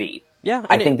face and beat. Yeah,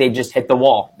 I think they just hit the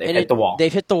wall. They've hit the wall.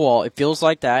 They've hit the wall. It feels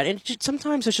like that. And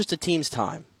sometimes it's just a team's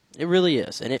time. It really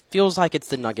is. And it feels like it's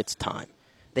the Nuggets' time.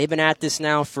 They've been at this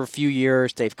now for a few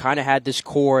years. They've kind of had this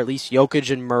core, at least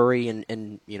Jokic and Murray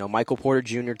and Michael Porter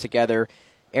Jr. together.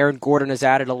 Aaron Gordon has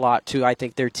added a lot to, I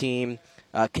think, their team.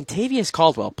 Kentavious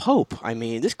Caldwell-Pope. I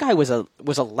mean, this guy was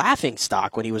a laughing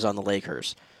stock when he was on the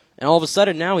Lakers. And all of a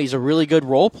sudden now he's a really good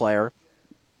role player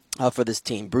for this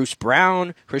team. Bruce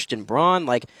Brown, Christian Braun,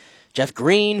 Jeff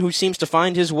Green, who seems to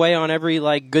find his way on every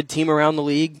good team around the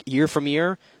league year from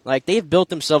year. They've built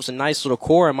themselves a nice little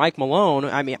core. And Mike Malone,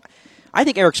 I mean, I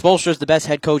think Eric Spoelstra is the best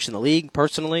head coach in the league,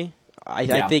 personally. I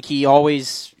think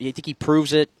he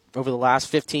proves it over the last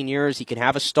 15 years. He can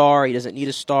have a star. He doesn't need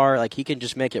a star. He can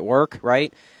just make it work,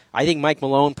 right? I think Mike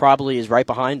Malone probably is right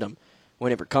behind him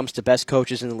whenever it comes to best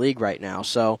coaches in the league right now.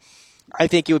 So I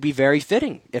think it would be very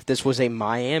fitting if this was a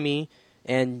Miami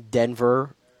and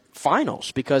Denver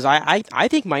finals because I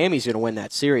think Miami's going to win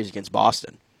that series against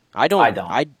Boston. I don't.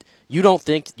 You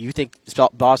think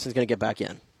Boston's going to get back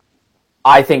in?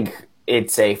 I think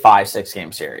it's a 5-6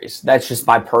 game series. That's just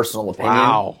my personal opinion.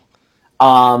 Wow.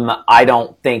 I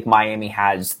don't think Miami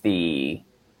has I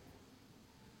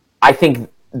think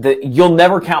you'll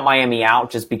never count Miami out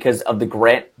just because of the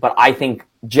grit, but I think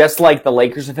just like the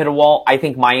Lakers have hit a wall, I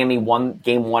think Miami won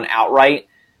game 1 outright.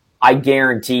 I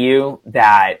guarantee you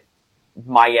that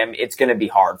it's going to be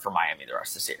hard for Miami the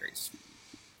rest of the series.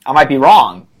 I might be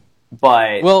wrong,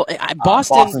 but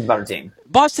Boston's a better team.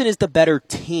 Boston is the better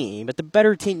team, but the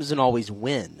better team doesn't always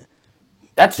win.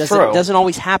 That's true. It doesn't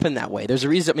always happen that way. There's a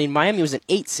reason. I mean, Miami was an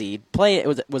 8 seed.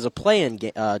 It was a play-in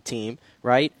team,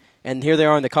 right? And here they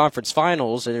are in the conference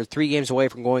finals, and they're 3 games away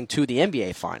from going to the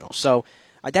NBA finals. So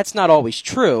that's not always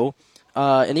true.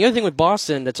 And the other thing with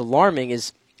Boston that's alarming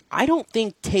is I don't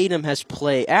think Tatum has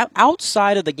played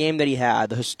outside of the game that he had,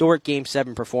 the historic Game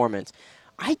 7 performance.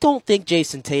 I don't think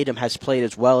Jason Tatum has played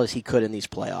as well as he could in these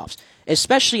playoffs,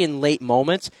 especially in late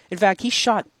moments. In fact, he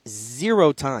shot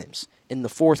 0 times in the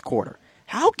fourth quarter.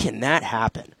 How can that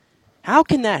happen? How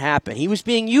can that happen? He was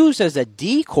being used as a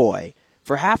decoy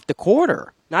for half the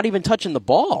quarter, not even touching the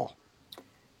ball.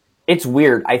 It's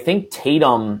weird. I think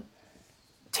Tatum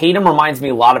reminds me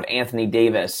a lot of Anthony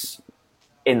Davis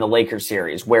in the Lakers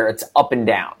series, where it's up and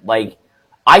down. Like,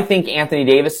 I think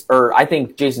I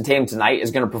think Jason Tatum tonight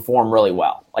is going to perform really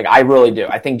well. Like, I really do.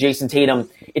 I think Jason Tatum,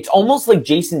 it's almost like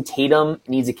Jason Tatum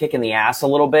needs a kick in the ass a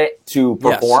little bit to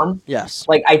perform. Yes.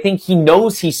 Like, I think he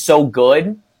knows he's so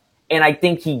good, and I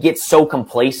think he gets so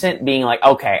complacent being like,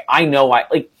 okay, I know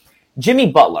like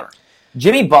Jimmy Butler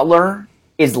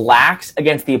is lax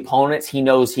against the opponents he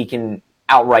knows he can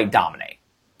outright dominate.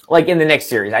 Like, in the Knicks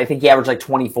series, I think he averaged like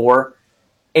 24,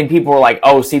 and people were like,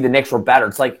 oh, see, the Knicks were better.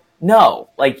 It's like, no,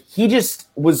 like, he just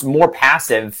was more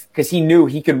passive because he knew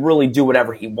he could really do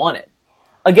whatever he wanted.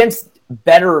 Against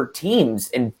better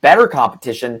teams and better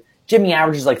competition, Jimmy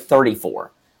averages like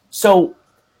 34. So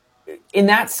in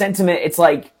that sentiment, it's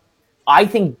like, I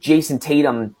think Jason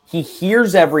Tatum, he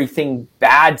hears everything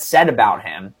bad said about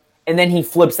him, and then he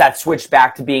flips that switch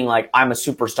back to being like, I'm a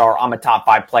superstar, I'm a top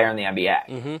 5 player in the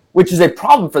NBA, which is a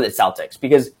problem for the Celtics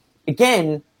because,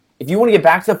 again, if you want to get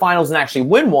back to the finals and actually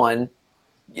win one,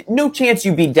 no chance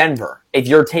you beat Denver if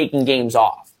you're taking games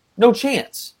off. No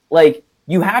chance. Like,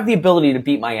 you have the ability to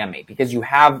beat Miami because you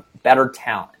have better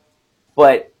talent.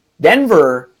 But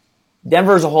Denver's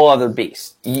a whole other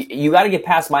beast. You got to get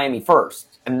past Miami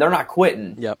first, and they're not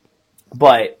quitting. Yep.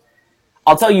 But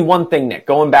I'll tell you one thing, Nick,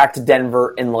 going back to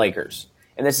Denver and Lakers,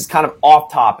 and this is kind of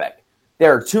off topic.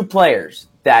 There are 2 players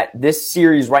that this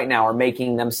series right now are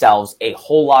making themselves a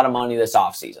whole lot of money this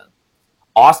offseason.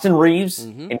 Austin Reeves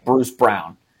and Bruce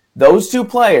Brown. Those 2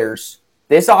 players,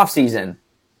 this offseason,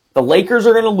 the Lakers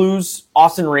are going to lose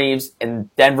Austin Reeves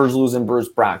and Denver's losing Bruce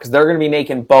Brown because they're going to be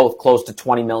making both close to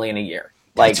 $20 million a year.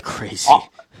 Like, that's crazy.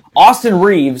 Austin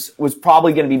Reeves was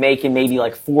probably going to be making maybe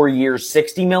like 4 years,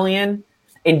 $60 million.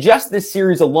 In just this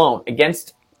series alone,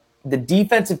 against the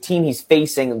defensive team he's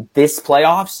facing this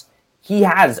playoffs, he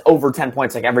has over 10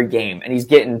 points like every game, and he's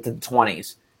getting to the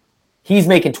 20s. He's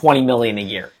making $20 million a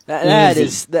year. That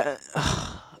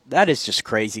is just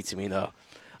crazy to me, though.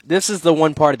 This is the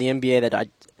one part of the NBA that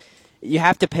you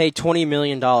have to pay $20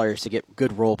 million to get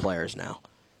good role players now.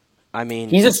 I mean,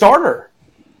 he's a starter.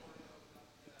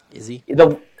 Is he?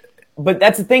 But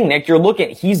that's the thing, Nick.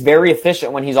 He's very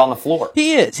efficient when he's on the floor.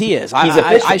 He is. He's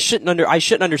efficient. I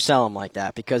shouldn't undersell him like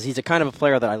that because he's a kind of a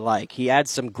player that I like. He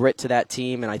adds some grit to that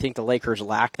team, and I think the Lakers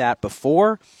lacked that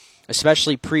before,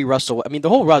 especially pre-Russell. I mean,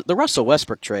 the Russell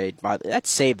Westbrook trade, that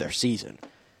saved their season.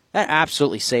 That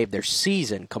absolutely saved their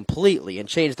season completely and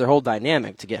changed their whole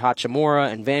dynamic to get Hachimura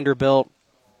and Vanderbilt,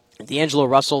 D'Angelo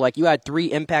Russell. Like, you had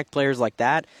 3 impact players like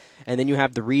that, and then you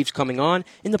have the Reeves coming on.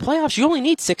 In the playoffs, you only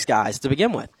need 6 guys to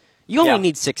begin with. You only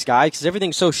need 6 guys because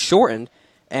everything's so shortened,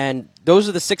 and those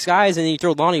are the 6 guys, and then you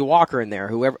throw Lonnie Walker in there,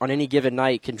 who on any given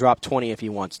night can drop 20 if he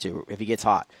wants to, if he gets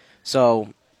hot.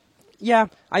 So, yeah,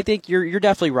 I think you're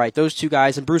definitely right. Those 2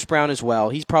 guys, and Bruce Brown as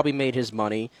well, he's probably made his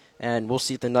money, and we'll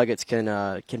see if the Nuggets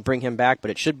can bring him back, but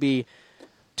it should be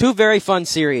 2 very fun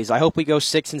series. I hope we go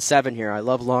 6 and 7 here. I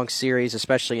love long series,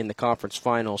 especially in the conference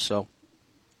finals, so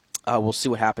we'll see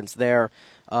what happens there.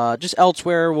 Just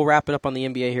elsewhere, we'll wrap it up on the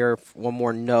NBA here. One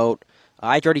more note.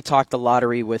 I'd already talked the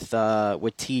lottery with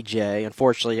TJ.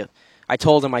 Unfortunately, I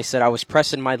told him, I said I was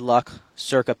pressing my luck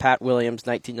circa Pat Williams,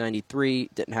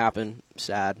 1993. Didn't happen.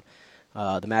 Sad.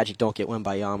 The Magic don't get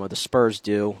Wembanyama. The Spurs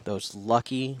do. Those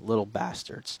lucky little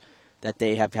bastards that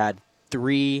they have had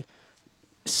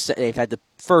they've had the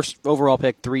first overall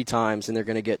pick 3 times, and they're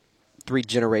going to get 3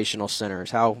 generational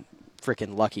centers. How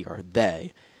freaking lucky are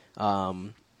they?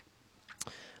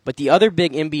 But the other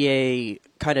big NBA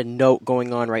kind of note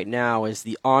going on right now is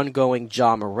the ongoing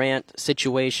Ja Morant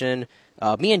situation.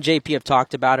 Me and JP have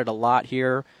talked about it a lot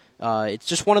here. It's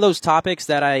just one of those topics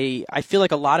that I feel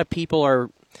like a lot of people are,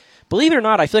 believe it or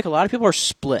not, I feel like a lot of people are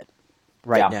split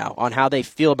right now on how they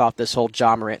feel about this whole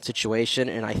Ja Morant situation.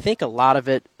 And I think a lot of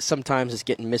it sometimes is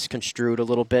getting misconstrued a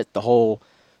little bit, the whole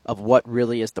of what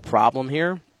really is the problem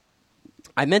here.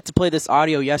 I meant to play this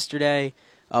audio yesterday.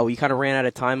 We kind of ran out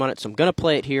of time on it, so I'm going to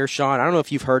play it here, Sean. I don't know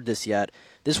if you've heard this yet.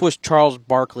 This was Charles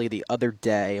Barkley the other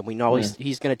day, and we know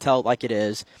he's going to tell it like it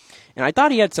is. And I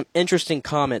thought he had some interesting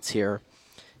comments here,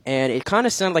 and it kind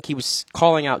of sounded like he was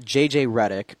calling out J.J.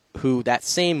 Redick, who that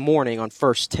same morning on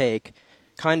First Take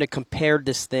kind of compared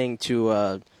this thing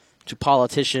to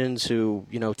politicians who,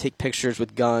 take pictures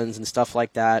with guns and stuff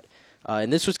like that.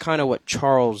 And this was kind of what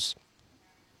Charles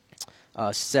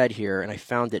said here, and I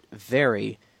found it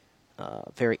very,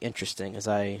 very interesting as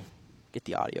I get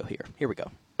the audio here. Here we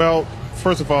go. Well,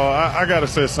 first of all, I got to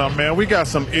say something, man. We got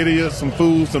some idiots, some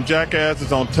fools, some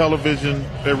jackasses on television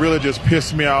that really just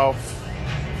piss me off.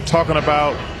 Talking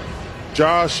about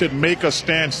Josh should make a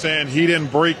stand saying he didn't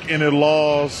break any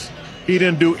laws. He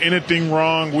didn't do anything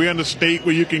wrong. We're in the state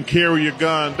where you can carry your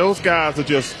gun. Those guys are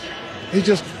just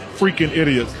freaking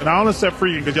idiots. And I only say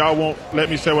freaking because y'all won't let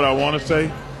me say what I want to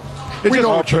say. We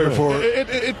don't pay for it.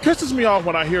 It pisses me off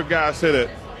when I hear guys say that,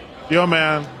 yo,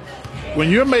 man, when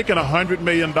you're making $100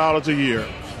 million a year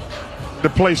to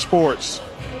play sports,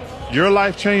 your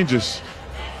life changes.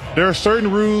 There are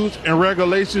certain rules and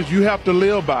regulations you have to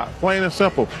live by, plain and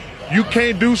simple. You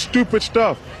can't do stupid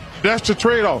stuff. That's the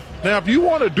trade-off. Now, if you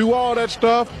want to do all that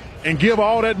stuff and give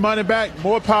all that money back,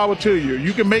 more power to you.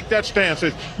 You can make that stand. Say,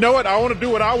 you know what, I want to do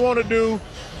what I want to do.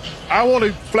 I want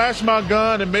to flash my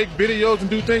gun and make videos and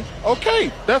do things.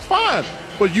 Okay, that's fine.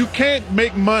 But you can't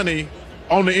make money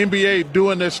on the NBA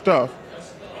doing this stuff.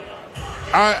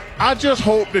 I just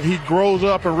hope that he grows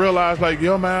up and realizes, like,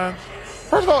 yo, man,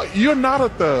 first of all, you're not a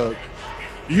thug.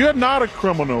 You're not a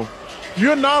criminal.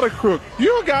 You're not a crook.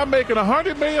 You're a guy making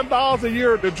 $100 million a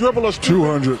year to dribble a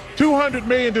stupid, $200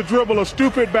 million to dribble a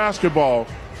stupid basketball.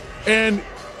 And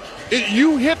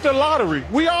you hit the lottery.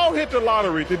 We all hit the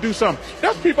lottery to do something.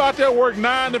 There's people out there work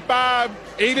 9 to 5,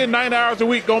 8 and 9 hours a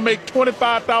week, gonna make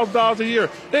 $25,000 a year.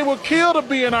 They will kill to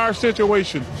be in our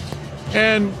situation.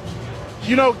 And,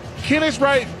 Kenny's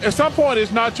right. At some point,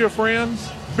 it's not your friends.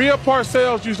 Bill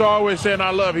Parcells used to always say, and I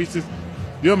love it, he says,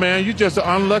 yo, man, you just an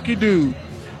unlucky dude.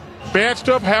 Bad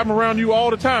stuff happen around you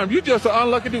all the time. You just an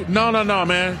unlucky dude. No,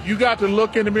 man. You got to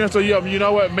look in the mirror and say, yo, you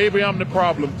know what? Maybe I'm the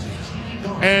problem.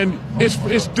 And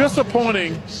it's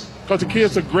disappointing because the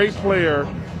kid's a great player,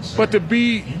 but to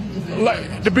be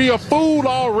a fool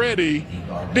already,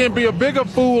 then be a bigger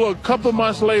fool a couple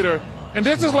months later, and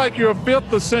this is like your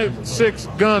fifth or sixth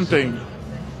gun thing.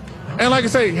 And like I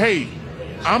say, hey,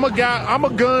 I'm a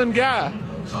gun guy,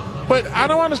 but I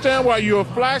don't understand why you're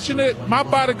flashing it. My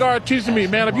bodyguard teaches me,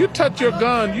 man, if you touch your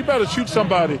gun, you better shoot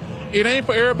somebody. It ain't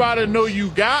for everybody to know you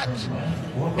got.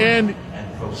 And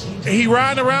he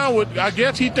riding around with, I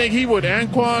guess he think he with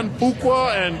Antoine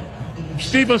Fuqua and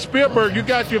Steven Spielberg. You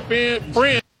got your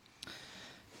friend.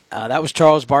 That was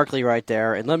Charles Barkley right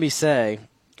there. And let me say,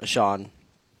 Sean,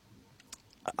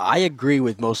 I agree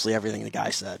with mostly everything the guy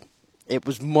said. It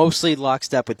was mostly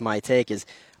lockstep with my take. Is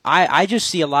I just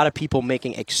see a lot of people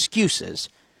making excuses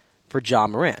for Ja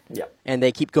Morant. Yeah. And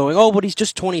they keep going, oh, but he's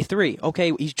just 23.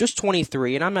 Okay, he's just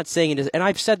 23, and I'm not saying it is, and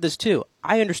I've said this too.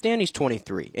 I understand he's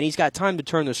 23, and he's got time to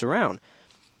turn this around.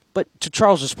 But to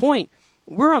Charles's point,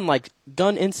 we're on like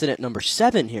gun incident number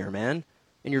 7 here, man.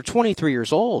 And you're 23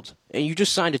 years old, and you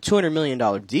just signed a $200 million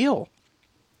deal.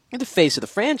 You're the face of the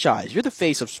franchise. You're the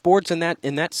face of sports in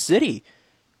that city.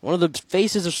 One of the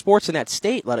faces of sports in that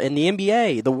state, in the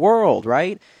NBA, the world,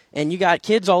 right? And you got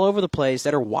kids all over the place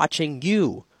that are watching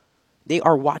you. They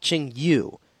are watching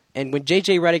you. And when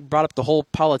J.J. Redick brought up the whole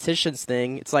politicians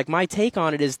thing, it's like my take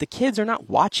on it is the kids are not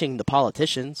watching the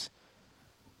politicians.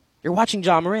 They're watching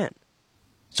Ja Morant.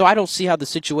 So I don't see how the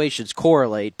situations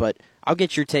correlate, but I'll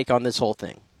get your take on this whole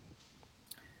thing.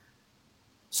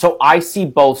 So I see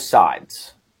both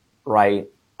sides, right?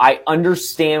 I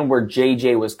understand where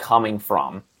JJ was coming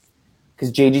from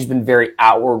because JJ's been very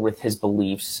outward with his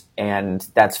beliefs, and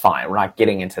that's fine. We're not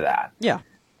getting into that. Yeah.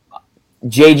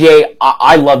 JJ,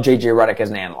 I love JJ Redick as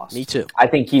an analyst. Me too. I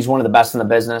think he's one of the best in the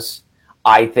business.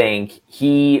 I think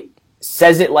he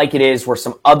says it like it is, where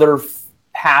some other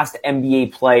past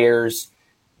NBA players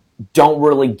don't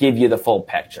really give you the full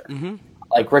picture. Mm-hmm.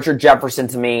 Like Richard Jefferson,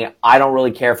 to me, I don't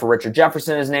really care for Richard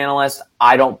Jefferson as an analyst.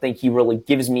 I don't think he really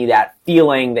gives me that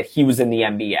feeling that he was in the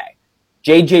NBA.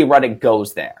 JJ Redick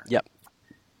goes there. Yep.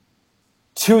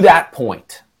 to that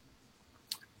point,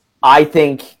 I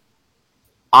think,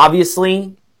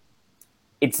 obviously,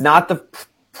 it's not the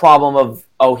problem of,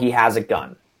 oh, he has a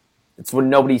gun. It's what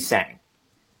nobody's saying.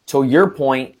 To your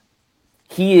point,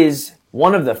 he is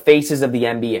one of the faces of the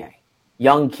NBA.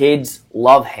 Young kids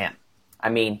love him. I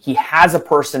mean, he has a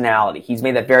personality. He's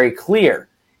made that very clear.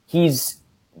 He's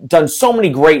done so many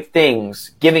great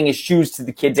things, giving his shoes to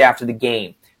the kids after the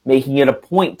game, making it a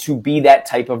point to be that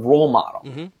type of role model.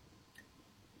 Mm-hmm.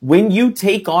 When you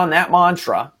take on that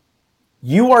mantra,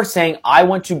 you are saying, I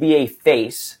want to be a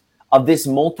face of this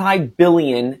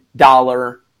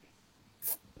multi-billion-dollar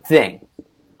thing.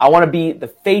 I want to be the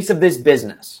face of this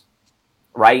business,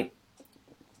 right?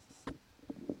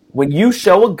 When you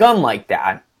show a gun like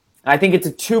that, and I think it's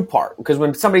a two-part, because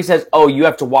when somebody says, oh, you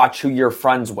have to watch who you're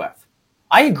friends with,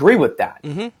 I agree with that.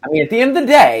 Mm-hmm. I mean, at the end of the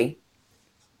day,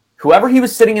 whoever he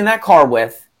was sitting in that car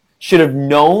with should have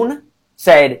known,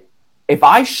 said, if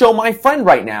I show my friend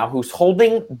right now who's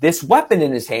holding this weapon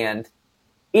in his hand,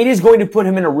 it is going to put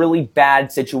him in a really bad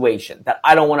situation that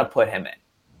I don't want to put him in.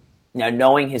 Now,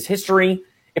 knowing his history,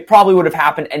 it probably would have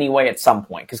happened anyway at some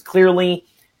point, because clearly,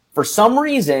 for some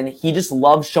reason, he just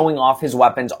loves showing off his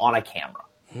weapons on a camera.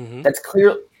 Mm-hmm. That's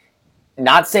clear.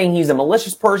 Not saying he's a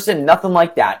malicious person, nothing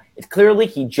like that. It's clearly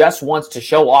he just wants to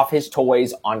show off his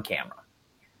toys on camera.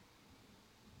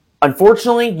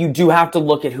 Unfortunately, you do have to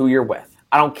look at who you're with.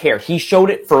 I don't care. He showed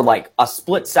it for like a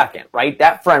split second, right?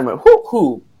 That friend went,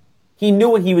 hoo. He knew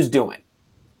what he was doing.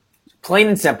 Plain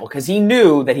and simple, because he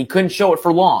knew that he couldn't show it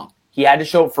for long. He had to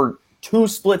show it for 2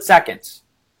 split seconds,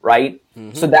 right?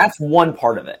 Mm-hmm. So that's one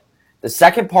part of it. The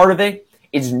second part of it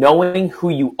is knowing who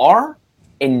you are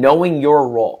and knowing your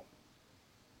role.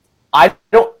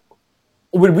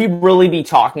 Would we really be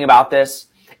talking about this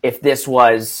if this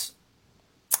was,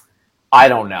 I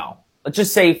don't know, let's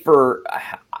just say for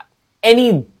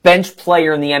any bench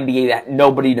player in the NBA that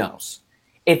nobody knows.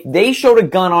 If they showed a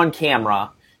gun on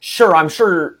camera, sure, I'm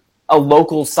sure a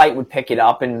local site would pick it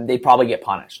up and they'd probably get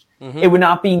punished. Mm-hmm. It would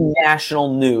not be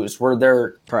national news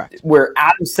where Correct. Where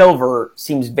Adam Silver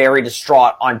seems very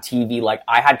distraught on TV. Like,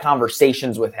 I had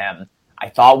conversations with him. I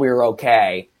thought we were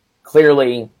okay.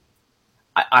 Clearly,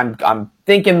 I'm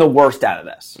thinking the worst out of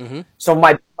this. Mm-hmm. So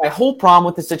my whole problem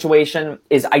with the situation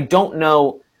is I don't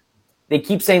know. They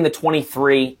keep saying the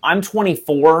 23. I'm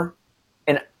 24,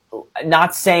 and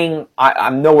not saying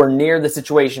I'm nowhere near the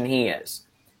situation he is.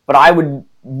 But I would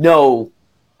know,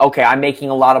 okay, I'm making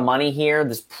a lot of money here,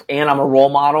 and I'm a role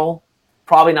model.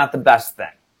 Probably not the best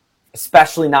thing,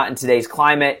 especially not in today's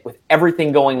climate with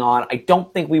everything going on. I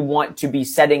don't think we want to be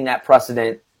setting that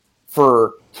precedent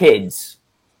for kids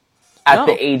at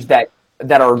the age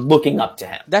that are looking up to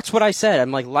him. That's what I said.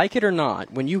 I'm like it or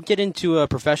not, when you get into a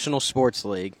professional sports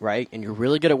league, right, and you're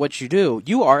really good at what you do,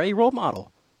 you are a role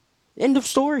model. End of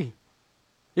story.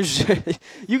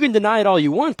 You can deny it all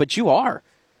you want, but you are,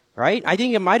 right? I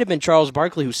think it might have been Charles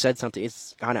Barkley who said something.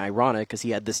 It's kind of ironic because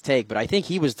he had this take, but I think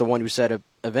he was the one who said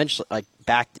eventually, like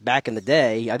back in the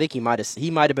day, I think he might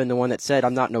have been the one that said,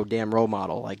 I'm not no damn role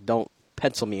model. Like, don't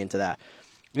pencil me into that.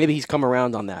 Maybe he's come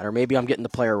around on that, or maybe I'm getting the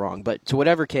player wrong. But to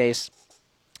whatever case,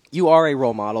 you are a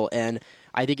role model, and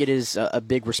I think it is a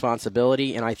big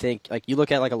responsibility. And I think, like, you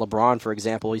look at like a LeBron, for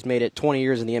example, he's made it 20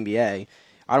 years in the NBA.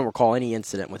 I don't recall any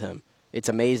incident with him. It's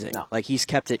amazing. No. Like, he's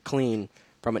kept it clean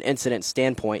from an incident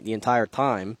standpoint the entire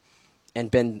time,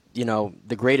 and been,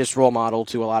 the greatest role model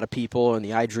to a lot of people in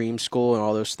the I Dream school and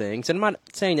all those things. And I'm not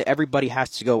saying that everybody has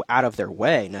to go out of their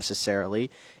way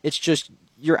necessarily. It's just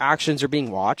your actions are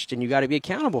being watched, and you got to be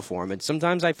accountable for them. And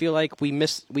sometimes I feel like we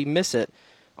miss it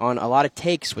on a lot of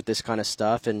takes with this kind of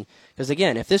stuff. And because,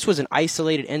 again, if this was an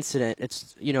isolated incident,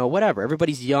 it's, whatever.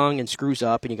 Everybody's young and screws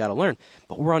up, and you got to learn.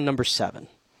 But we're on number 7.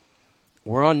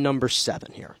 We're on number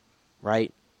 7 here,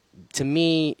 right? To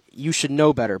me, you should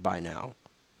know better by now.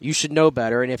 You should know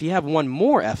better. And if you have one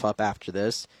more F up after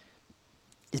this,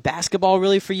 is basketball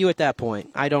really for you at that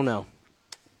point? I don't know.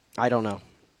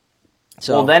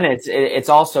 So, well, then it's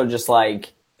also just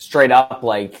like straight up,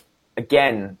 like,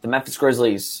 again, the Memphis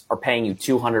Grizzlies are paying you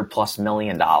 $200+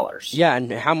 million. Yeah,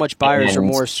 and how much buyer's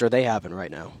remorse are they having right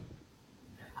now?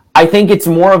 I think it's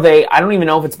more of I don't even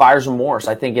know if it's buyer's remorse.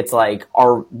 I think it's like,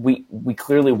 we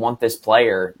clearly want this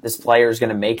player. This player is going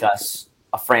to make us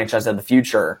a franchise of the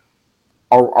future.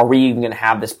 Are we even going to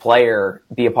have this player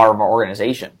be a part of our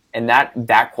organization? And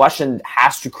that question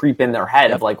has to creep in their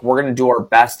head of like, we're going to do our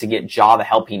best to get Ja the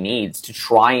help he needs to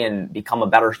try and become a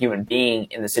better human being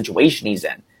in the situation he's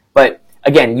in. But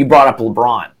again, you brought up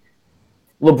LeBron.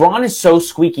 LeBron is so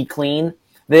squeaky clean.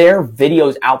 There are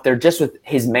videos out there just with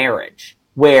his marriage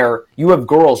where you have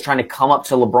girls trying to come up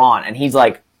to LeBron and he's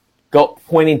like,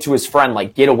 pointing to his friend,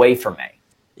 like, get away from me.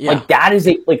 Yeah. Like, that is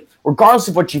regardless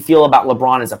of what you feel about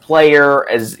LeBron as a player,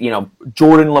 as,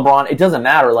 Jordan LeBron, it doesn't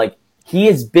matter. Like, he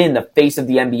has been the face of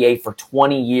the NBA for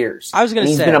 20 years. I was going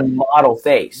to say, he's been a model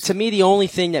face. To me, the only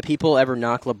thing that people ever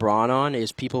knock LeBron on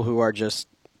is people who are just,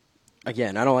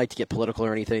 again, I don't like to get political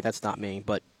or anything. That's not me.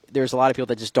 But there's a lot of people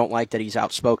that just don't like that he's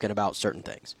outspoken about certain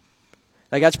things.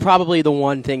 Like, that's probably the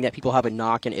one thing that people have a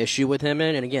knock and issue with him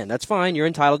in. And again, that's fine. You're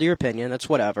entitled to your opinion. That's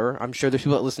whatever. I'm sure there's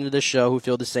people that listen to this show who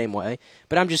feel the same way.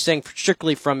 But I'm just saying,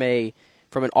 strictly from an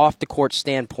off-the-court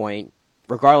standpoint,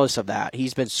 regardless of that,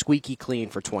 he's been squeaky clean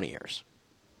for 20 years.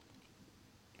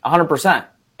 100%.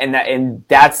 And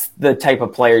that's the type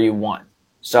of player you want.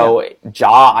 So,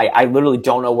 Ja, I literally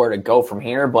don't know where to go from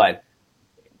here, but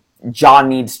Ja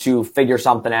needs to figure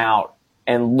something out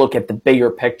and look at the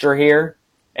bigger picture here.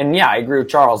 And yeah, I agree with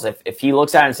Charles. If he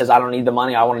looks at it and says, I don't need the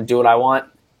money, I want to do what I want,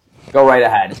 go right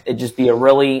ahead. It'd just be a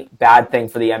really bad thing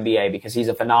for the NBA because he's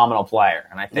a phenomenal player,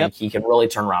 and I think he can really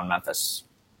turn around Memphis.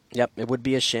 Yep, it would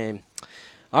be a shame.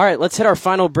 All right, let's hit our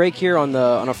final break here on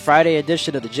a Friday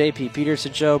edition of the J.P.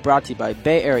 Peterson Show, brought to you by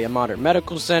Bay Area Modern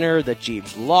Medical Center, the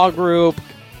Jeeves Law Group,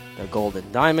 the Golden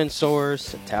Diamond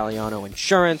Source, Italiano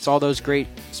Insurance, all those great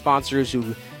sponsors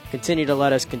who continue to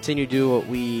let us continue to do what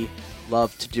we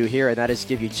love to do here, and that is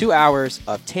give you 2 hours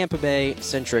of Tampa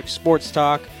Bay-centric sports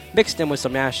talk, mixed in with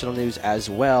some national news as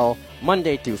well,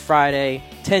 Monday through Friday,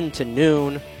 10 to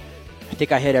noon. I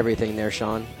think I hit everything there,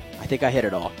 Sean. I think I hit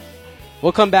it all.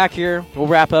 We'll come back here. We'll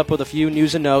wrap up with a few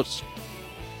news and notes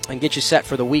and get you set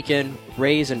for the weekend.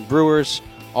 Rays and Brewers,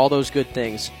 all those good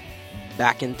things.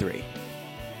 Back in 3.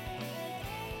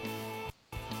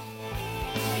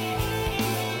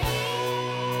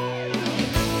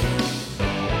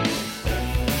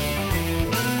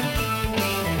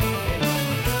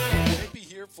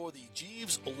 For the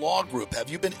Jeeves Law Group. Have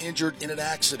you been injured in an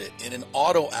accident, in an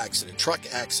auto accident, truck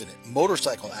accident,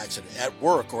 motorcycle accident, at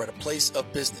work, or at a place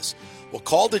of business? Well,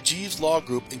 call the Jeeves Law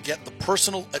Group and get the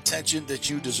personal attention that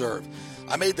you deserve.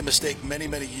 I made the mistake many,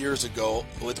 many years ago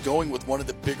with going with one of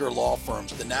the bigger law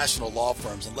firms, the national law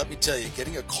firms, and let me tell you,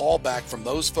 getting a call back from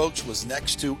those folks was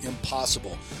next to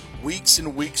impossible. Weeks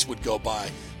and weeks would go by,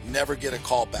 never get a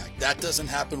call back. That doesn't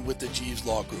happen with the Jeeves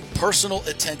Law Group. Personal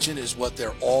attention is what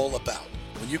they're all about.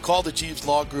 When you call the Jeeves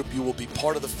Law Group, you will be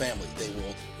part of the family. They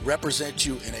will represent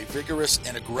you in a vigorous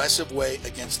and aggressive way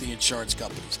against the insurance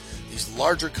companies. These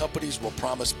larger companies will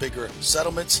promise bigger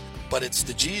settlements, but it's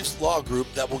the Jeeves Law Group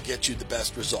that will get you the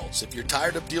best results. If you're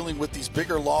tired of dealing with these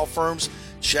bigger law firms,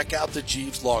 check out the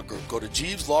Jeeves Law Group. Go to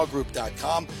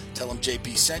JeevesLawGroup.com, tell them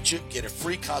JP sent you, get a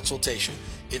free consultation.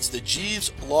 It's the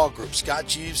Jeeves Law Group. Scott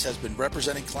Jeeves has been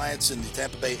representing clients in the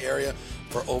Tampa Bay area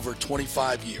for over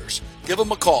 25 years. Give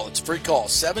them a call. It's a free call,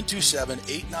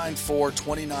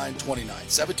 727-894-2929,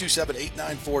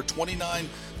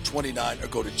 727-894-2929, or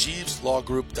go to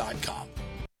JeevesLawGroup.com.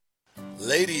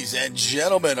 Ladies and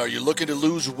gentlemen, are you looking to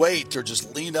lose weight or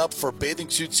just lean up for bathing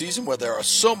suit season where there are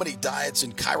so many diets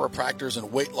and chiropractors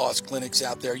and weight loss clinics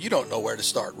out there? You don't know where to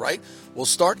start, right? We'll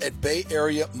start at Bay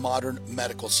Area Modern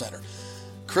Medical Center.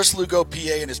 Chris Lugo,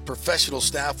 PA, and his professional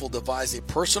staff will devise a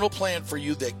personal plan for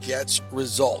you that gets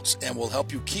results and will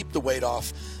help you keep the weight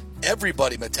off.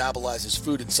 Everybody metabolizes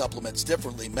food and supplements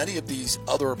differently. Many of these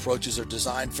other approaches are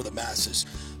designed for the masses.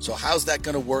 So how's that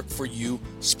going to work for you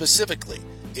specifically?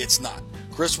 It's not.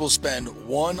 Chris will spend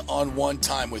one-on-one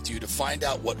time with you to find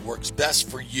out what works best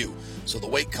for you so the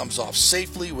weight comes off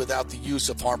safely without the use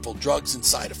of harmful drugs and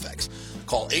side effects.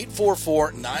 Call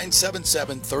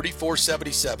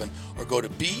 844-977-3477 or go to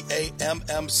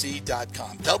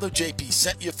BAMMC.com. Tell them JP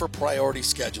sent you for priority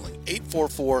scheduling.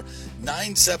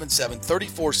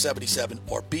 844-977-3477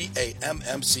 or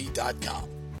BAMMC.com.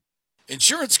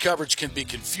 Insurance coverage can be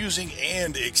confusing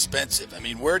and expensive. I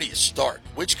mean, where do you start?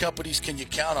 Which companies can you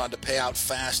count on to pay out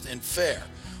fast and fair?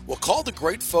 Well, call the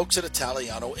great folks at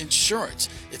Italiano Insurance.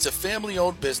 It's a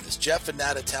family-owned business. Jeff and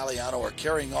Nat Italiano are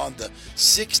carrying on the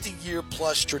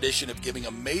 60-year-plus tradition of giving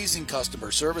amazing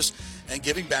customer service and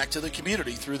giving back to the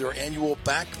community through their annual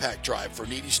backpack drive for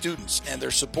needy students and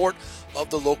their support of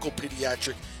the local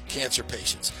pediatric cancer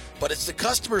patients. But it's the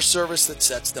customer service that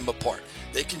sets them apart.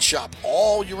 They can shop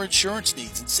all your insurance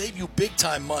needs and save you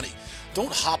big-time money.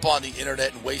 Don't hop on the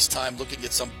internet and waste time looking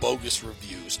at some bogus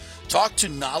reviews. Talk to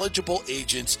knowledgeable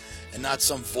agents and not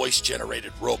some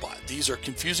voice-generated robot. These are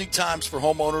confusing times for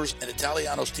homeowners, and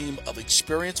Italiano's team of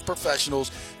experienced professionals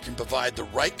can provide the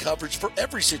right coverage for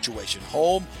every situation: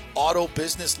 home, auto,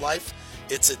 business, life.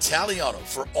 It's Italiano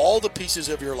for all the pieces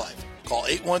of your life. Call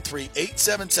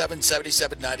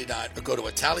 813-877-7799 or go to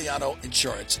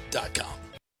ItalianoInsurance.com.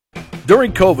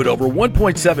 During COVID, over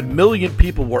 1.7 million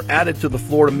people were added to the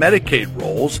Florida Medicaid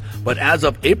rolls, but as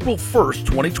of April 1st,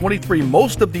 2023,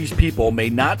 most of these people may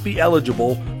not be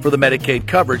eligible for the Medicaid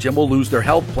coverage and will lose their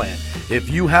health plan. If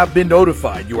you have been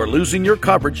notified you are losing your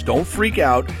coverage, don't freak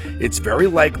out. It's very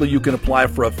likely you can apply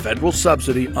for a federal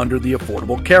subsidy under the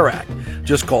Affordable Care Act.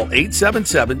 Just call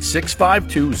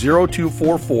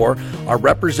 877-652-0244. Our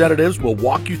representatives will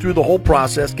walk you through the whole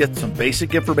process, get some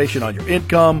basic information on your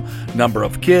income, number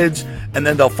of kids, and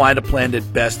then they'll find a plan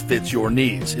that best fits your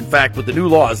needs. In fact, with the new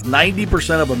laws,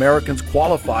 90% of Americans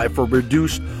qualify for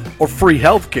reduced or free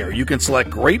health care. You can select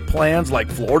great plans like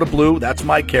Florida Blue, that's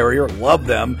my carrier, love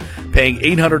them, paying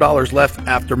 $800 less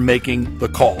after making the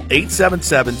call.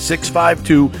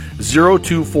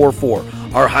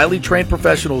 877-652-0244. Our highly trained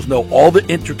professionals know all the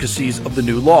intricacies of the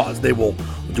new laws. They will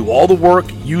do all the work.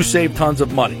 You save tons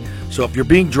of money. So if you're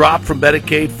being dropped from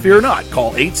Medicaid, fear not.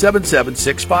 Call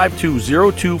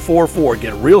 877-652-0244.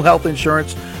 Get real health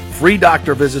insurance, free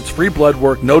doctor visits, free blood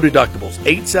work, no deductibles.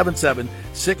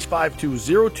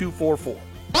 877-652-0244.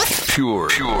 Pure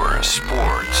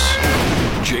Sports.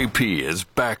 JP is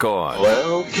back on.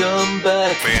 Welcome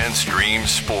back. FanStream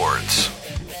Sports.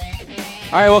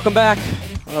 All right, welcome back.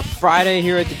 On a Friday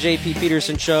here at the JP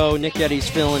Peterson Show. Nick Getty's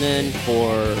filling in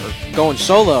for, going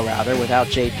solo rather, without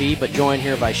JP, but joined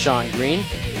here by Sean Green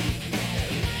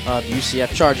of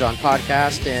UCF Charge On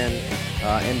podcast and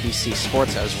NBC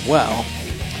Sports as well.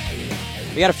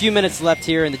 We got a few minutes left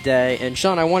here in the day, and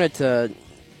Sean, I wanted to,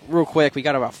 real quick, we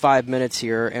got about 5 minutes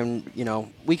here, and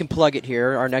we can plug it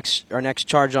here. Our next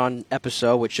Charge On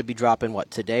episode, which should be dropping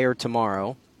today or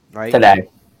tomorrow, right? Today.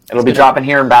 It'll be dropping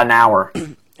here in about an hour.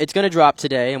 It's going to drop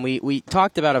today, and we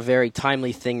talked about a very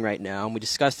timely thing right now, and we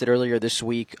discussed it earlier this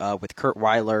week with Kurt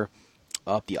Weiler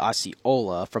of the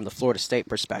Osceola from the Florida State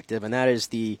perspective, and that is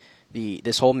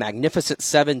this whole Magnificent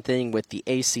Seven thing with the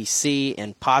ACC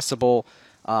and possible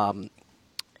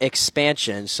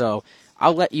expansion. So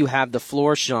I'll let you have the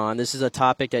floor, Sean. This is a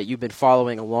topic that you've been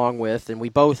following along with, and we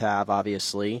both have,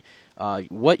 obviously.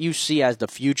 What you see as the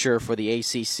future for the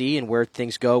ACC and where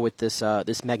things go with this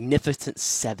Magnificent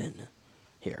Seven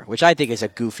here, which I think is a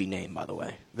goofy name, by the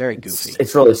way. Very goofy.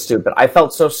 It's really stupid. I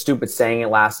felt so stupid saying it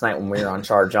last night when we were on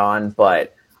Charge On,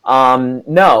 but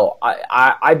no,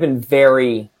 I've been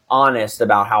very honest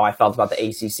about how I felt about the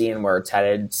ACC and where it's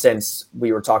headed since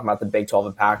we were talking about the Big 12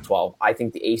 and Pac-12. I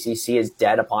think the ACC is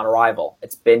dead upon arrival.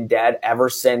 It's been dead ever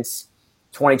since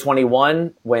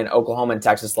 2021 when Oklahoma and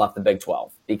Texas left the Big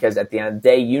 12, because at the end of the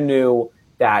day, you knew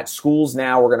that schools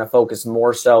now were going to focus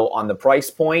more so on the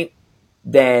price point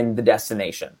than the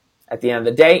destination. At the end of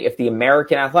the day, if the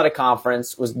American Athletic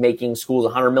Conference was making schools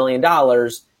 $100 million,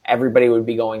 everybody would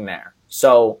be going there.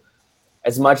 So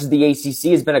as much as the ACC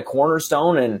has been a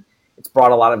cornerstone and it's brought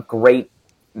a lot of great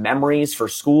memories for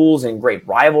schools and great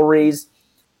rivalries,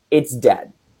 it's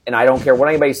dead. And I don't care what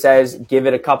anybody says, give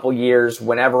it a couple years.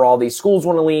 Whenever all these schools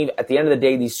want to leave, at the end of the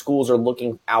day, these schools are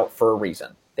looking out for a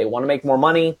reason. They want to make more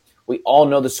money. We all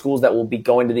know the schools that will be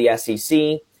going to the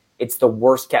SEC. It's the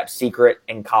worst kept secret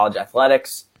in college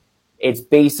athletics. It's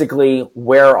basically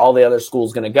where all the other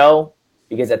schools going to go,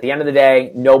 because at the end of the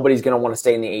day, nobody's going to want to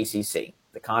stay in the ACC.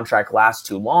 The contract lasts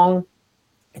too long.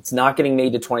 It's not getting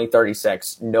made to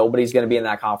 2036. Nobody's going to be in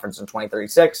that conference in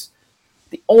 2036.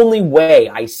 The only way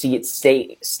I see it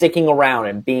sticking around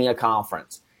and being a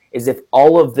conference is if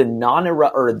all of the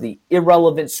the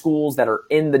irrelevant schools that are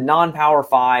in the non-Power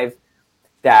 5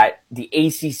 that the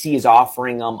ACC is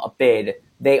offering them a bid,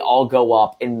 they all go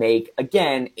up and make,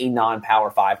 again, a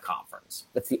non-Power 5 conference.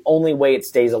 That's the only way it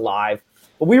stays alive.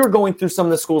 But we were going through some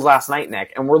of the schools last night,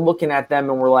 Nick, and we're looking at them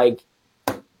and we're like,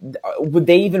 would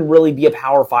they even really be a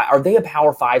Power 5? Are they a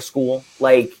Power 5 school?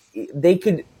 Like, they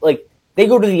could, like, they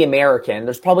go to the American.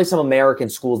 There's probably some American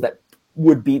schools that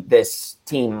would beat this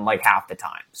team like half the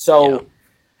time. So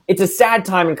It's a sad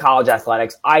time in college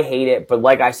athletics. I hate it, but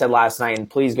like I said last night, and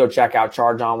please go check out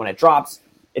Charge On when it drops,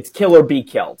 it's kill or be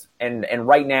killed. And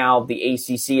right now, the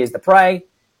ACC is the prey.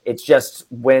 It's just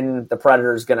when the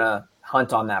predator's going to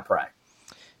hunt on that prey.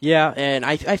 Yeah, and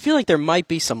I feel like there might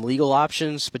be some legal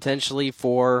options potentially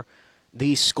for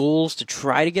these schools to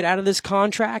try to get out of this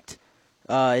contract.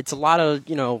 It's a lot of,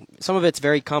 some of it's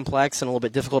very complex and a little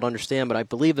bit difficult to understand, but I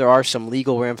believe there are some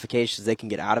legal ramifications they can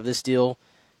get out of this deal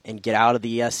and get out of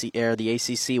the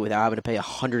ACC without having to pay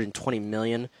 $120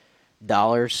 million,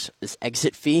 this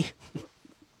exit fee,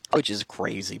 which is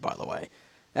crazy, by the way.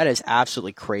 That is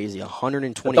absolutely crazy.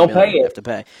 $120 million you have to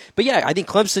pay. But yeah, I think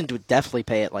Clemson would definitely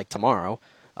pay it like tomorrow.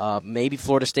 Maybe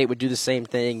Florida State would do the same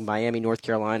thing. Miami, North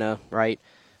Carolina, right?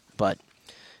 But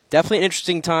definitely an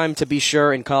interesting time to be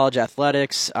sure in college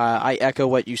athletics. I echo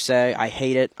what you say. I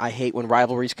hate it. I hate when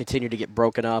rivalries continue to get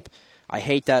broken up. I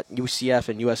hate that UCF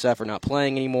and USF are not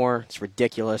playing anymore. It's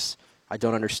ridiculous. I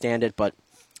don't understand it, but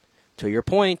to your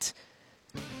point,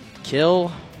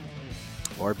 kill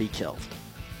or be killed.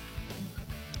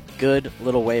 Good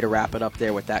little way to wrap it up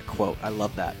there with that quote. I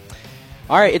love that.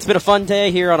 All right, it's been a fun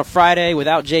day here on a Friday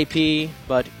without JP,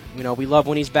 but we love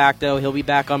when he's back, though. He'll be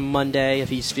back on Monday if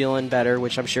he's feeling better,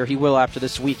 which I'm sure he will after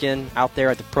this weekend out there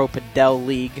at the Pro Padel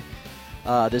League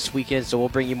this weekend, so we'll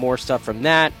bring you more stuff from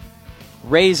that.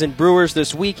 Rays and Brewers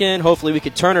this weekend. Hopefully we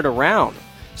could turn it around.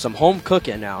 Some home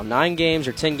cooking now. 9 games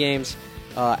or 10 games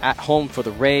at home for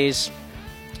the Rays.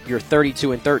 Your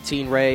 32-13 Rays.